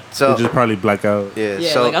 idea. You So, just probably black out. yeah,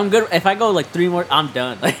 Yeah, so like I'm good. If I go like 3 more, I'm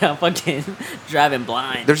done. Like I'm fucking driving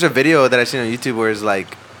blind. there's a video that I seen on YouTube where it's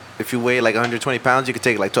like, if you weigh like 120 pounds, you could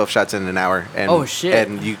take like 12 shots in an hour. And, Oh, shit.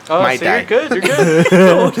 And you Oh, might so die. you're good. You're good.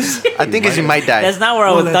 Oh, shit. I think it's you might die. That's not where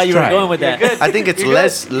I Well, thought let's you were try. going with You're that. good. I think it's You're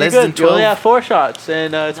less good. less You're than good. You only 12. have 4 shots,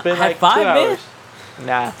 and it's been I had like 5, 2 man. hours.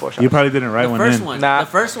 Nah, 4 shots. You probably didn't write The one first in. one. Nah. The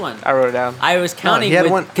first one. I wrote it down. I was counting he had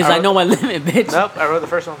with one- because I I know my limit, bitch. Nope, I wrote the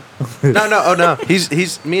first one. No, oh no.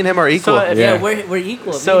 He's me and him are equal. So if- Yeah, Yeah. we're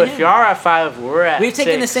equal. So me and if him. you are at 5, we're at we've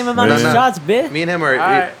taken the 6. same amount of No, no. shots, bitch. me and him are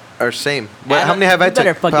Alright. are same. What, Add how a- many have I you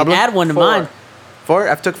better took? fucking Pablo? add one to 4. mine. 4?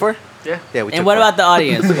 I've took 4? Yeah. Yeah, we took And what 4. about the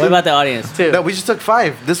audience? What about the audience? 2. No, we just took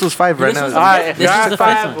 5. This was 5 right This now. was- All right, if This you're is at the fifth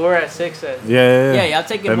 5, one. we're at 6 then. Yeah. Yeah, I'll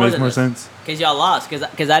take it That more makes than more this. sense. Cause y'all lost, cause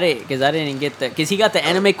I didn't get the, cause he got the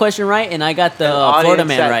anime question right and I got the And Florida audience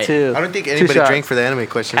man at right. 2. I don't think 2 anybody shots. drank for the anime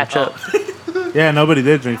question. Catch up. Yeah, nobody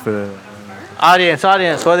did drink for that. Audience. What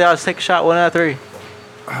do y'all take a shot? 1 out of 3.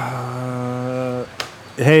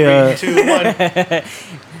 Hey, 3, 2, 1.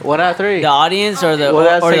 1 out of 3. The audience or the Well,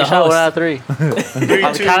 that's or take the a shot. 1 host. out of 3. 3,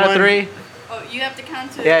 On the 2, count of 1. 3. Oh, you have to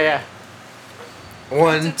count to. Yeah.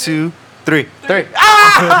 1, 2, 3. 3.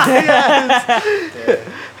 Ah! Yes.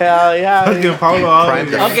 Hell yeah. fucking Paulo always-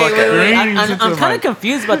 Prime the Okay, fuck wait. out. I'm Into kind my- of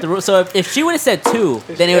confused about the rule. So if she would have said 2,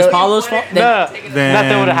 then it was Paulo's fault. Then, No, Then,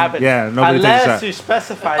 nothing would have happened. Yeah, nobody Unless takes a you shot.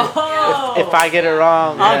 specify Oh. if I get it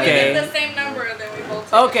wrong. Okay. If it's the same number, then we both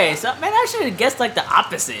take Okay, it. so man, I should have guessed like the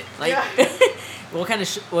opposite. Like, Yeah. what kind of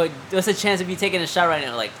what's the chance of you taking a shot right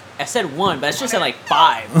now? Like, I said 1, but I should have said like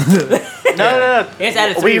 5. No. It's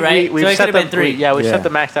added 3, right? We So it set could've been the 3. We Yeah. set the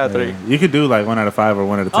max out of 3. Yeah. You could do like 1 out of 5 or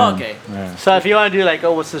 1 out of 10. Oh, okay. Yeah. So if you want to do like,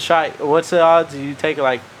 what's the shot? What's the odds you take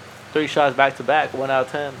like 3 shots back to back? 1 out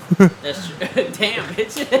of 10. That's true. Damn,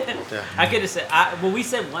 bitch. I could have said. Well, we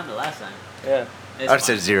said 1 the last time. Yeah. It's I'd fine.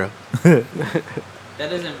 said 0. That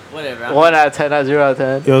doesn't. Whatever. 1 out of 10, not 0 out of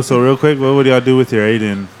 10. Yo, so real quick, what would y'all do with your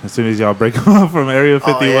alien as soon as y'all break him off from Area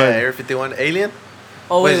 51? Oh, yeah, Area 51. Alien?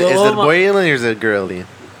 Oh Wait, wait, is what, it a boy alien or is it a girl alien?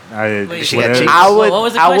 Wait, She got whatever. cheeks. I would. What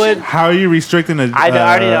was the I question? would. How are you restricting a I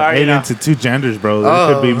already alien know. to 2 genders, bro?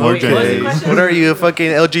 There could be more wait, what was the genders. question? What are you, a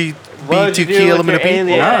fucking What would you LGBTQ do with element of your people? alien?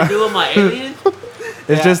 What Yeah. I do with my alien?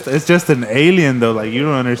 It's just an alien though. Like you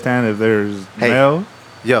don't understand if there's Hey. male.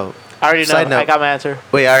 Yo, I already know. Side note. I got my answer.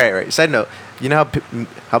 wait, all right. Side note, you know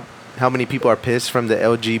how many people are pissed from the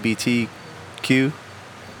LGBTQ?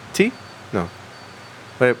 No.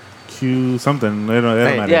 But Q something. They don't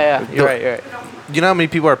Hey, matter. Yeah. You're The- right. you know how many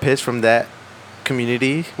people are pissed from that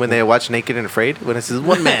community when they watch Naked and Afraid? When it says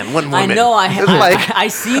one man, one I woman. know. It's like, I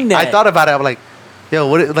seen that. I thought about it. I'm like, yo,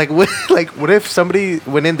 what if somebody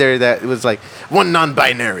went in there that was like one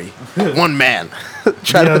non-binary, one man,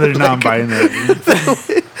 The other non-binary.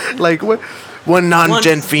 like what, one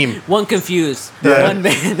non-gen femme. One confused. Yeah. One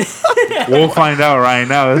man. We'll find out right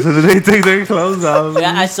now as soon as they take their clothes off.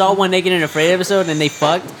 Yeah, I saw one Naked and Afraid episode and they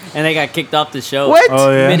fucked and they got kicked off the show. What?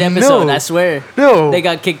 Oh yeah. Mid episode, No. I swear. No. They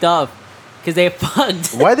got kicked off because they fucked.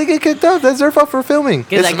 Why they get kicked out? That's their fault for filming.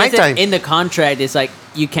 Because It's I guess nighttime. in the contract, it's like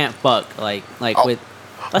you can't fuck. Like Oh. with.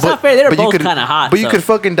 That's not fair. They're but you both could- kind of hot. But you so. could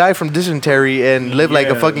fucking die from dysentery and live like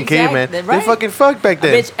a Yeah. fucking caveman. Exactly, They right? fucking fucked back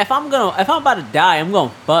then. Bitch, if I'm about to die, I'm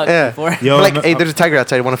gonna fuck Yeah. before. Yo, like, no- hey, there's a tiger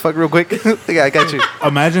outside. Want to fuck real quick? Yeah, I got you.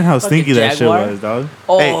 Imagine how stinky that shit jaguar. was, dog.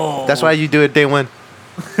 Oh, Hey, that's why you do it day one.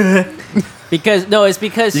 Because no, it's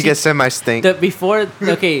because You get semi stink. the before.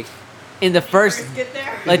 Okay, in the first Get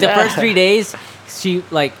there. like the first 3 days, she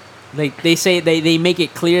they say they make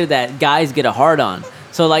it clear that guys get a hard on.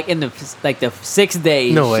 So like in the 6th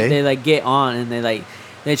day, No way. they like get on and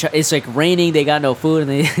they try. It's like raining. They got no food and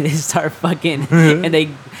they start fucking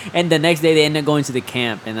and the next day they end up going to the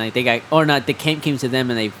camp and like they got or not the camp came to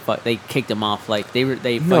them and they kicked them off like they fucked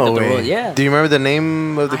no up the way. rules. Yeah. Do you remember the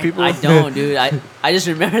name of the people? I don't, dude. I just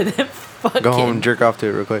remember them fucking. Go home and jerk off to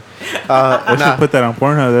it real quick. I Nah, should put that on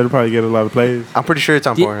Pornhub. That'll probably get a lot of plays. I'm pretty sure it's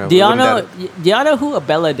on Do, Pornhub. do y'all We wouldn't know? doubt Do y'all know who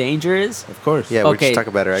Abella Danger is? Of course. it. Yeah, we're Okay. just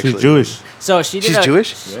talking about her actually. She's Jewish. So she did. She's a,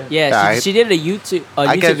 Jewish? Yeah, Yeah, she did a YouTube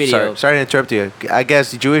I guess. video. Sorry to interrupt you. I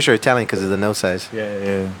guess Jewish or Italian because of the nose size.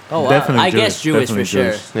 Yeah. Oh, wow. Definitely I guess Jewish Definitely for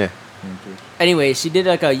sure. Jewish. Yeah. anyway, she did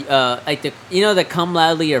like a like the come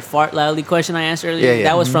loudly or fart loudly question I asked earlier. Yeah, yeah.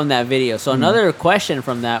 That was from that video. So another question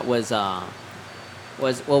from that was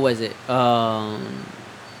what was it?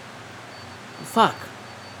 Fuck,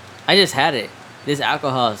 I just had it. This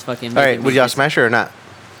alcohol is fucking. All right, would y'all smash her or not?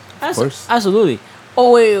 Of course. Absolutely.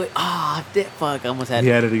 Oh wait. Ah, fuck! I almost had He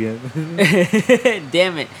it. had it again.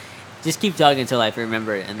 Damn it! Just keep talking until I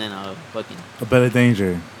remember it, and then I'll fucking. A better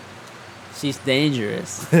danger. She's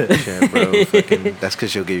dangerous. Shit, bro. Fucking, that's because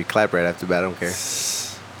she'll give you clap right after that. I don't care.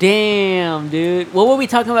 Damn, dude. What were we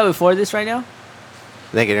talking about before this right now?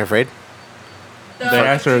 They getting afraid? The They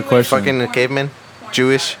asked her a Jewish question. Fucking a porn- caveman? porn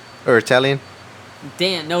Jewish star. or Italian?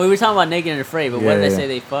 Damn. No, we were talking about naked and afraid, but what did Yeah, I yeah. say?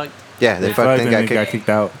 They fucked. Yeah, they They fucking fucked got and got kicked, kicked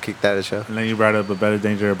out. kicked out of the show. And then you brought up a better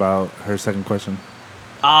danger about her second question.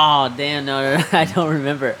 Oh damn! No, I don't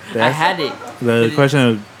remember. I That's- had it. The question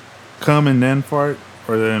of come and then fart,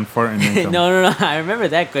 or then fart and then come. No. I remember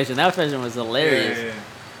that question. That question was hilarious.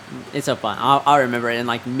 It's so fun. I'll remember it in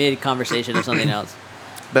like mid conversation or something else.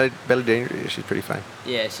 But Belly Danger, yeah, she's pretty fine.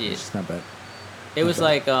 Yeah, she is. It's not bad. It was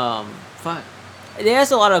like fuck. They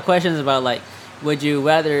asked a lot of questions about like, would you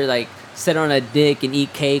rather like sit on a dick and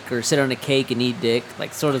eat cake or sit on a cake and eat dick?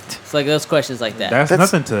 Like sort of, it's like those questions like that. That's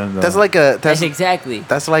nothing to them though. That's like a That's exactly.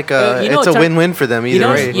 that's like a You know, it's a turn- win-win for them either You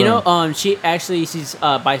know, way. you know, she's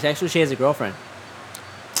bisexual. She has a girlfriend.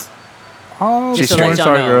 oh, She's porn straight.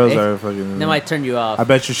 star Y'all know. girls If- are fucking. That might turn you off. I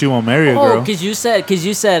bet you she won't marry a Oh, girl. because you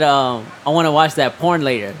said, I want to watch that porn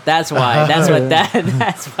later. That's why. That's what that.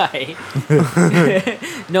 That's why.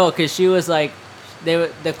 No, because she was like,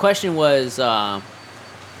 the question was,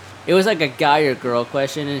 it was like a guy or girl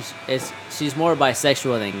question, and she's more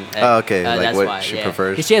bisexual than. Oh, okay, like that's what why, she yeah.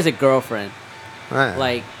 prefers. 'Cause she has a girlfriend. Ah.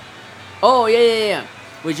 Like, oh yeah.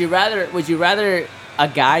 Would you rather a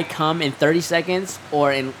guy come in 30 seconds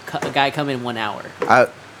or a guy come in 1 hour?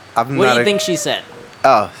 I'm What not do you a- think she said?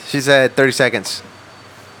 Oh, she said 30 seconds.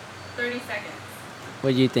 30 seconds.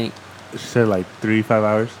 What do you think? She said like 3-5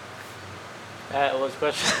 hours. What was the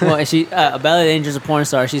question? Well, and she Bella Danger's a porn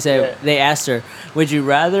star. She said Yeah. they asked her, "Would you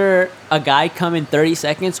rather a guy come in 30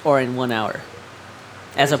 seconds or in 1 hour?"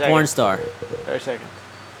 As a 30 porn seconds. star, 30 seconds.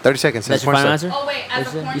 30 seconds. that's That's your porn final star. answer. Oh wait, as a What'd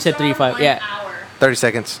you say? porn You said star, 35, 1 yeah. hour. 30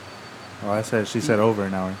 seconds. Oh, she said over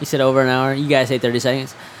an hour. You said over an hour. You guys say 30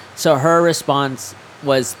 seconds. So her response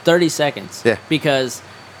was 30 seconds. Yeah. Because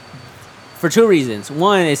for two reasons.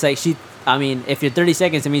 One, it's like if you're 30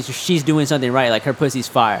 seconds, it means she's doing something right. Like her pussy's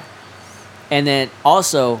fire. And then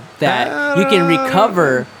also that you can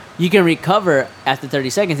recover. You can recover after 30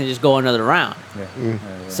 seconds and just go another round. Yeah.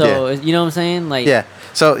 So you know what I'm saying? Like Yeah.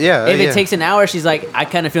 So, yeah. if yeah. it takes an hour, she's like, I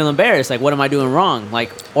kind of feel embarrassed. Like, what am I doing wrong?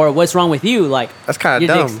 Like, or what's wrong with you? Like, That's kind of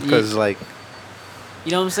your dumb dick's- because, like,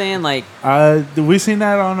 you know what I'm saying? Like, We seen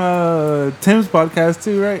that on Tim's podcast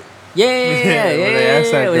too, right? yeah, When they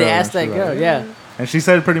asked that when they girl, asked that she's girl, like, yeah. And she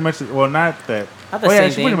said pretty much, well, not that. Not the Oh yeah, same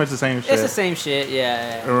she's thing. pretty much the same shit. It's the same shit,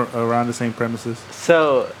 yeah. Around the same premises.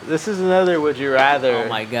 So this is another would you rather. Oh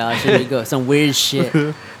my gosh, here we go. Some weird shit.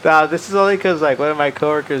 Nah, this is only because like one of my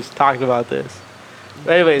coworkers talked about this.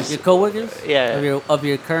 But anyways, Your coworkers? Yeah. Of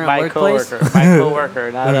your current my workplace? coworker, my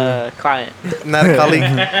coworker, not a client. not a colleague.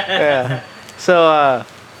 Yeah. So,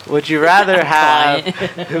 would you rather have?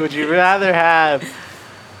 would you rather have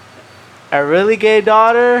a really gay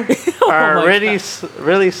daughter or a my really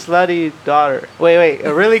really slutty daughter? Wait,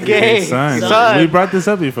 a really gay Hey, son. son. We brought this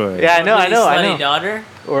up before. Yeah, I know, Really I slutty know. daughter?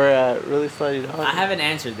 Or a really slutty daughter. I haven't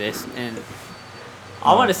answered this, and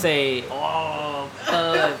I want to say,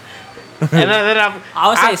 And then I'm. I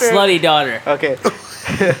would say after- slutty daughter. Okay.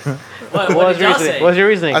 What What was did your y'all reasoning? say? What's your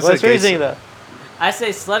reasoning? I said What's your gay reasoning son. though? I say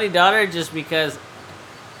slutty daughter just because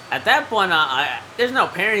at that point, there's no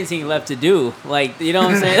parenting left to do. Like, you know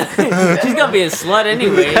what I'm saying? She's gonna be a slut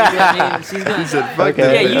anyway. You know what I mean? She's gonna. Fuck Okay.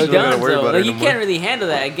 that. Yeah, I'm you not gonna done worry so. about Like, it you no can't more. really handle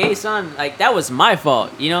that. A gay son, like that was my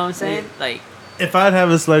fault. You know what I'm saying? Like, If I'd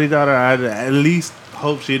have a slutty daughter, I'd at least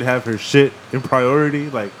hope she'd have her shit in priority.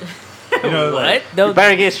 Like, you know, what? like, No, You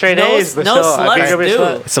better get straight no, A's, but no still, I think sluts you'll be do.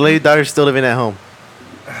 slut. So, lady daughter's still living at home.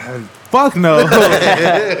 fuck no.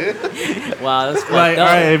 Wow, that's fucked Like, up.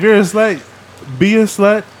 all right, if you're a slut, be a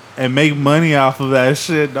slut and make money off of that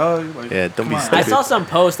shit, dog. Like, Yeah, don't be come on. stupid. I saw some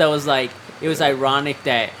post that was like, it was ironic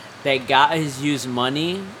that guys use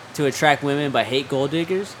money to attract women but hate gold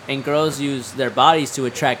diggers, and girls use their bodies to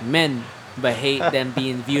attract men but hate them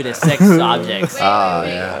being viewed as sex objects. Wait, Ah,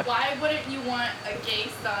 wait. yeah. Why wouldn't you want a gay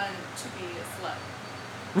son to be a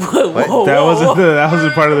slut? Whoa, That wasn't whoa. that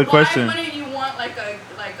wasn't part of the question. Why wouldn't you want like a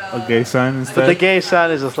A gay son instead. But the gay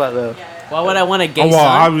son is a slut though. Yeah, yeah. Why would I want a gay Oh well,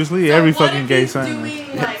 son? obviously So every what fucking if gay he's son.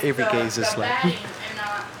 doing, like, Every the- gay is a the slut. batting and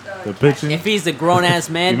not the The pitching. If he's a grown ass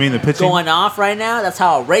man You mean the pitching? going off right now, that's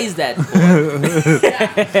how I raised that. boy.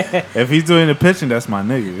 If he's doing the pitching, that's my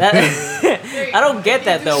nigga. I don't get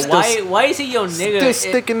that though. Why is he your nigga Still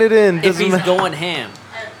sticking it in. if Doesn't he's matter. going ham?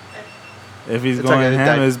 If he's It's going like a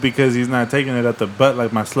ham, dyke. it's because he's not taking it up the butt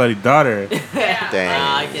like my slutty daughter. Dang.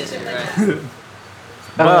 I guess you're right.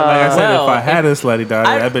 But like I said, Well, if I had a slutty daughter,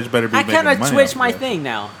 I- that bitch better be I making kind money. of switched off my of that. thing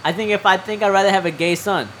now. I think I'd rather have a gay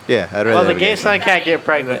son. Yeah, I'd rather. Well, the have a gay son can't get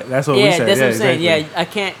pregnant. That's what we Yeah, said. that's yeah, what I'm saying. exactly. Yeah, I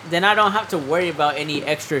can't. Then I don't have to worry about any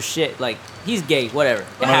extra shit. Like he's gay, whatever. It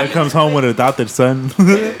Mother happens. comes home with an adopted son.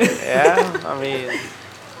 Yeah, I mean,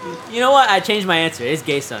 You know what? I changed my answer. It's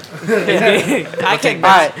gay son. It's gay. I can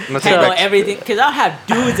back. Let's take handle back. everything because I'll have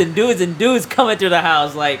dudes and dudes and dudes coming through the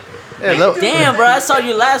house like, Yeah, look. damn, bro, I saw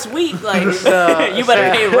you last week. Like, you better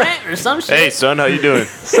pay rent or some shit. Hey, son, how you doing?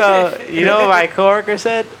 so you know what my coworker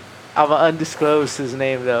said? I'm gonna undisclose his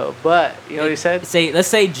name though, but you know what he said? Let's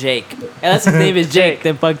say Jake. Unless his name is Jake, Jake.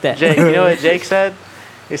 then fuck that. Jake. You know what Jake said?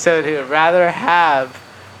 He said he would rather have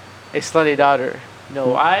a slutty daughter. You know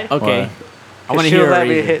why? Okay. Why? I want to She'll hear a let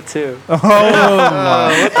me reason. hit too. Oh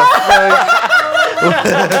my!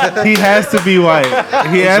 He has to be white.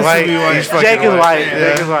 He has white. to be white. He's fucking Jake is white. Yeah.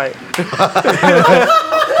 Jake is white.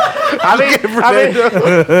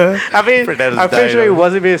 I mean, Fernando's I'm pretty sure he dying.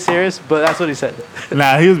 wasn't being serious, but that's what he said.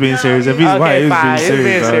 Nah, he was being serious. If he's Okay, white, he was fine. being He was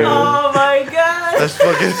being serious. bro. serious. Oh my god. That's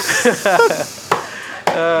fucking.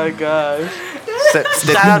 Oh gosh! Shout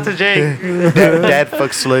Shout out to Jake. Dad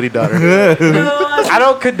fucks slutty daughter. I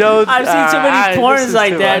don't condone. I've seen too many this porns is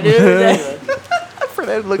like too that, much. dude.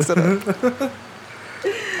 Fernando looks at him.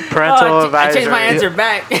 Parental Oh, I advisory. changed my answer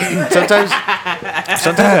back.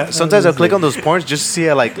 Sometimes I'll click on those porns just to see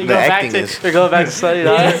how like You the go back acting to, is. You're going back to slutty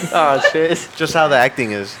daughter. Oh shit! Just how the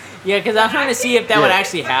acting is. Yeah, because I'm trying to see if that would Yeah.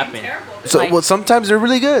 actually happen. Terrible. So Like- well, sometimes they're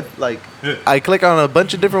really good. Like I click on a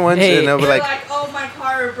bunch of different ones Hey. and I'll be They're like, like, oh, my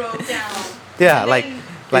car broke down. yeah, And like then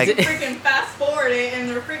like. Is it- freaking fast forward it, and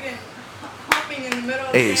they're freaking hopping in the middle.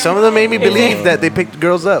 Of Hey, the some of them made me Is it- believe that they picked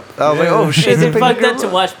girls up. I was like, oh shit, Is they it picked fucked up girls to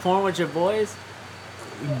up. watch porn with your boys?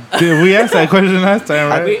 Dude, we asked that question last time,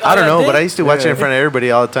 right? We- I don't know, did? but I used to watch it in front of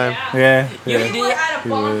everybody all the time. Yeah, You yeah. We were at a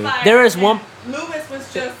bonfire. There is and one- Lewis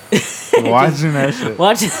was just. Watching that shit.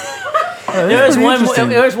 Watch. Oh, There was pretty one. interesting.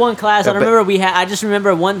 There was one class. I Yeah, remember we had. I just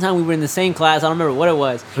remember one time we were in the same class. I don't remember what it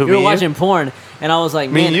was. Who, We me were and you? watching porn, and I was like,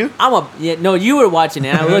 Me "Man, and you? No, you were watching it.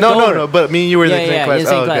 And I looked No, over. no, no. But me and you were in the same class. in the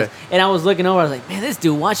same Oh, class. okay. And I was looking over. I was like, "Man, this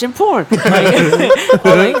dude watching porn. Like, I was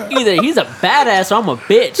like, either he's a badass or I'm a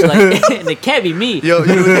bitch. Like, and it can't be me." Yo, you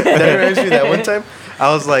know, that reminds me that one time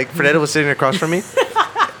I was like, Fernando was sitting across from me,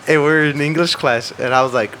 and we were in English class, and I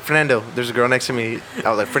was like, Fernando, there's a girl next to me. I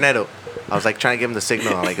was like, Fernando. I was like trying to give him the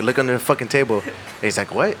signal. I'm like, look under the fucking table. And he's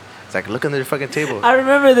like, what? It's like, look under the fucking table. I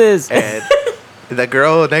remember this. And the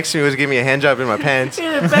girl next to me was giving me a hand job in my pants. In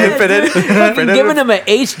the pants, Fernando- dude. Fucking Fernando- giving him an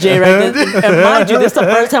HJ right then. And mind you, this is the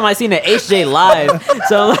first time I seen an HJ live.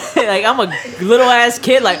 So like I'm a little ass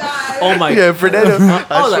kid. Like, oh my. Yeah, Fernando.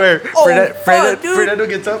 I was like, swear. oh, Fernando, fuck, dude. Fernando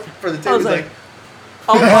gets up for the table. was He's like, like,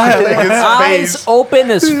 Oh my. Like his Eyes face. open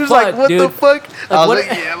as he was fuck, like, what dude. the fuck? I was what-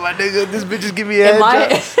 like, yeah, my nigga, this bitch just give me a If hand I,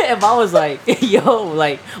 job. if I was like, yo,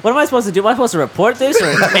 like, what am I supposed to do? Am I supposed to report this or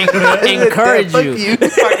encourage Fuck you?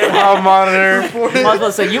 Hall monitor. Am I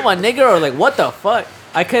supposed to say, you my nigga, or like, what the fuck?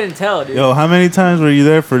 I couldn't tell, dude. Yo, how many times were you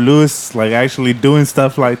there for Lewis, like actually doing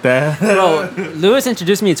stuff like that? Bro, Lewis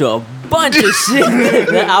introduced me to a bunch of shit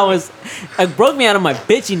that I was, it broke me out of my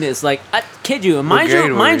bitchiness. Like, I kid you, mind grade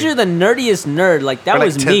you, were mind you? you, the nerdiest nerd, like that Or, like,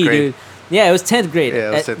 was 10th me, grade. dude. Yeah, it was 10th grade. Yeah,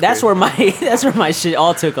 it was 10th That's grade. where my that's where my shit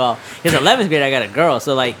all took off. Because 11th grade I got a girl,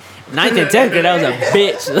 so like 9th and 10th grade I was a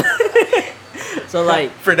bitch. So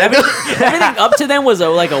like everything up to then was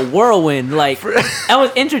like a whirlwind. Like I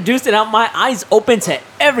was introduced and my eyes open to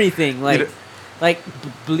everything. Like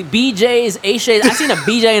BJs, HJs. I seen a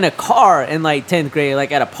BJ in a car in like 10th grade,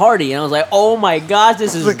 like at a party, and I was like, oh my gosh,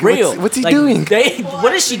 this is Like, real. what's he Like, doing?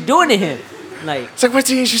 what is she doing to him? Like, It's like, what's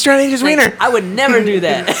he? She's trying to eat his like, wiener. I would never do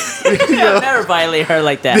that. I would never violate her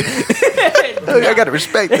like that. I gotta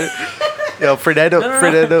respect it. Yo, Fernando,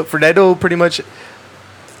 No. Fernando pretty much.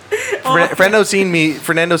 Oh. Fernando seen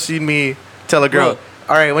me tell a girl, Bro.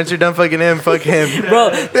 all right, once you're done fucking him, fuck him. Bro,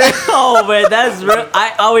 oh man, that's real.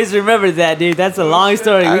 I always remember that, dude. That's a long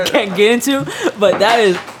story we can't get into, but that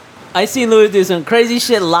is I seen Louis do some crazy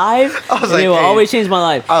shit live, I was and like, it will hey. always change my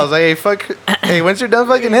life. I was like, hey, fuck. Hey, once you're done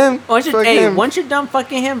fucking him, Once you're, fuck hey, him. once you're done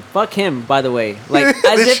fucking him, fuck him. By the way, like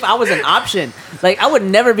as if I was an option. Like I would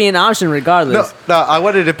never be an option No, regardless. no, I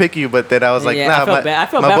wanted to pick you, but then I was like, yeah, nah. I felt my- bad. I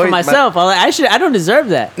felt my bad boy- for myself. I don't deserve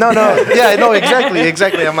that. No, yeah, no,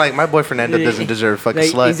 exactly. I'm like, my boy Fernando doesn't deserve fucking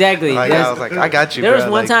Like, slut. exactly. Like, There's- I was like, I got you. There was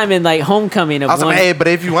bro. one Like, time in like homecoming of I was one. like, hey, but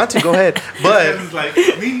if you want to, go ahead. But It's like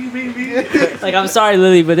me. Like I'm sorry,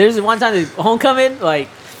 Lily, but there's one time at homecoming, like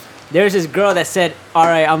there's this girl that said, "All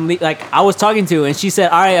right, like I was talking to, and she said,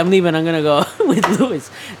 "All right, I'm leaving. I'm gonna go with Louis."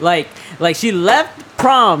 Like she left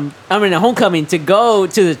prom. I mean, homecoming to go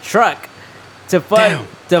to the truck to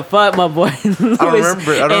fuck my boy Louis. I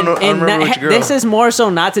remember. I don't remember which girl. This is more so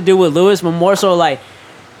not to do with Louis, but more so like,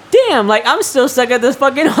 damn, like I'm still stuck at this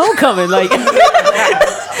fucking homecoming. Like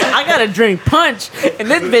I gotta drink punch, and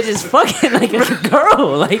this bitch is fucking like a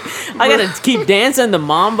girl. Like I gotta keep dancing the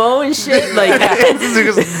mambo and shit. Like this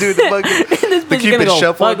nigga's doing the fucking. this bitch is keep gonna it go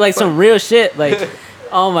shuffled. fuck like some real shit. Like,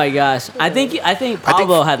 oh my gosh, I think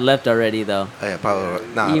Pablo had left already though. Oh, yeah, Pablo.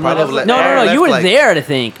 Nah, You might Pablo have- left. no, you were like, there. I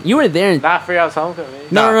think you were there. Not for y'all's homecoming.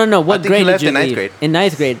 No. I What think grade he left did you in ninth leave? grade. In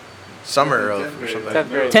ninth grade. Summer of or something. 10th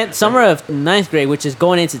grade. Summer of ninth grade, which is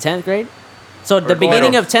going into 10th grade. So the Or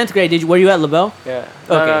beginning going- of 10th grade, were you at LaBelle? Yeah.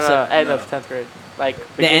 Okay, No, so- end of 10th grade. Like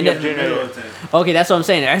The end beginning of- of junior Middle year. of 10. Okay, that's what I'm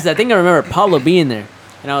saying. I think I remember Pablo being there,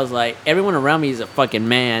 and I was like, everyone around me is a fucking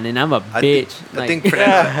man, and I'm a bitch. I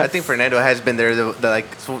think Fernando has been there like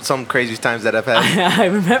some crazy times that I've had. I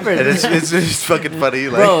remember. And it's just fucking funny.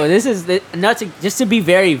 Like, Bro, this is not to just to be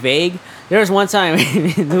very vague. There was one time,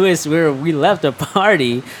 Louis, we left a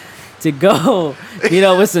party to go,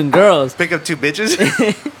 with some girls, pick up two bitches.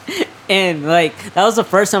 and like that was the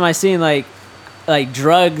first time I seen like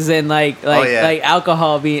drugs and like Oh, yeah. like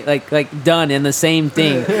alcohol being like done in the same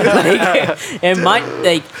thing. Like, and my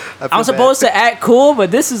like I feel I'm supposed to act cool, but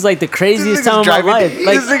this is like the craziest This time nigga's of my driving. life.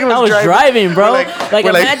 Like This nigga I was was driving. driving, bro. We're Like we're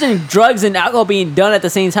imagine drugs and alcohol being done at the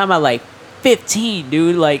same time at like 15,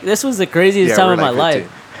 dude. Like this was the craziest Yeah, time we're of my like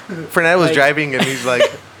life. 15. Fernando was Like- driving and he's like,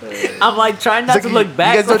 I'm like trying not he's to like, look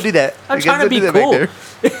back. You guys don't do that. I'm You guys trying to don't be do that back cool. there."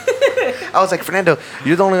 I was like, Fernando,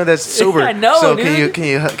 you're the only one that's sober. I know, so dude. can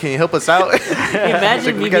you help us out?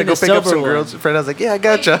 Imagine we me gotta being go the pick up sober some one. girls. Fernando's like, yeah, I Wait,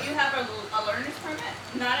 gotcha. do you have a learner's permit?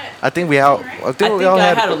 Not at. I think we all. Right? I I think we think all I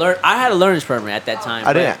had. had a learner's permit at that time.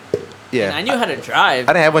 I but- didn't. Yeah. and I knew how to drive.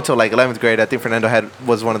 I didn't have one till like 11th grade. I think Fernando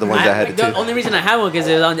was one of the ones that had it the too. only reason I had one because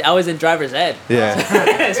I was in driver's ed.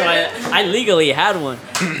 Yeah. So I legally had one.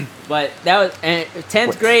 But that was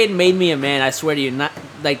 10th grade made me a man. I swear to you, not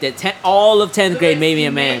like all of 10th grade made me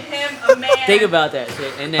a man. Made him a man. Think about that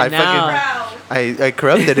shit. And then I now, Proud. I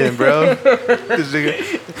corrupted him, bro. This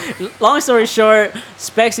nigga- long story short,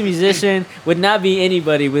 Specs a musician would not be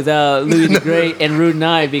anybody without Louis the Great and Rude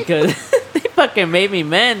Nye because they fucking made me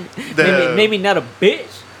man. Made me not a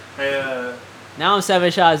bitch. Hey, Now I'm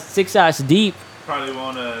 6 shots deep. probably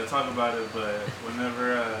won't talk about it, but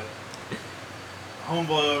whenever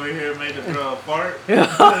homeboy over here made the girl fart,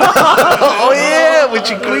 Oh yeah, when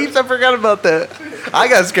she queeps, I forgot about that. I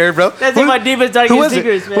got scared, bro. That's in my deepest, Who darkest was it?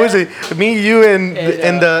 secrets, man. Who was it? Me, you, and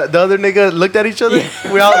the other nigga looked at each other.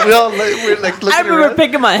 We all we're like looking I remember around.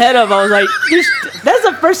 picking my head up. I was like, "That's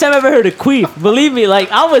the first time I ever heard a queef." Believe me, like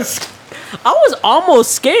I was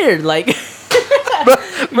almost scared. Like,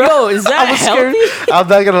 bro, is that I was healthy? scared. I'm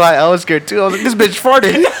not gonna lie, I was scared too. I was like, this bitch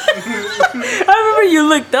farted. I remember you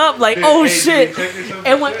looked up, like, "Oh hey, shit!" did you check yourself?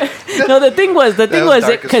 And when no, the thing was was dark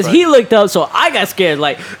as because fuck. he looked up, so I got scared.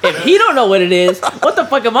 Like, if he don't know what it is, what the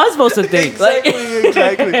fuck am I supposed to think? Like,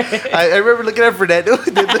 exactly. I remember looking at Fernando.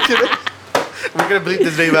 We're gonna bleep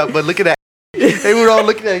this name out, but looking at, and we were all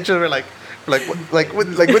looking at each other like what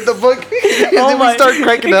the fuck? And oh then my, we started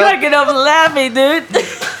cracking you're up. cracking up laughing, dude.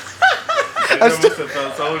 I must have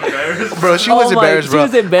felt so embarrassed. Bro, she Oh was my- embarrassed, she bro.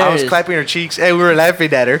 was embarrassed. I was clapping her cheeks, and we were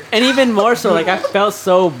laughing at her. And even more so, like I felt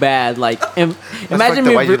so bad. Like, imagine fucked me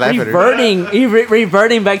up. Why'd you laugh at her?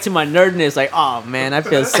 reverting back to my nerdness. Like, oh man, I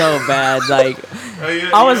feel so bad. Like, Oh,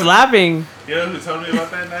 yeah, I was yeah. laughing. You know who told me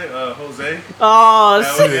about that night? Jose. Oh,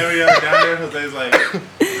 That one area down there, Jose's like,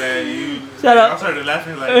 man, you. Shut up. I started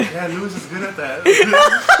laughing like, yeah, Louis is good at that.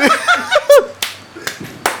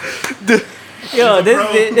 yo, He's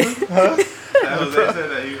a this. Jose said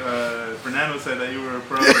that you, Fernando said that you were a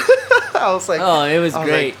pro. I was like, Oh, it was I was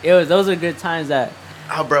great. It was. Those are good times that.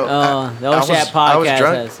 oh, bro. The I Old Chat was podcast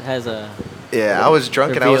drunk. has a. Yeah, I was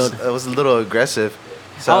drunk and Revealed. I was a little aggressive.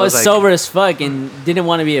 So I was like, sober as fuck and didn't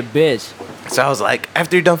want to be a bitch. So I was like,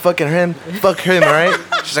 after you're done fucking him, fuck him, all right?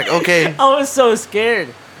 She's like, okay. I was so scared.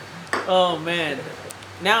 Oh man.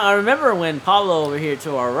 Now I remember when Pablo over here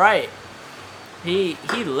to our right he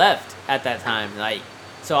left at that time. Like,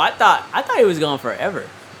 so I thought he was gone forever.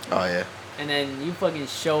 Oh yeah. And then you fucking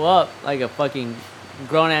show up like a fucking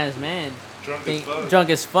grown ass man, drunk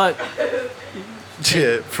as fuck,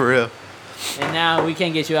 Yeah, for real. and now we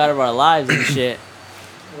can't get you out of our lives and shit.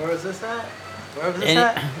 Where was this at? Where was this And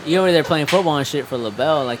at? you over there playing football and shit for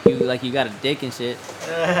LaBelle, like you got a dick and shit.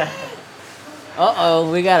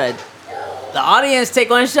 We got the audience take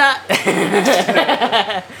one shot.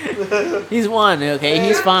 He's one, okay?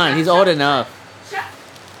 He's fine. He's old enough.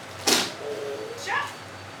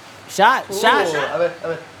 Shot. Shot. A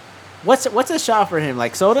ver. What's a shot for him?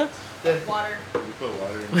 Like soda? Water. You put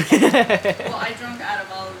water in. Well, I drunk out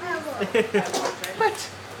of all of these.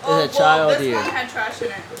 There's a child this here. one had trash in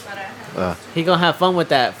it, but I had He gonna have fun with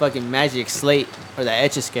that fucking magic slate or that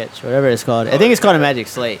Etch-a-Sketch, whatever it's called. I think it's called a magic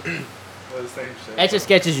slate. Well, the same shit.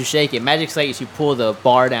 Etch-a-Sketch is you shake it. Magic slate is you pull the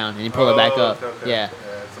bar down and you pull it back up. Okay. Yeah.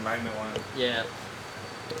 Yeah, it's a magnet one. Yeah.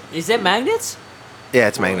 Is it magnets? Yeah,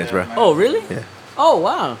 it's magnets, bro. Oh, really? Yeah. Oh,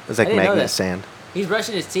 wow. It's like I didn't know magnet that. sand. He's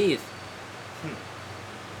brushing his teeth.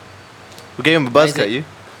 We gave him a buzz Is cut, it- you.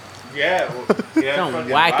 Yeah. Some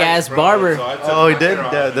fucking whack-ass bites, bro, barber. so I took Oh, he my did? hair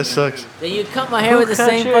off Yeah, and that then sucks. just- Then you cut my hair with the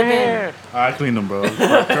same fucking. I cleaned him, bro.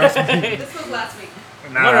 Trust me. This was last week.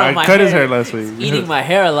 Nah, What on I my cut his hair? hair last week. Eating my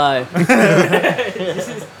hair alive.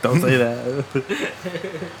 Don't say that.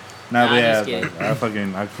 Nah, Nah, but yeah, just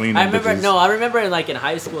kidding. I cleaned I them remember. bitches. No, I remember like in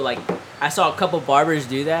high school, like I saw a couple barbers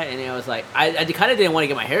do that, and I was like, I kind of didn't want to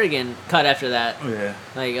get my hair again cut after that. Yeah.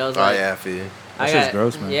 Like I was Oh like, yeah, I feel you. I That shit's got-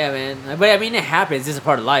 gross, man. Yeah, man. But I mean, it happens. It's a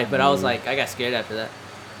part of life. But I was like, I got scared after that.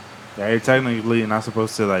 Yeah, you're technically not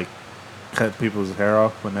supposed to like cut people's hair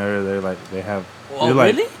off whenever they're like they have. Oh, you're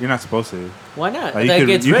like, really? You're not supposed to. Why not? Like, That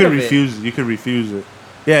gets you rid could of it. refuse. You could refuse it.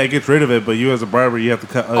 Yeah, it gets rid of it, but you as a barber, you have to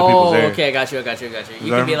cut other Oh, people's hair. okay, I got you. You that can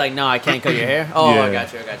be rem- like, no, I can't cut your hair. Oh, Yeah. I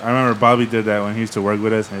got you. I remember Bobby did that when he used to work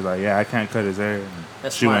with us, and he's like, "Yeah, I can't cut his hair." And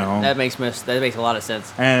That's she smart. went home. That makes a lot of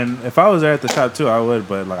sense. And if I was there at the shop too, I would.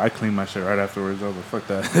 But like, I cleaned my shit right afterwards. I was like, "Fuck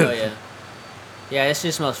that." Oh yeah. Yeah, this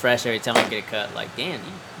shit smells fresh every time I get it cut. Like, damn,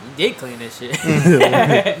 you did clean this shit.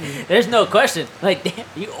 There's no question. Like, damn,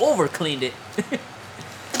 you over cleaned it.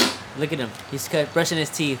 Look at him. He's brushing his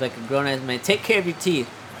teeth like a grown ass man. Take care of your teeth.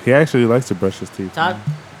 He actually likes to brush his teeth. Todd,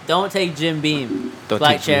 don't take Jim Beam, Don't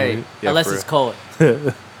Black take Jim Cherry, Beam. Yeah, unless for it's cold.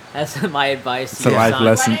 That's my advice. It's to a your life son.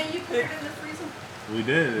 lesson. Why didn't you put it in the freezer? We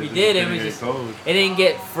did. We did, and we didn't just get cold. it didn't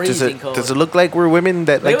get Does freezing it cold. does it look like we're women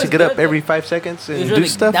that It like to was get up good, every though. 5 seconds It and was do really-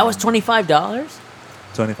 stuff? That was $25.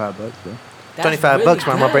 $25, bro. 25 bucks,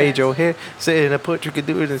 mama. Braid your hair. Sit in a put. You could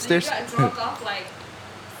do it in So you stairs. got drunk off like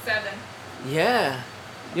 7. Yeah.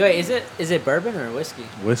 Wait, is it bourbon or whiskey?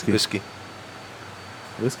 Whiskey, Whiskey.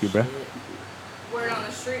 bro. Word on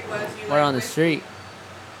the street was you We're like on the whiskey. street.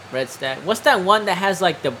 Red Stack. What's that one that has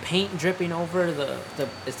like the paint dripping over the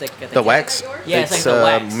it's like I think The wax. yours? Yeah, it's it's like the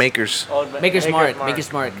wax. Makers. Maker's Mark.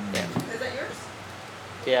 Maker's Mark. Yeah. Is that yours?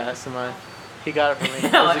 Yeah, that's mine. He got it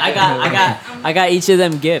from me. I got each of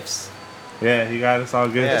them gifts. Yeah, he got us all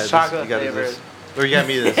good. Yeah, It's chocolate you got flavored. this. Or you got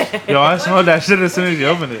me this. Yo, I smelled that shit as soon as you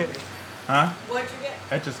opened it. Huh? What'd you get?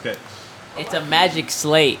 That just sketch. It's a magic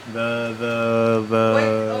slate. What, or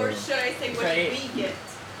The. should I say what Right. we get?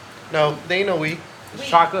 No, they ain't no we. It's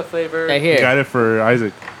chocolate flavored. Right You here. got it for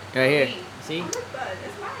Isaac. Right here. We. See? I'm like, bud,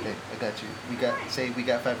 it's mine. Hey, I got you. We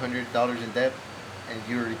got $500 in debt, and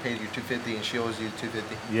you already paid your $250, and she owes you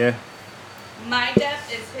 $250. Yeah. My debt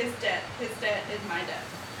is his debt. His debt is my debt.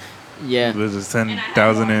 Yeah. This is And I have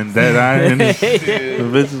 10,000 in one. dead iron. Dude.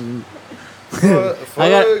 Bitch. Fuck I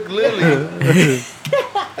got- Lily.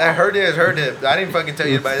 That hurt it. I didn't fucking tell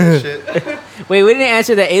you about that shit. Wait, we didn't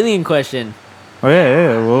answer the alien question. Oh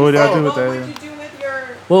yeah. What would y'all do with What would that? you do with your?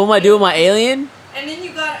 What am I doing with my alien? And then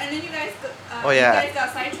you guys. Oh, yeah. You guys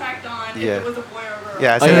got sidetracked on Yeah. if it was a boy or a girl.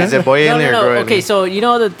 Yeah, I Oh, said, yeah? is it boy No, alien no, or no. girl Okay, alien? so you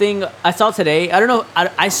know the thing I saw today. I don't know.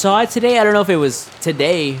 I saw it today. I don't know if it was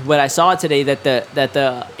today, but I saw it today that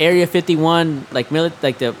the Area 51 like the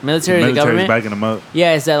military, the Military's government. backing them up.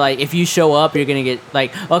 Yeah, is that like if you show up, you're gonna get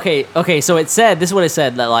like okay. So it said this is what it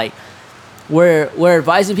said that like we're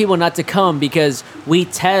advising people not to come because we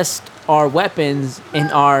test our weapons in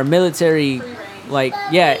our military, Free range. like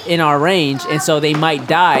in our range, and so they might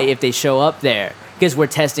die if they show up there because we're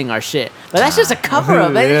testing our shit. But that's just a cover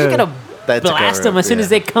up. They're just Yeah. gonna That's a blast them cover-up, as soon yeah. as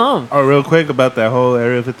they come. Oh, real quick about that whole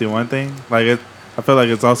Area 51 thing. Like, I feel like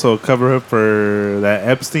it's also a cover up for that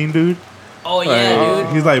Epstein dude. Oh Like, yeah,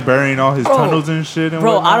 dude. He's like burying all his Bro. tunnels and shit. And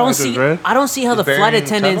Bro, whatnot I don't with his see. breath. I don't see how He's the flight burying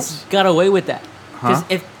attendants tunnels? got away with that. Because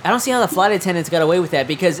if I don't see how the flight attendants got away with that,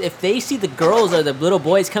 because if they see the girls or the little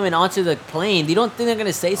boys coming onto the plane, you don't think they're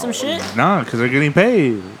gonna say some shit? No, because they're getting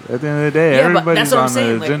paid. At the end of the day, Yeah, but everybody's that's what I'm on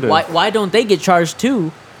saying. the Like, agenda. why don't they get charged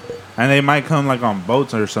too? And they might come like on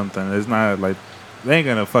boats or something. It's not like they ain't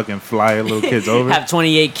gonna fucking fly little kids over. Have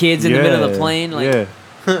 28 kids in the middle of the plane? Like,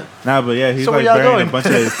 yeah. Nah, but yeah, he's So where like y'all burying going? a bunch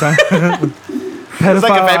of his time. It's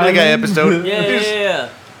like a Family Guy episode. yeah.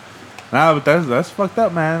 Nah, but that's fucked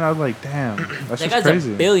up, man. I was like, damn, that's That just guy's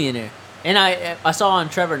crazy. a billionaire. And I saw on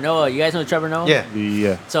Trevor Noah. You guys know Trevor Noah? Yeah.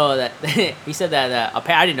 Yeah. So that he said that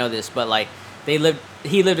I didn't know this, but like he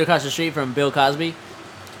lived across the street from Bill Cosby,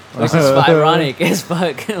 which is ironic as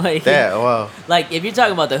fuck. Like, Yeah, wow. like if you're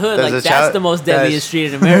talking about the hood, There's like a that's child- the most that's- deadliest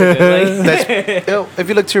street in America. Like, Yo, if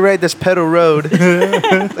you look to your right, that's Pedal Road.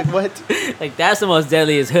 Like what? like that's the most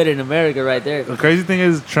deadliest hood in America right there. The crazy thing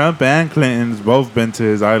is, Trump and Clinton's both been to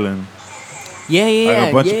his island. Yeah, Like yeah,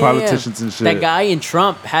 a bunch yeah, of politicians and shit. That guy and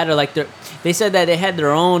Trump had they said that they had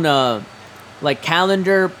their own like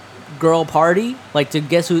calendar girl party, like to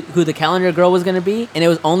guess who the calendar girl was gonna be, and it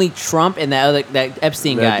was only Trump and that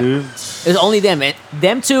Epstein That guy. dude. It was only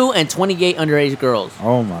them two and 28 underage girls.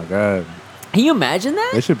 Oh my god, Can you imagine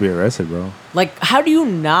that? they should be arrested, bro. Like, how do you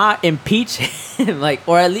not impeach him? Like,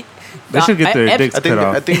 or at least They should get their dicks I think cut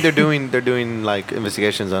off. I think they're doing like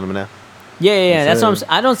investigations on him now. Yeah. That's what I'm. Said-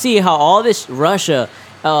 I don't see how all this Russia,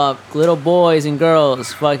 little boys and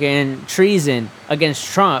girls, fucking treason against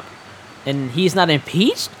Trump, and he's not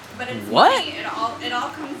impeached. But it's What? money. It all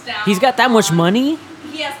comes down. He's got that much on- money.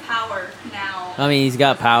 He has power now. I mean, he's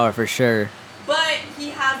got power for sure. But he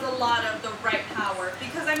has a lot of the right power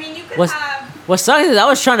because I mean you could What's- have. What sucks is I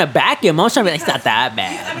was trying to back him. I was trying to be like, it's not that I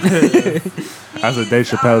bad. mean, That's what Dave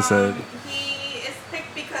Chappelle said. He is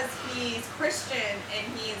picked because he's Christian and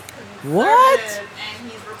he's conservative What?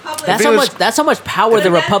 and he's Republican. That's If how it much. was- That's how much power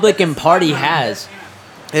the Republican Party has.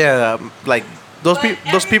 Yeah, like those But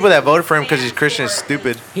those people that voted for him because he's everything Christian is stands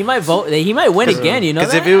stupid. He might vote. He might win again. You know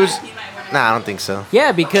Because that? if it was, He might win. nah, I don't think so.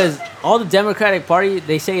 Yeah, because all the Democratic Party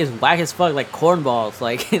they say is whack as fuck, like cornballs.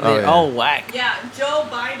 Like they're yeah. all whack. Yeah, Joe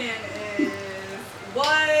Biden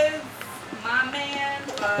was my man.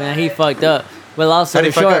 But And he fucked up. But long How'd story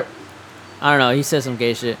he fuck short, up? I don't know. He said some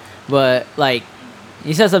gay shit, but like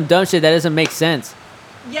he said some dumb shit that doesn't make sense.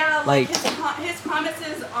 Yeah, like- his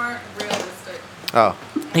promises aren't realistic. Oh,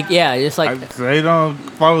 Like yeah, just like They don't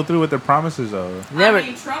follow through with their promises, though. never. I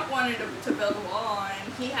mean, Trump wanted to build a wall,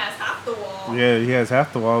 and he has half the wall. Yeah, he has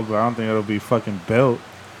half the wall, but I don't think it'll be fucking built.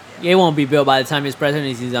 It won't be built by the time his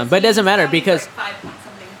presidency's done. But it doesn't matter because Like 5 point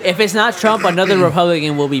something if it's not Trump, another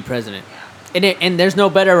Republican will be president. Yeah. And there's no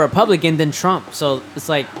better Republican than Trump. So it's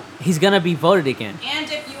like he's gonna be voted again. And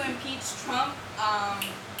if you impeach Trump,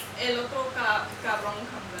 el otro cabrón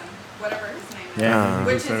comes in, whatever his name is. Yeah,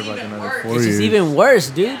 Which he served is like even another worse. 4 Which is years. even worse,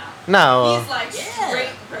 dude. Yeah. no. He's like straight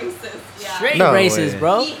racist. Yeah. Straight No racist, way.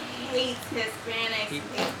 bro. He hates Hispanics. He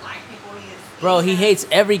hates black people. He is Bro, he Asian. hates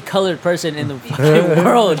every colored person in the fucking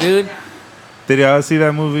world, dude. Yeah. Did y'all see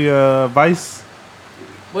that movie, Vice?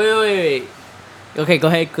 Wait. Okay, go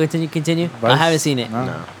ahead. Continue. I Vice? haven't seen it.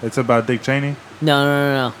 No. It's about Dick Cheney.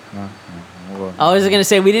 No. No. Well- I was gonna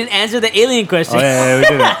say we didn't answer the alien question. Oh yeah, we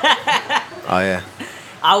did it. Oh yeah.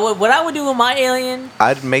 What I would do with my alien?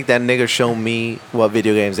 I'd make that nigga show me what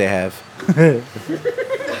video games they have.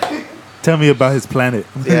 Tell me about his planet.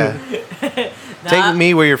 Yeah. Nah, Take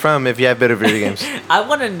me where you're from if you have better video games. I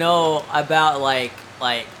want to know about like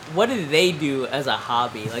what do they do as a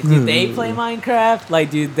hobby? Like, do they play Minecraft? Like,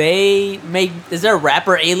 do they make? Is there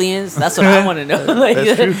rapper aliens? That's what I want to know. Like,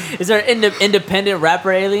 That's true. is there independent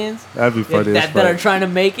rapper aliens That'd be funny. as that are fuck. trying to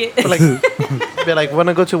make it? Like, be like, want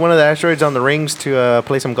to go to one of the asteroids on the rings to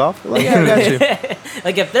play some golf? Like, yeah, I got you.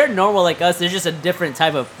 Like, if they're normal like us, they're just a different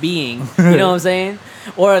type of being. You know what I'm saying?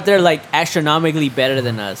 Or if they're like astronomically better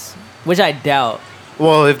than us, which I doubt.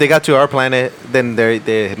 Well, if they got to our planet, then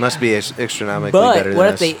they must be astronomically better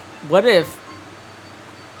But than us. what if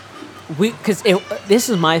we? Because this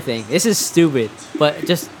is my thing. This is stupid, but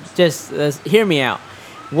just hear me out.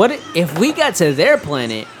 What if we got to their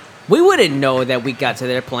planet? We wouldn't know that we got to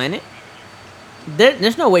their planet.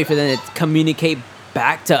 There's no way for them to communicate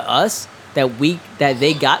back to us that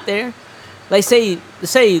they got there. Like say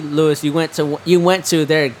Lewis, you went to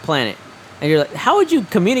their planet, and you're like, how would you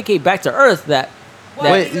communicate back to Earth that?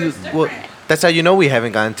 Well, Wait, it's well, different. that's how you know we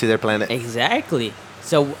haven't gotten to their planet. Exactly.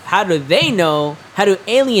 So how do they know? How do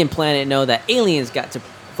Alien Planet know that aliens got to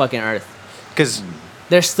fucking Earth? Because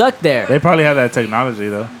They're stuck there. They probably have that technology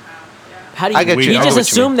though. How do I you? get You you. I know just what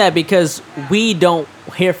you assume that because we don't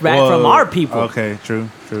hear back from Whoa. our people. Okay, true.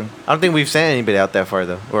 I don't think we've sent anybody out that far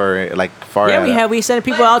though, or like far. Yeah, out. we have. We sent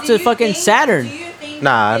people But out do to you fucking think- Saturn. Do you think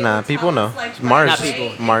Nah, they nah, would people tell us, know. like, It's right Mars. Not away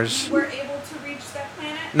people. if Mars. we were able to reach that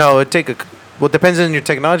planet? No, it take a. Well, it depends on your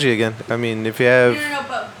technology again. I mean, if you No, have. no, no,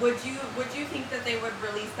 but would you think that they would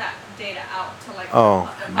release that data out to like? Oh.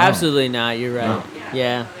 other- Absolutely not. You're right. No.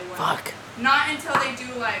 Yeah. no, they wouldn't. Fuck. Not until they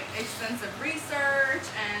do like extensive research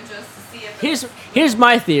and just to see if Here's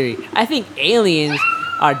my theory. I think aliens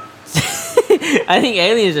are. I think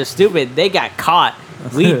aliens are stupid. They got caught.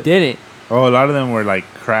 We didn't. Oh, a lot of them were like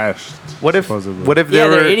crashed. What if? supposedly. What if they Yeah,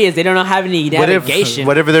 were? they're idiots. They don't know have any What if? navigation.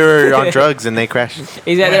 What if they were on drugs and they crashed?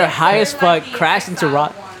 Exactly. They're high as fuck, crashed into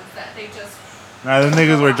rock. Nah, them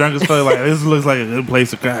niggas were drunk as fuck. Like, this looks like a good place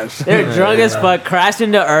to crash. They're drunk as fuck, crashed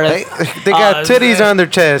into They, earth. they got Oh, titties man. on their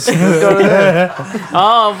chest. Let's go to that.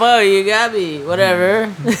 Oh, fuck, you got me.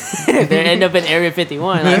 Whatever. They end up in Area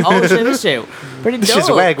 51. Like, oh shit, this shit pretty dope. This shit's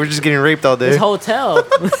whack. We're just getting raped all day. This hotel.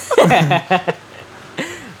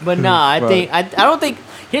 But nah, I don't think.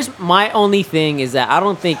 Here's my only thing is that I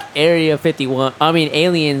don't think Area 51. I mean,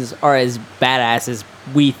 aliens are as badass as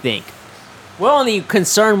we think. We're only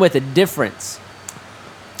concerned with the difference.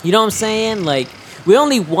 You know what I'm saying? Like, we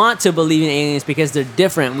only want to believe in aliens because they're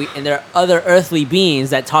different. And there are other earthly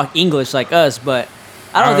beings that talk English like us, but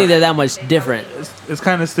I don't think they're that much different. It's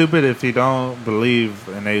kind of stupid if you don't believe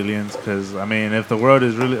in aliens, because I mean, if the world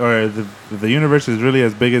is really, or the universe is really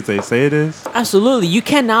as big as they say it is, Absolutely, you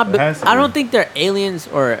cannot. It has to I be. don't think they're aliens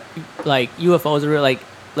or like UFOs are real. Like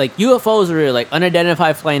UFOs are real, like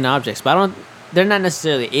unidentified flying objects. But I don't. They're not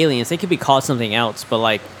necessarily aliens. They could be called something else. But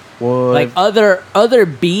like other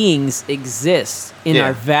beings exist in Yeah.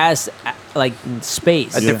 our vast like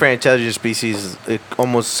space. A different intelligent species,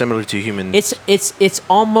 almost similar to humans. It's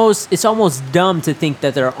almost dumb to think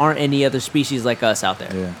that there aren't any other species like us out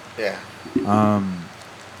there. yeah. yeah.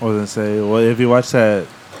 What was I gonna say? Well, if you watch that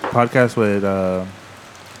podcast with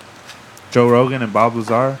Joe Rogan and Bob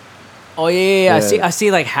Lazar, Oh yeah. Yeah. I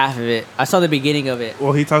see like half of it. I saw the beginning of it.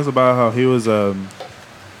 well, he talks about how he was a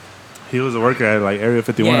worker at like Area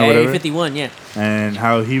 51 Yeah, or whatever, Area 51. Yeah. and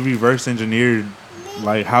how he reverse engineered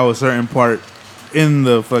like how a certain part in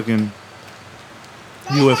the fucking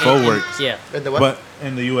UFO works. Yeah. And the what? But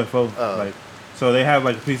in the UFO, Oh. like, so they have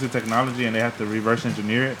like a piece of technology and they have to reverse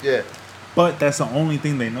engineer it. yeah. But that's the only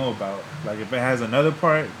thing they know about. Like, if it has another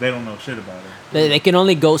part, they don't know shit about it. They can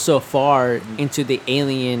only go so far into the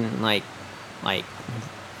alien like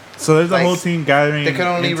So there's a Like, whole team gathering. They can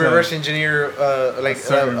only into- reverse engineer A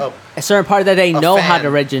certain- a certain part that they a know how fan.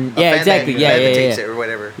 to regen. A Yeah, fan exactly. that Yeah, levitates yeah. it or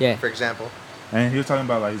whatever. Yeah. For example. And he was talking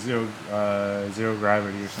about like zero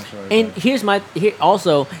gravity or something like And that. here's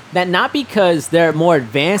also that not because they're more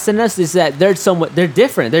advanced than us is that they're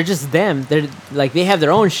different. They're just them. They're like they have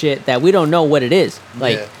their own shit that we don't know what it is.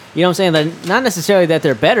 Like Yeah. you know what I'm saying? Like, not necessarily that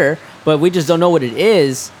they're better, but we just don't know what it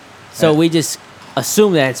is. So Yeah. we just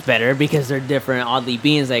assume that it's better because they're different oddly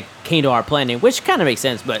beings that came to our planet, which kind of makes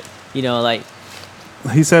sense. But you know, like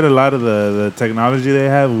He said a lot of the technology they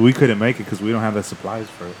have, we couldn't make it because we don't have the supplies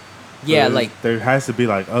for it. So yeah, there's- like there has to be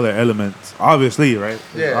like other elements, obviously, right?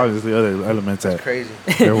 There's Yeah. obviously other elements that Crazy.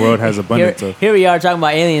 their world has abundance here, of. here we are talking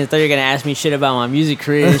about aliens. I thought you were gonna ask me shit about my music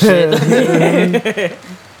career and shit.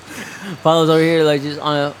 Paulo's over here like just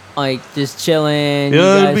on a, like just chilling. You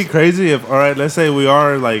know, You it'd be guys- crazy if, all right, let's say we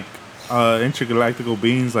are like intergalactical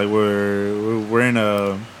beings, like we're in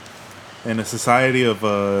a society of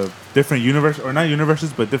different universe, or not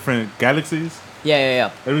universes, but different galaxies.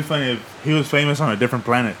 yeah. It'd be funny if he was famous on a different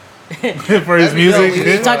planet for his That'd be dope. music.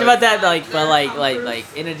 We talked about that like, but like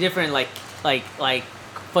in a different like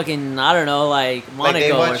fucking I don't know like Monaco Like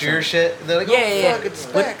they or watch something. your shit. And they're like, Yeah, oh, yeah, fuck, it's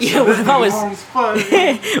What, facts. yeah, what if I was what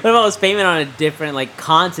if I was famous on a different like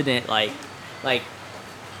continent like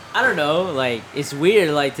I don't know like it's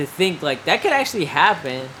weird like to think like that could actually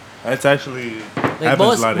happen. That's actually Like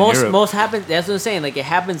happens a lot in Europe. most happens. That's what I'm saying. Like it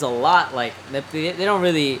happens a lot. Like they don't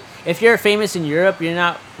really. If you're famous in Europe, you're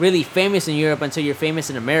not really famous in Europe until you're famous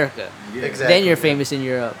in America. Exactly. Then you're famous in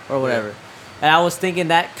Europe or whatever. And I was thinking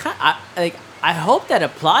that I hope that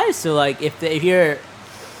applies to like if you're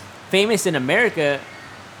famous in America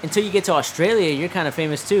until you get to Australia, you're kind of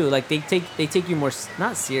famous too. Like they take you more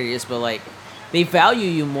not serious, but like they value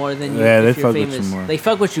you more than you. Yeah, if they you're fuck with famous. you more. They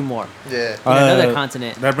fuck with you more Yeah. in another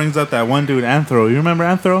continent. That brings up that one dude, Anthro. You remember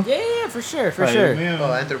Anthro? Yeah, for sure, for Like, sure. me and- Oh,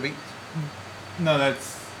 Anthro Beats. no,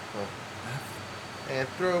 that's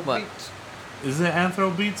Anthro What? Beats. is it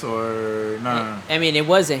Anthro Beats or no? I mean, it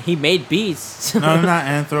wasn't. He made beats. No, not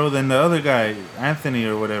Anthro. Then the other guy, Anthony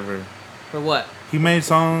or whatever. For what? He made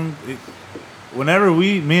songs. Whenever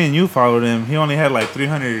me and you followed him, he only had like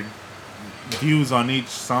 300 views on each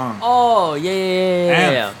song. Oh,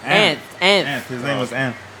 yeah. Anth. Ant. His name was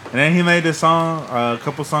Anth. And then he made this song, a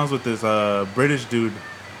couple songs with this British dude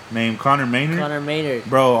named Connor Maynard. Connor Maynard.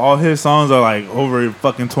 Bro, all his songs are like over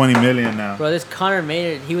fucking 20 million now. Bro, this Connor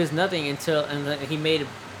Maynard, he was nothing until he made a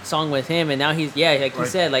song with him, and now he's like you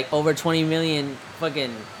said, like over 20 million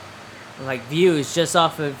fucking like views just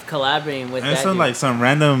off of collaborating with And that. it's some dude. like some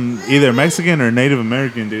random either Mexican or Native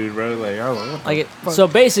American dude, bro. Like, I was like, what the Like it, fuck? so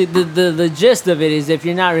basically, the gist of it is if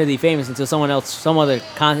you're not really famous until someone else, some other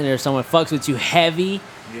continent or someone fucks with you heavy,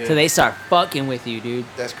 Yeah. so they start fucking with you, dude.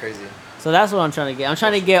 That's crazy. So that's what I'm trying to get. I'm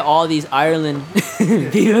trying to get all these Ireland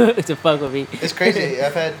people to fuck with me. It's crazy.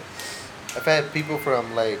 I've had people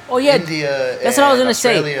from like Oh, yeah. India. That's what I was and gonna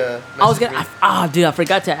say. Australia I was message gonna, me. dude, I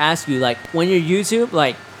forgot to ask you. Like when you're YouTube,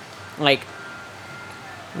 like,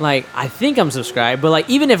 I think I'm subscribed, but like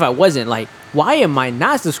even if I wasn't, like, why am I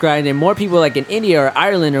not subscribed? And more people like in India or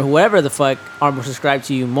Ireland or whoever the fuck are more subscribed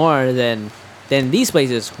to you more than these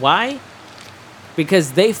places. Why?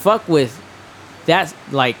 Because they fuck with that,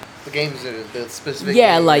 like. The games are the specific.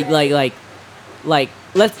 Yeah, game. like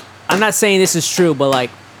let's. I'm not saying this is true, but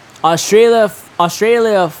like Australia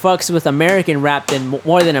fucks with American rap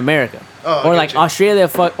more than America, Oh, I or get like you. Australia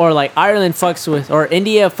or like Ireland fucks with, or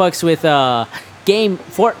India fucks with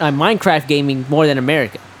Minecraft gaming more than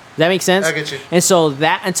America. Does that make sense? I get you. And so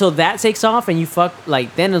that until that takes off and you fuck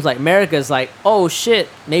like then it's like America's like, oh shit,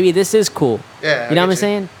 maybe this is cool. Yeah, you know I what I'm get you.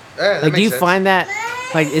 saying? Yeah, that Like, do makes you sense. find that,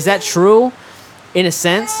 like, is that true, in a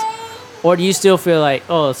sense, or do you still feel like,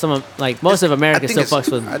 oh, most of America still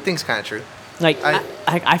fucks with, I think it's kind of true. like, I-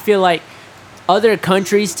 I feel like other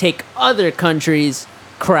countries take other countries'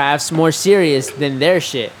 crafts more serious than their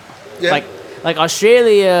shit. Yeah. Like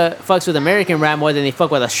Australia fucks with American rap more than they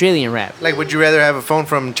fuck with Australian rap. Like, would you rather have a phone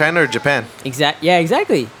from China or Japan? Yeah,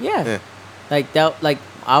 exactly. Yeah. Yeah. Like that. Like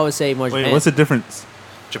I would say more Japan. Wait, what's the difference?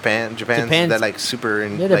 Japan's Japan's- that like super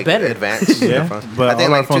Yeah, they're like better. advanced. Yeah, phones. but I think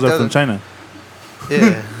all our like phones are from 2000 China.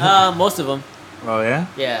 Yeah, Most of them. Oh yeah.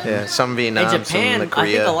 Yeah. yeah. Some Vietnam, In Japan, some like I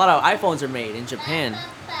think Korea. a lot of iPhones are made in Japan.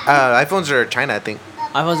 iPhones are China, I think.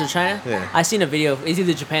 iPhones are China? Yeah. I seen a video. It's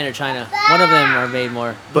either Japan or China. One of them are made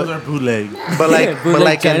more. Those are bootleg. But like,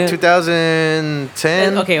 Bootleg China. in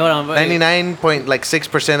 2010, Okay, hold on.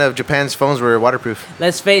 99.6% of Japan's phones were waterproof.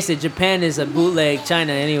 Let's face it, Japan is a bootleg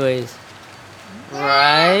China, anyways.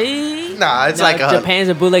 Right? Nah, it's No, like a Japan's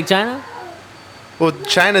a bootleg China. well,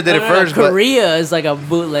 China did it No, first, but Korea is like a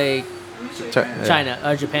bootleg yeah. China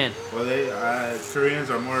or Japan. Well, Koreans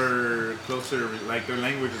are more closer, like their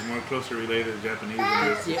language is more closer related to Japanese than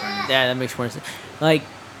it is to Chinese. Yeah, that makes more sense. Like,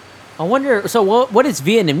 I wonder. So, what is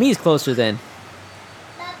Vietnamese closer then?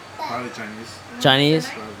 Probably Chinese. Chinese?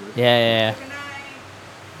 Probably. Yeah.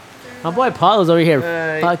 My boy Paulo's over here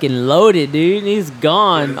fucking loaded, dude. He's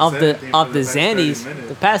gone Yeah, off the 17 off for the the past 30 Xannies. minutes.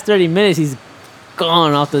 The past 30 minutes, he's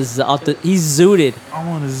gone off the. He's zooted. I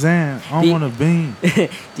want a Zan. I The- want a bean.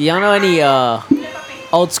 Do y'all know any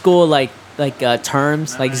old school like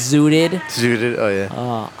terms like zooted? Zooted. Oh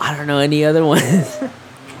yeah, I don't know any other ones.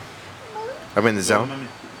 I'm in the zone.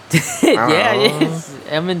 yeah, yes.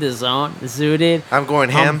 I'm in the zone. Zooted. I'm going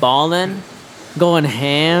I'm ham. balling. Going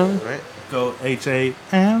ham. Right? Go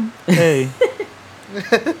HAM. Hey.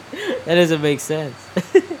 That doesn't make sense.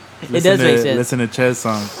 It does make sense. Listen to Chess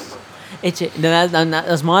song. No,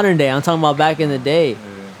 that's modern day. I'm talking about back in the day.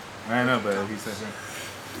 I know, but he said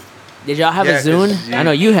that. Did y'all have Yeah, a 'cause Zune? you- I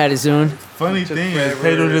know you had a Zune. Funny thing is,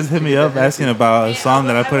 Pedro just hit me up asking about a song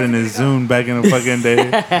that I put in his Zune back in the fucking day.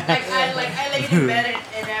 I laid in bed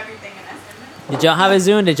and everything, and I said, Did y'all have a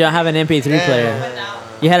Zune? Did y'all have an MP3 player? without.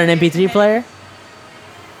 You had an MP3 player?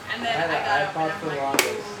 And then I got up and I'm like, ooh, I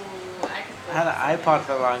could I had an iPod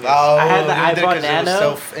for the longest. Oh, I had the you did iPod 'cause it was Nano.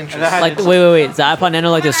 self-interest. and I had Like, the- wait. Is the iPod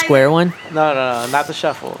Nano like the square one? No, not the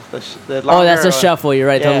shuffle. The Oh, that's longer a one. shuffle. You're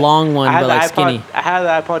right. Yeah. The long one, I had but the like iPod, skinny. I had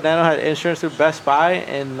the iPod Nano. Had insurance through Best Buy,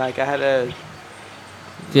 and like I had to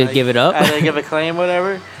Did like, give it up? I had to give a claim,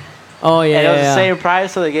 whatever. Oh yeah, and it was yeah. the same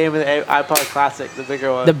price, so they gave me the iPod Classic, the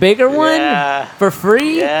bigger one. The bigger one Yeah. for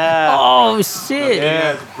free? Yeah. Oh shit,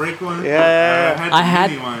 Yeah. Break one. Yeah. I I had-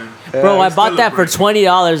 mini one. bro! I It's bought still that a for brick.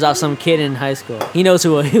 $20 off some kid in high school. He knows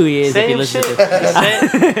who he is if he Same listens shit. to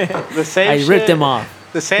this. The same I shit. ripped him off.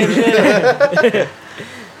 The same shit.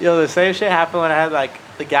 The same shit happened when I had like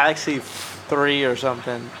the Galaxy 3 or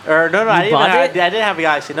something. Or no, I didn't. bought Even it? I didn't have a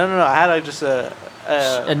Galaxy. No. I had like just an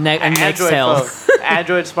Android Nextel. phone,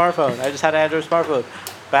 Android smartphone. I just had an Android smartphone.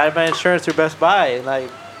 But I had my insurance through Best Buy, and I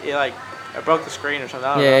broke the screen or something.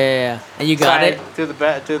 I don't know. Yeah. And you So got I- it?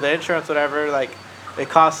 through the insurance, whatever. Like it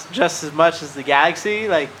costs just as much as the Galaxy.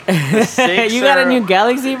 Like the 6 You got a or- new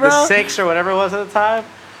Galaxy, bro? the 6 or whatever it was at the time.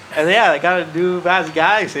 And yeah, I got a new Master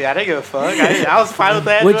Galaxy. I didn't give a fuck. I was fine with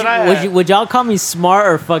that. Would y'all call me smart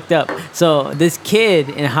or fucked up? So this kid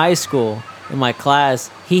in high school in my class,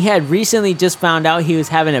 he had recently just found out he was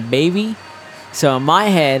having a baby. So in my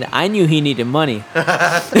head, I knew he needed money.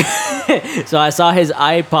 So I saw his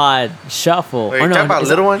iPod Shuffle. Wait, you talking about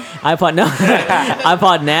little one? iPod no,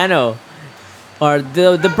 iPod Nano, or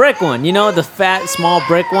the brick one. You know, the fat small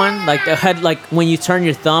brick one, like the head, like when you turn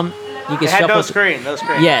your thumb, you can It had shuffle. no screen. No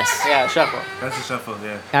screen. Yes. Yeah, shuffle. That's a shuffle,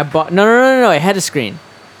 yeah. I bought no. It had a screen.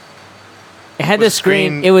 It had the Was screen.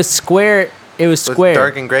 screen- It was square. It was With square.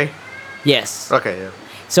 dark and gray. Yes. Okay, yeah.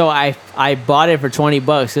 So I bought it for $20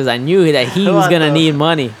 because I knew that he was What gonna the- need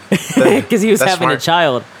money because he was That's having a smart.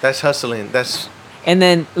 child. That's hustling. That's And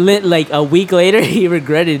then like a week later, he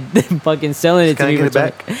regretted fucking selling it to Can I me get for it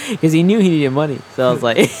back? because he knew he needed money. So I was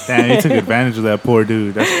like, Damn, you took advantage of that poor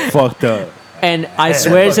dude. That's fucked up. and I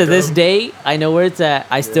swear to this day, I know where it's at.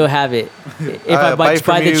 I still have it. If I buy it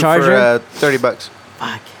from the you charger, for $30.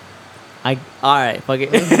 fuck. All right, fuck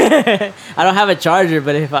it. I don't have a charger,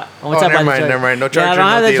 but if I once I buy never the mind, charger, never mind. No Yeah, I charger, don't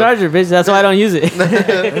have no the deal. charger, bitch. That's why I don't use it.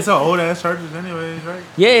 It's an old ass chargers anyways, right?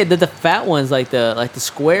 Yeah, the fat ones, like the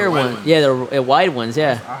square The wide one. ones. Yeah, the wide ones.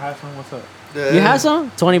 Yeah. I have some. What's up? You have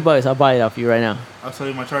some? $20. I'll buy it off you right now. I'll sell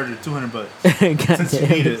you my charger, $200. God Since you damn.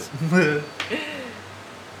 need it.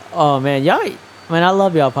 Oh man, y'all, man, I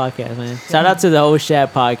love y'all podcast, man. Shout out to the old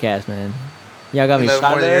Shad podcast, man. Y'all got me, Love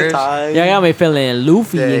y'all more than yours? got me feeling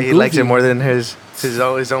loofy Yeah, and he likes it goofy. more than his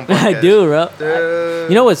own podcast. I do, bro.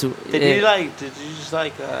 You know what's? Did you just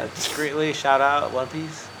like discreetly shout out One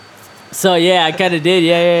Piece? So yeah, I kind of did.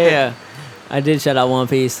 Yeah. I did shout out One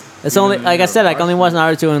Piece. It's only you like I never said, like only watched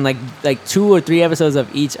watched Naruto and like 2 or 3 episodes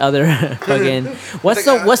of each other. Fucking what's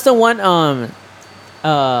the one?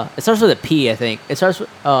 It starts with a P, I think. It starts with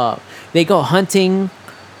they go hunting.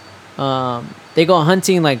 They go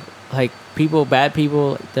hunting like people, bad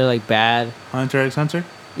people. They're like bad. Hunter x Hunter?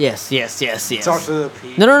 Yes. It's also the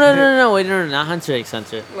P. No, wait, no, not Hunter x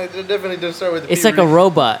Hunter. Like, they definitely don't start with the It's P like a read.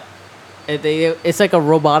 robot. It's like a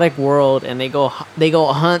robotic world, and they go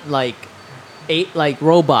hunt like 8 like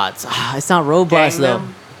robots. It's not robots though. Gangnam?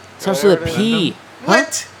 It starts with a P.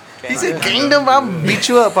 What? He said kingdom. I'm beat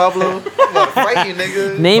you up, Pablo. I'm gonna fight you,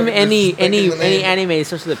 nigga. Name Fucking any disrespecting the name. anime that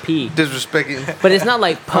starts with a P. Disrespecting. But it's not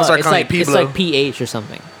like I'm puh. sorry, It's calling like you it's Pablo. like PH or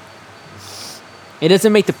something. It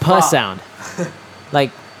doesn't make the puh sound.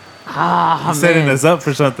 Like He's setting man. us up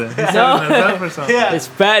for something. He's setting us up for something. Yeah. It's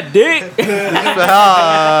fat dick.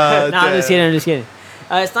 Ah, No, I'm just kidding.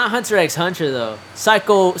 It's not Hunter x Hunter though.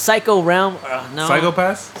 Psycho Realm. No.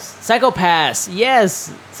 Psychopaths? Psychopaths.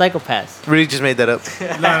 Yes. Psychopaths. Really just made that up.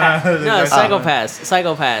 No, Psychopaths.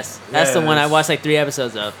 Psychopaths. That's the one I Yes. watched like 3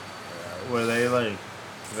 episodes of. Where they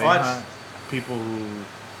they What? hunt people who.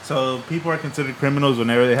 So people are considered criminals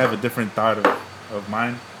whenever they have a different thought of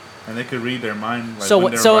mind, and they could read their mind. Like,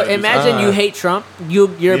 when they're So about to do imagine something. you hate Trump.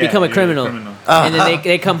 You're become a criminal. And then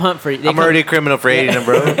they come hunt for you. I'm already a criminal for hating him,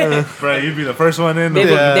 bro. Bro, you'd be the first one in. They,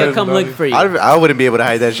 the they'll come look for you. I wouldn't be able to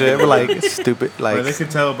hide that shit. I'm like stupid. Bro, they Like,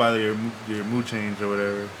 could tell by your mood change or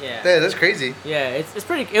whatever. Yeah. that's crazy. Yeah, it's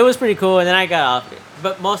pretty. It was pretty cool, and then I got off it.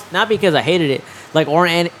 But not because I hated it, like or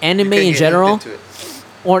anime in general,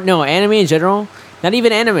 anime in general. Not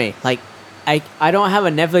even anime. Like I don't have a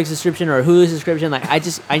Netflix subscription or a Hulu subscription. Like I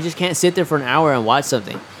just can't sit there for an hour and watch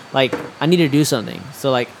something. Like I need to do something.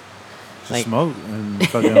 So like Just smoke and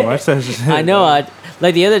fucking watch that shit. I know.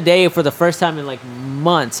 Like the other day, for the first time in like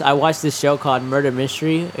months, I watched this show called Murder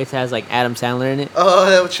Mystery. It has like Adam Sandler in it, Oh,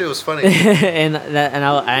 that shit was funny. and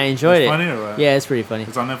I enjoyed It's it. funny or what? Yeah, it's pretty funny.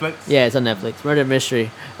 It's on Netflix? Yeah, it's on Netflix. Murder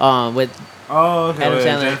Mystery. With Oh, okay. Adam wait,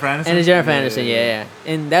 Sandler Jennifer Aniston? and Jennifer Aniston. Yeah.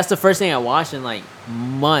 And that's the first thing I watched in like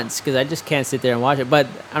months because I just can't sit there and watch it. But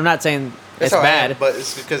I'm not saying it's how I bad. am, but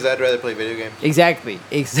it's because I'd rather play video games. Exactly.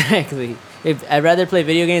 If I'd rather play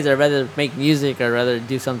video games, or I'd rather make music, or I'd rather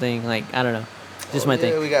do something like I don't know, just my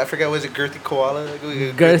thing. I forgot. Was it Girthy Koala?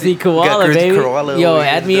 We got Girthy we got Koala, Girthy baby. Koala Yo, over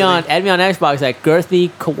here add in me the on building. Xbox at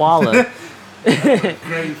Girthy Koala.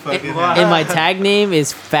 Great fucking And my tag name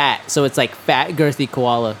is Fat, so it's like Fat Girthy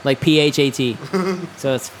Koala, like PHAT.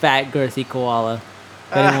 So it's Fat Girthy Koala.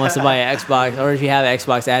 If anyone wants to buy an Xbox, or if you have an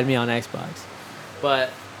Xbox, add me on Xbox.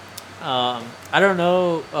 But I don't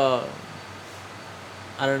know.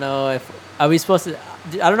 I don't know if are we supposed to.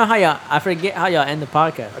 I don't know how y'all. I forget how y'all end the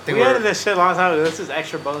podcast. I think We we're ended this shit a long time ago. This is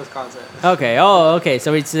extra bonus content. Okay. Oh, okay.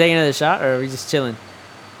 So we taking another shot, or are we just chilling?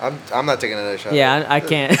 I'm not taking another shot. Yeah, I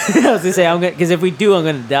can't. I was gonna say I'm gonna because if we do, I'm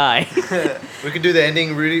gonna die. We could do the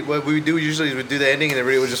ending. Really, what we do usually is we do the ending and then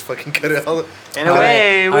Rudy would just fucking cut it all. And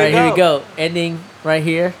away All right, here we go. Ending right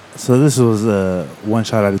here. So this was a One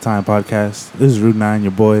Shot at a Time podcast. This is Root 9,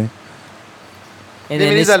 your boy. And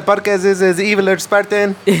then Bienvenidos this, al podcast. This is Evil Earth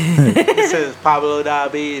Spartan. This is Pablo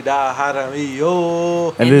David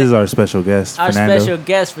Jaramillo. And this is our special guest, our Fernando. special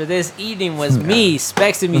guest for this evening was me,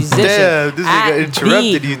 Specs the musician. Damn, this at nigga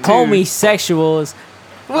interrupted the you, too. Homosexuals.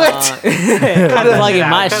 What? I'm plugging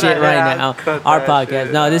my Cut shit that right out. now. Cut Our that podcast.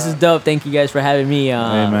 shit No, this is out. dope. Thank you guys for having me. Hey,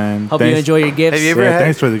 man. Hope you Thanks. enjoy your gifts. Have you ever Yeah, had-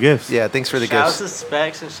 thanks for the gifts. Yeah, thanks for the Shout out gifts. to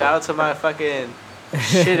Specs and shout out to my fucking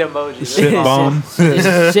shit emojis. Shit bomb.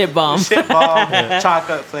 Shit bomb. Shit bomb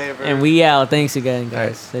chocolate flavor. And we out. Thanks again,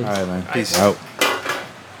 guys. All right, man. Peace. Out.